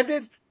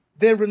 suspended,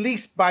 then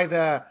released by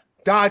the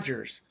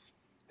Dodgers.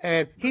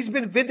 And he's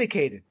been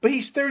vindicated. But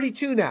he's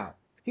 32 now.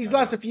 He's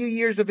lost a few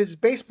years of his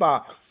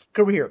baseball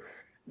career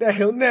that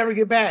he'll never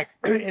get back.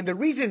 And the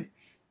reason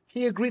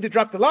he agreed to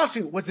drop the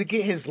lawsuit was to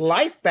get his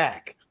life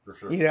back. For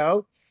sure.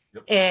 Yep.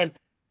 And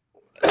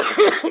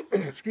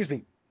excuse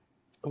me.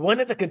 One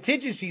of the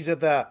contingencies of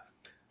the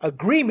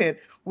agreement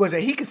was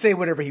that he could say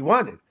whatever he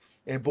wanted.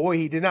 And boy,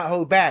 he did not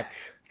hold back.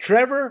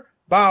 Trevor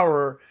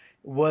Bauer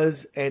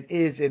was and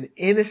is an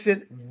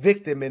innocent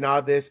victim in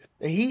all this.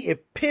 And he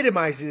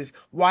epitomizes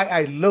why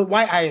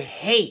I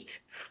hate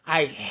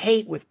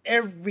with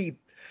every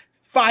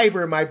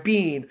fiber of my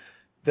being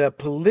the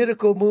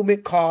political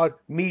movement called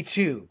Me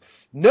Too.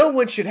 No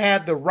one should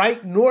have the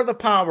right nor the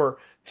power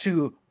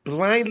to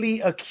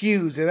blindly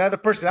accuse another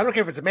person. I don't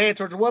care if it's a man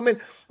towards a woman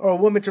or a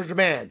woman towards a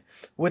man,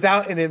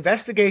 without an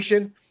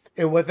investigation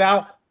and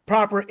without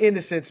proper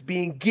innocence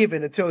being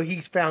given until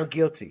he's found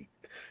guilty.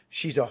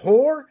 She's a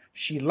whore.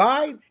 She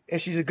lied,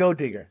 and she's a gold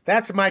digger.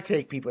 That's my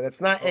take, people.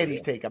 That's not Oh Eddie's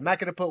yeah. take. I'm not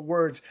going to put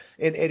words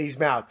in Eddie's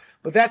mouth,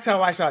 but that's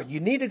how I saw it. You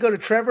need to go to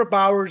Trevor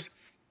Bauer's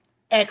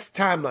X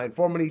timeline,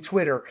 formerly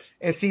Twitter,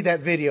 and see that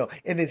video,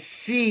 and then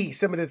see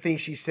some of the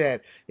things she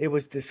said. It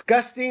was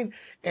disgusting,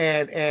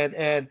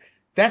 and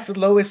that's the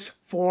lowest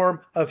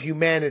form of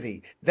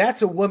humanity.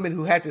 That's a woman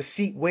who has a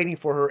seat waiting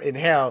for her in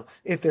hell,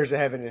 if there's a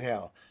heaven and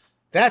hell.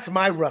 That's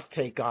my rough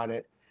take on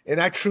it,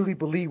 and I truly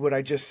believe what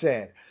I just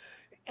said.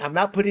 I'm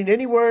not putting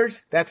any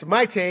words. That's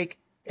my take.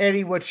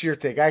 Eddie, what's your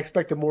take? I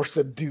expect a more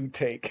subdued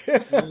take.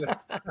 Yeah.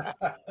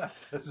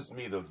 That's just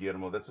me though,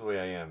 Guillermo. That's the way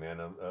I am,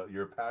 man.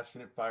 You're a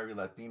passionate, fiery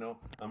Latino.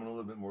 I'm a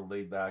little bit more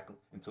laid back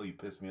until you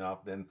piss me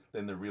off. Then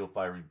the real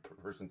fiery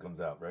person comes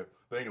out, right?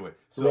 But anyway,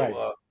 Right.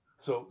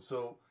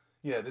 so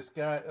yeah, this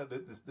guy,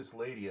 this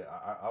lady,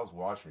 I was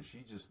watching her. She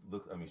just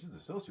looked. I mean, she's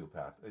a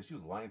sociopath. She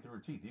was lying through her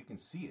teeth. You can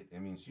see it. I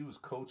mean, she was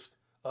coached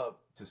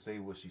up to say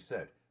what she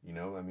said.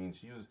 I mean,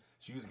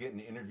 she was getting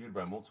interviewed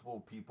by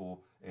multiple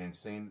people and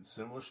saying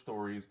similar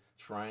stories,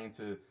 trying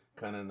to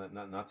kind of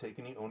not take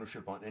any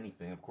ownership on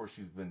anything. Of course,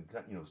 she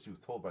was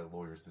told by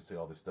lawyers to say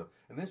all this stuff,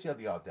 and then she had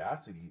the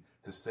audacity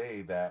to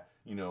say that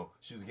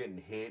she was getting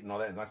hit and all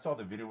that. And I saw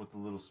the video with the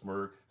little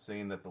smirk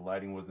saying that the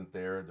lighting wasn't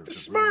there, the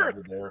bruises were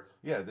Smirk. there.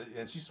 Yeah,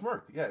 and she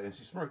smirked. Yeah, and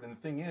she smirked. And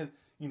the thing is,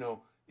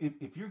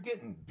 if you're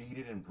getting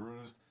beaten and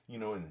bruised,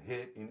 and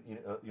hit,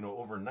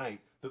 overnight,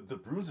 the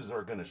bruises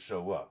are going to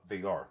show up.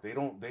 They are. They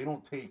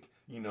don't take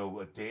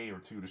a day or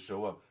two to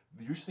show up.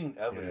 You're seeing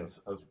Yeah. evidence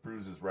of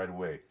bruises right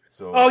away.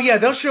 Oh So yeah,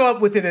 they'll show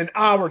up within an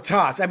hour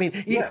tops. I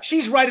mean, yeah,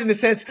 she's right in the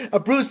sense a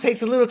bruise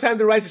takes a little time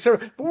to rise to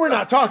surface, but we're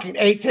not yes, talking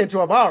 8, 10,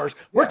 12 hours.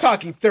 We're yeah,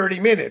 talking 30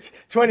 minutes,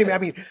 20 yeah,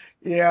 minutes. I mean,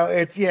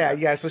 it's yeah, yeah.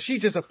 yeah. So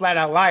she's just a flat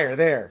out liar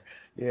there.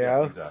 You Yeah,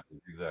 know, exactly,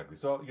 exactly.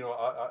 So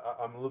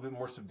I'm a little bit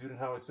more subdued in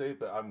how I say it,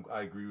 but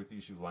I agree with you.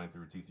 She was lying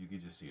through her teeth. You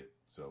could just see it.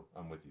 So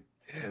I'm with you.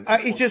 And of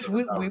it's course, just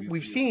Trevor Bauer,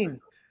 we've he is a seen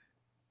victim.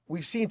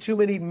 we've seen too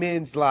many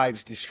men's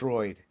lives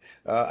destroyed.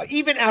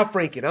 Even Al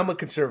Franken, I'm a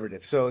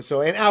conservative,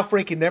 and Al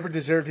Franken never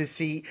deserved his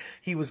seat.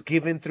 He was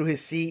given through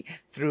his seat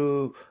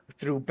through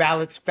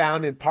ballots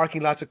found in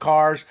parking lots of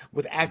cars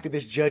with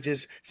activist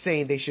judges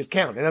saying they should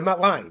count. And I'm not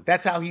lying.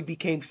 That's how he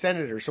became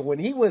senator. So when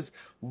he was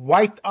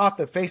wiped off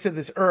the face of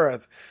this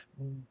earth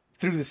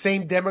through the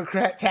same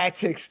Democrat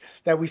tactics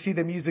that we see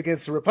them use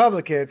against the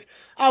Republicans,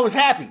 I was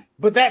happy.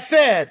 But that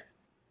said,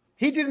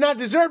 he did not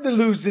deserve to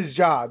lose his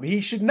job.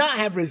 He should not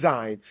have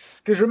resigned.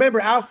 Because remember,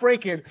 Al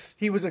Franken,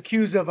 he was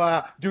accused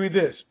of doing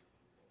this.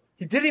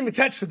 He didn't even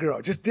touch the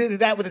girl. Just did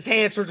that with his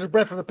hand, searched his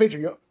breath for the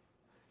picture.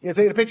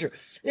 Taking a picture.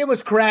 It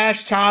was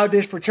crash,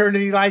 childish,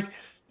 fraternity-like.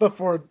 But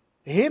for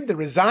him to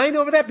resign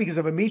over that because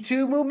of a Me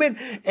Too movement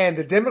and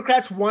the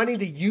Democrats wanting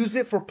to use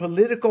it for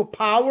political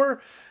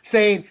power,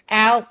 saying,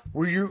 Al,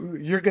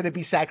 you're going to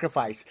be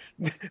sacrificed.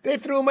 They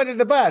threw him under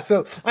the bus.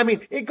 So, I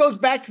mean, it goes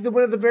back to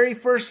one of the very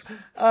first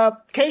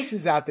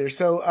cases out there.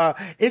 So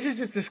this is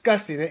just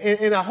disgusting.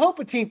 And I hope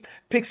a team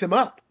picks him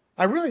up.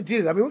 I really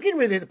do. I mean, we're getting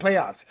ready to the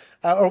playoffs,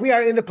 or we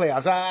are in the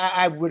playoffs.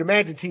 I would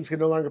imagine teams can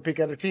no longer pick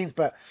other teams,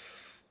 but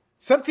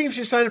some teams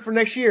should sign him for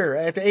next year.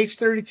 At the age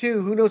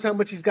 32, who knows how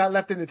much he's got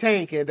left in the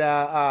tank, and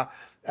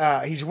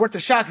he's worth a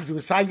shot because he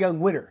was a Cy Young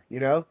winner.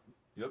 Yep,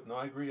 no,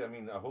 I agree. I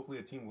mean, hopefully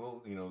a team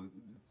will,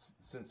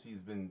 since he's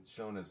been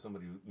shown as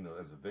somebody,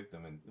 as a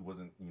victim, and it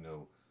wasn't,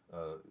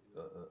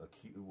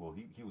 well,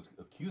 he was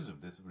accused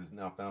of this, but is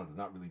now found as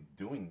not really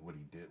doing what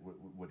he did,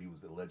 what he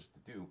was alleged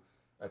to do.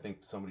 I think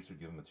somebody should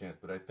give him a chance.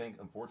 But I think,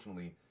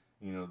 unfortunately,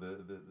 a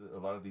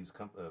lot of these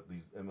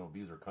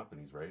MLBs are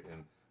companies, right?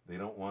 And they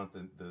don't want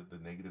the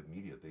negative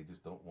media. They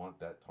just don't want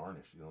that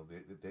tarnish.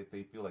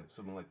 They feel like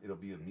something like it'll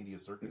be a media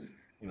circus,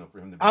 for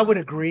him to I be would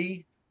victim.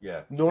 agree.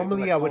 Yeah, same thing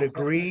Normally, like I would Colin Kaepernick.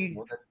 agree.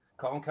 Well,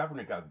 Colin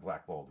Kaepernick got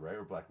blackballed, right,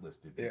 or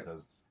blacklisted Yeah.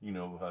 because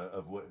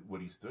of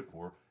what he stood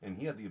for, and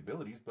he had the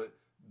abilities, but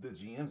the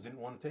GMs didn't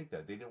want to take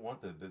that. They didn't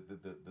want the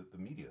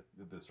media,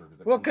 the circus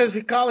that Well, comes with because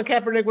it. Colin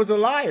Kaepernick was a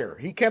liar.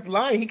 He kept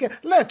lying.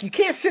 Look, you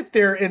can't sit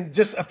there and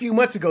just a few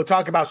months ago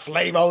talk about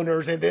slave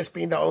owners and this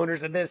being the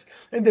owners and this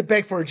and then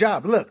beg for a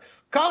job. Look,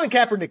 Colin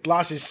Kaepernick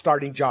lost his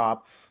starting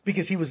job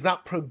because he was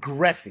not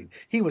progressing.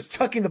 He was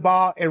tucking the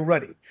ball and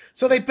running.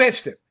 So they Yeah,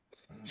 benched him.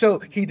 So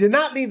he did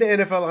not leave the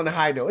NFL on a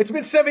high note. It's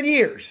been 7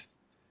 years.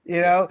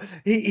 yeah,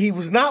 He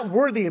was not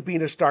worthy of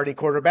being a starting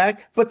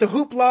quarterback, but the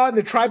hoopla and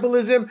the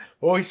tribalism,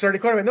 he's starting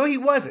quarterback. No, he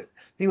wasn't.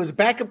 He was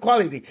backup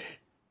quality.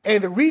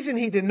 And the reason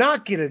he did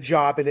not get a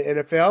job in the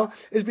NFL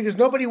is because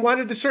nobody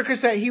wanted the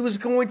circus that he was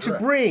going to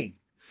correct, bring.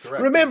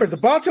 correct. Remember, the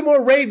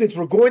Baltimore Ravens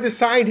were going to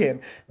sign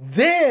him.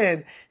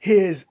 Then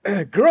his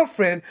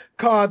girlfriend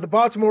called the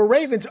Baltimore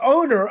Ravens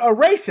owner a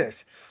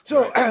racist.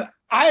 So Right.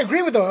 I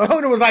agree with the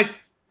owner was like,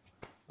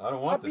 I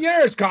don't want up this.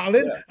 yours,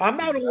 Colin. Yeah, I don't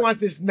exactly. want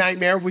this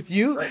nightmare with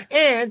you, Right,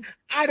 and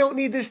I don't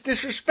need this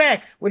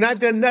disrespect when I've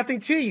done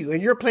nothing to you,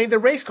 and you're playing the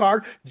race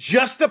card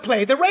just to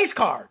play the race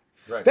card.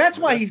 right. That's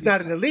But why that's he's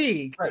not in the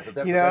league, right. you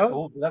But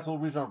know? that's the whole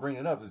reason I'm bringing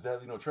it up is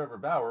that Trevor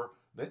Bauer,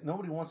 that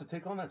nobody wants to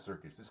take on that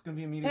circus. It's going to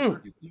be a media Hmm.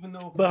 circus, even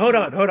though But hold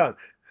on.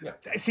 yeah,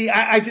 See,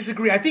 I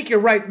disagree. I think you're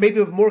right,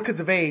 maybe more because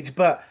of age,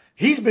 but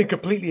He's been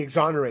completely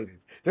exonerated.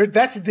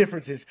 That's the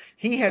difference is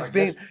he has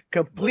been but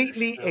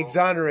completely still,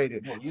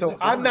 exonerated. no, he's So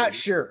I'm not exonerated.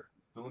 sure.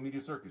 Still a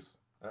media circus.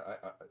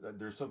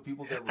 There's some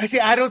people that will I say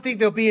still I don't think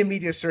there'll be a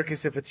media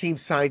circus if a team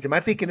signs him.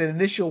 I think in an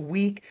initial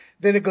week,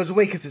 then it goes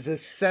away because it's a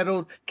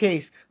settled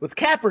case. With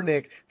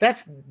Kaepernick,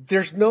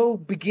 there's no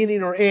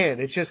beginning or end.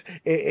 It's just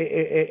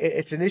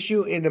it's an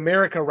issue in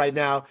America right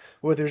now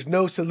where there's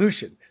no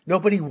solution.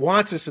 Nobody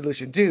wants a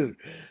solution, dude.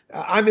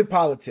 I'm in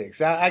politics.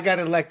 I got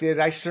elected.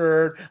 I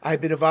served. I've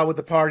been involved with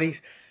the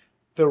parties.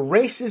 The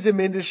racism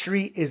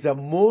industry is a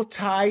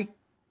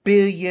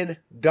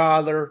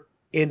multi-billion-dollar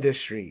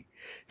industry.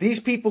 These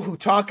people who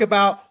talk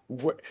about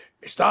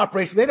stop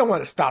racism, they don't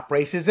want to stop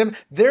racism.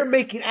 They're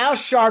making Al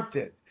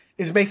Sharpton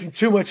is making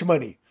too much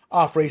money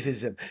off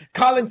racism.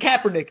 Colin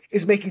Kaepernick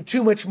is making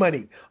too much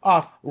money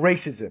off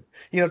racism.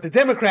 The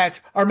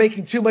Democrats are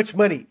making too much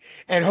money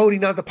and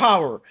holding on to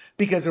power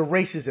because of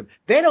racism.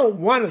 They don't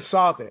want to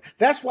solve it.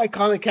 That's why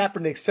Colin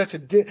Kaepernick's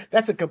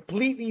that's a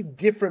completely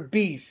different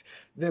beast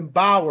than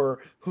Bauer,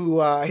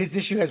 who his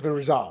issue has been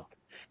resolved.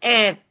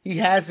 And he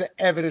has the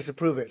evidence to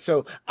prove it.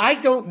 So I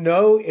don't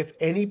know if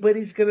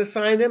anybody's going to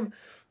sign him,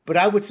 but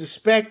I would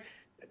suspect,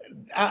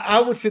 I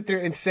would sit there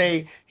and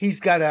say he's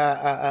got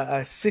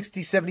a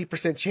 60,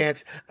 70%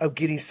 chance of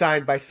getting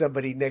signed by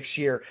somebody next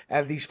year,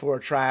 at least for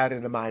a tryout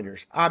in the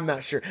minors. I'm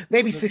not sure.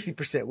 Maybe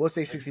 60%. We'll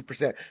say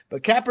 60%.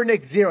 But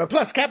Kaepernick, 0. And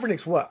plus,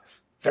 Kaepernick's what,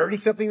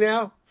 30-something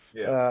now?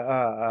 Yeah.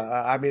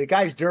 I mean, the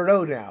guy's dirt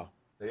old now.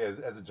 Yeah,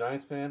 as a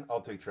Giants fan, I'll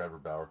take Trevor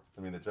Bauer.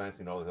 I mean, the Giants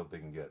need all the help they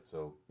can get.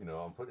 So,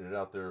 I'm putting it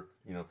out there,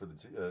 for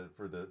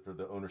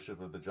the ownership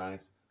of the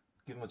Giants.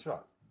 Give him a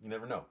shot. You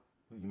never know.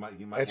 He might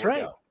That's work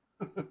right. out.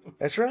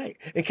 That's right.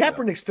 And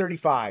Kaepernick's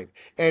 35.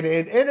 And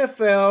in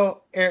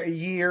NFL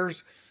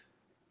years,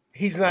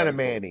 he's not a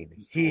Manning.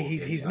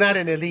 He's not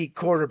an elite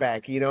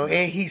quarterback, and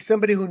he's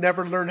somebody who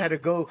never learned how to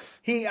go.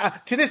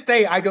 To this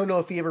day, I don't know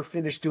if he ever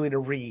finished doing a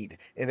read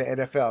in the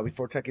NFL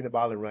before tucking the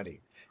ball and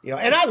running.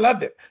 And I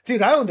loved it.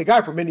 Dude, I owned the guy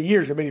for many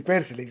years in many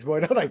fantasy leagues, boy.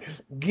 And I was like,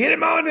 get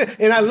him on.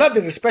 And I loved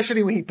it,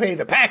 especially when he played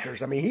the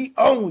Packers. I mean, he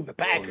owned the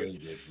Packers.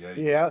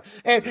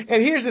 And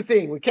here's the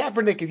thing. With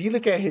Kaepernick, if you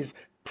look at his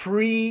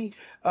taking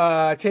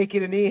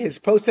a knee, his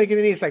post taking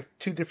a knee, it's like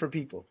two different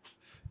people.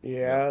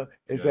 And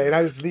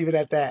I just leave it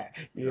at that.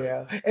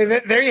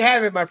 And there you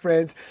have it, my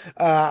friends.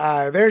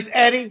 There's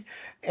Eddie,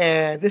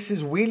 and this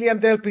is William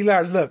Del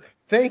Pilar. Look,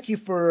 thank you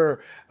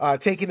for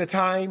taking the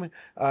time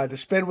to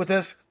spend with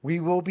us.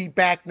 We will be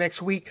back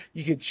next week.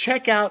 You can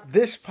check out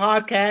this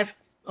podcast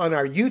on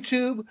our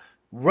YouTube,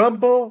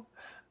 Rumble,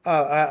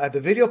 the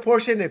video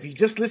portion. If you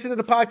just listen to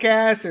the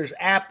podcast, there's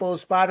Apple,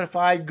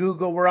 Spotify,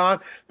 Google, we're on.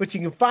 But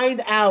you can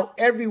find out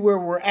everywhere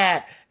we're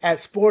at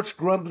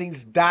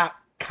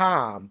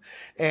sportsgrumblings.com.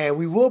 And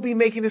we will be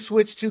making a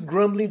switch to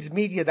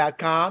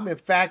grumblingsmedia.com. In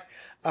fact,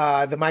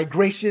 the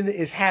migration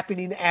is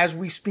happening as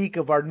we speak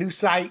of our new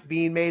site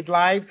being made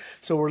live.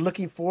 So we're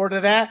looking forward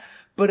to that.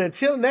 But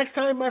until next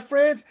time, my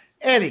friends,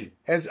 Eddie,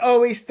 as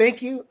always,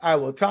 thank you. I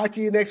will talk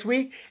to you next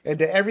week. And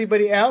to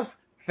everybody else,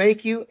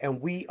 thank you.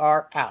 And we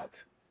are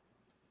out.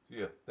 See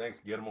ya. Thanks.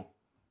 Get 'em all.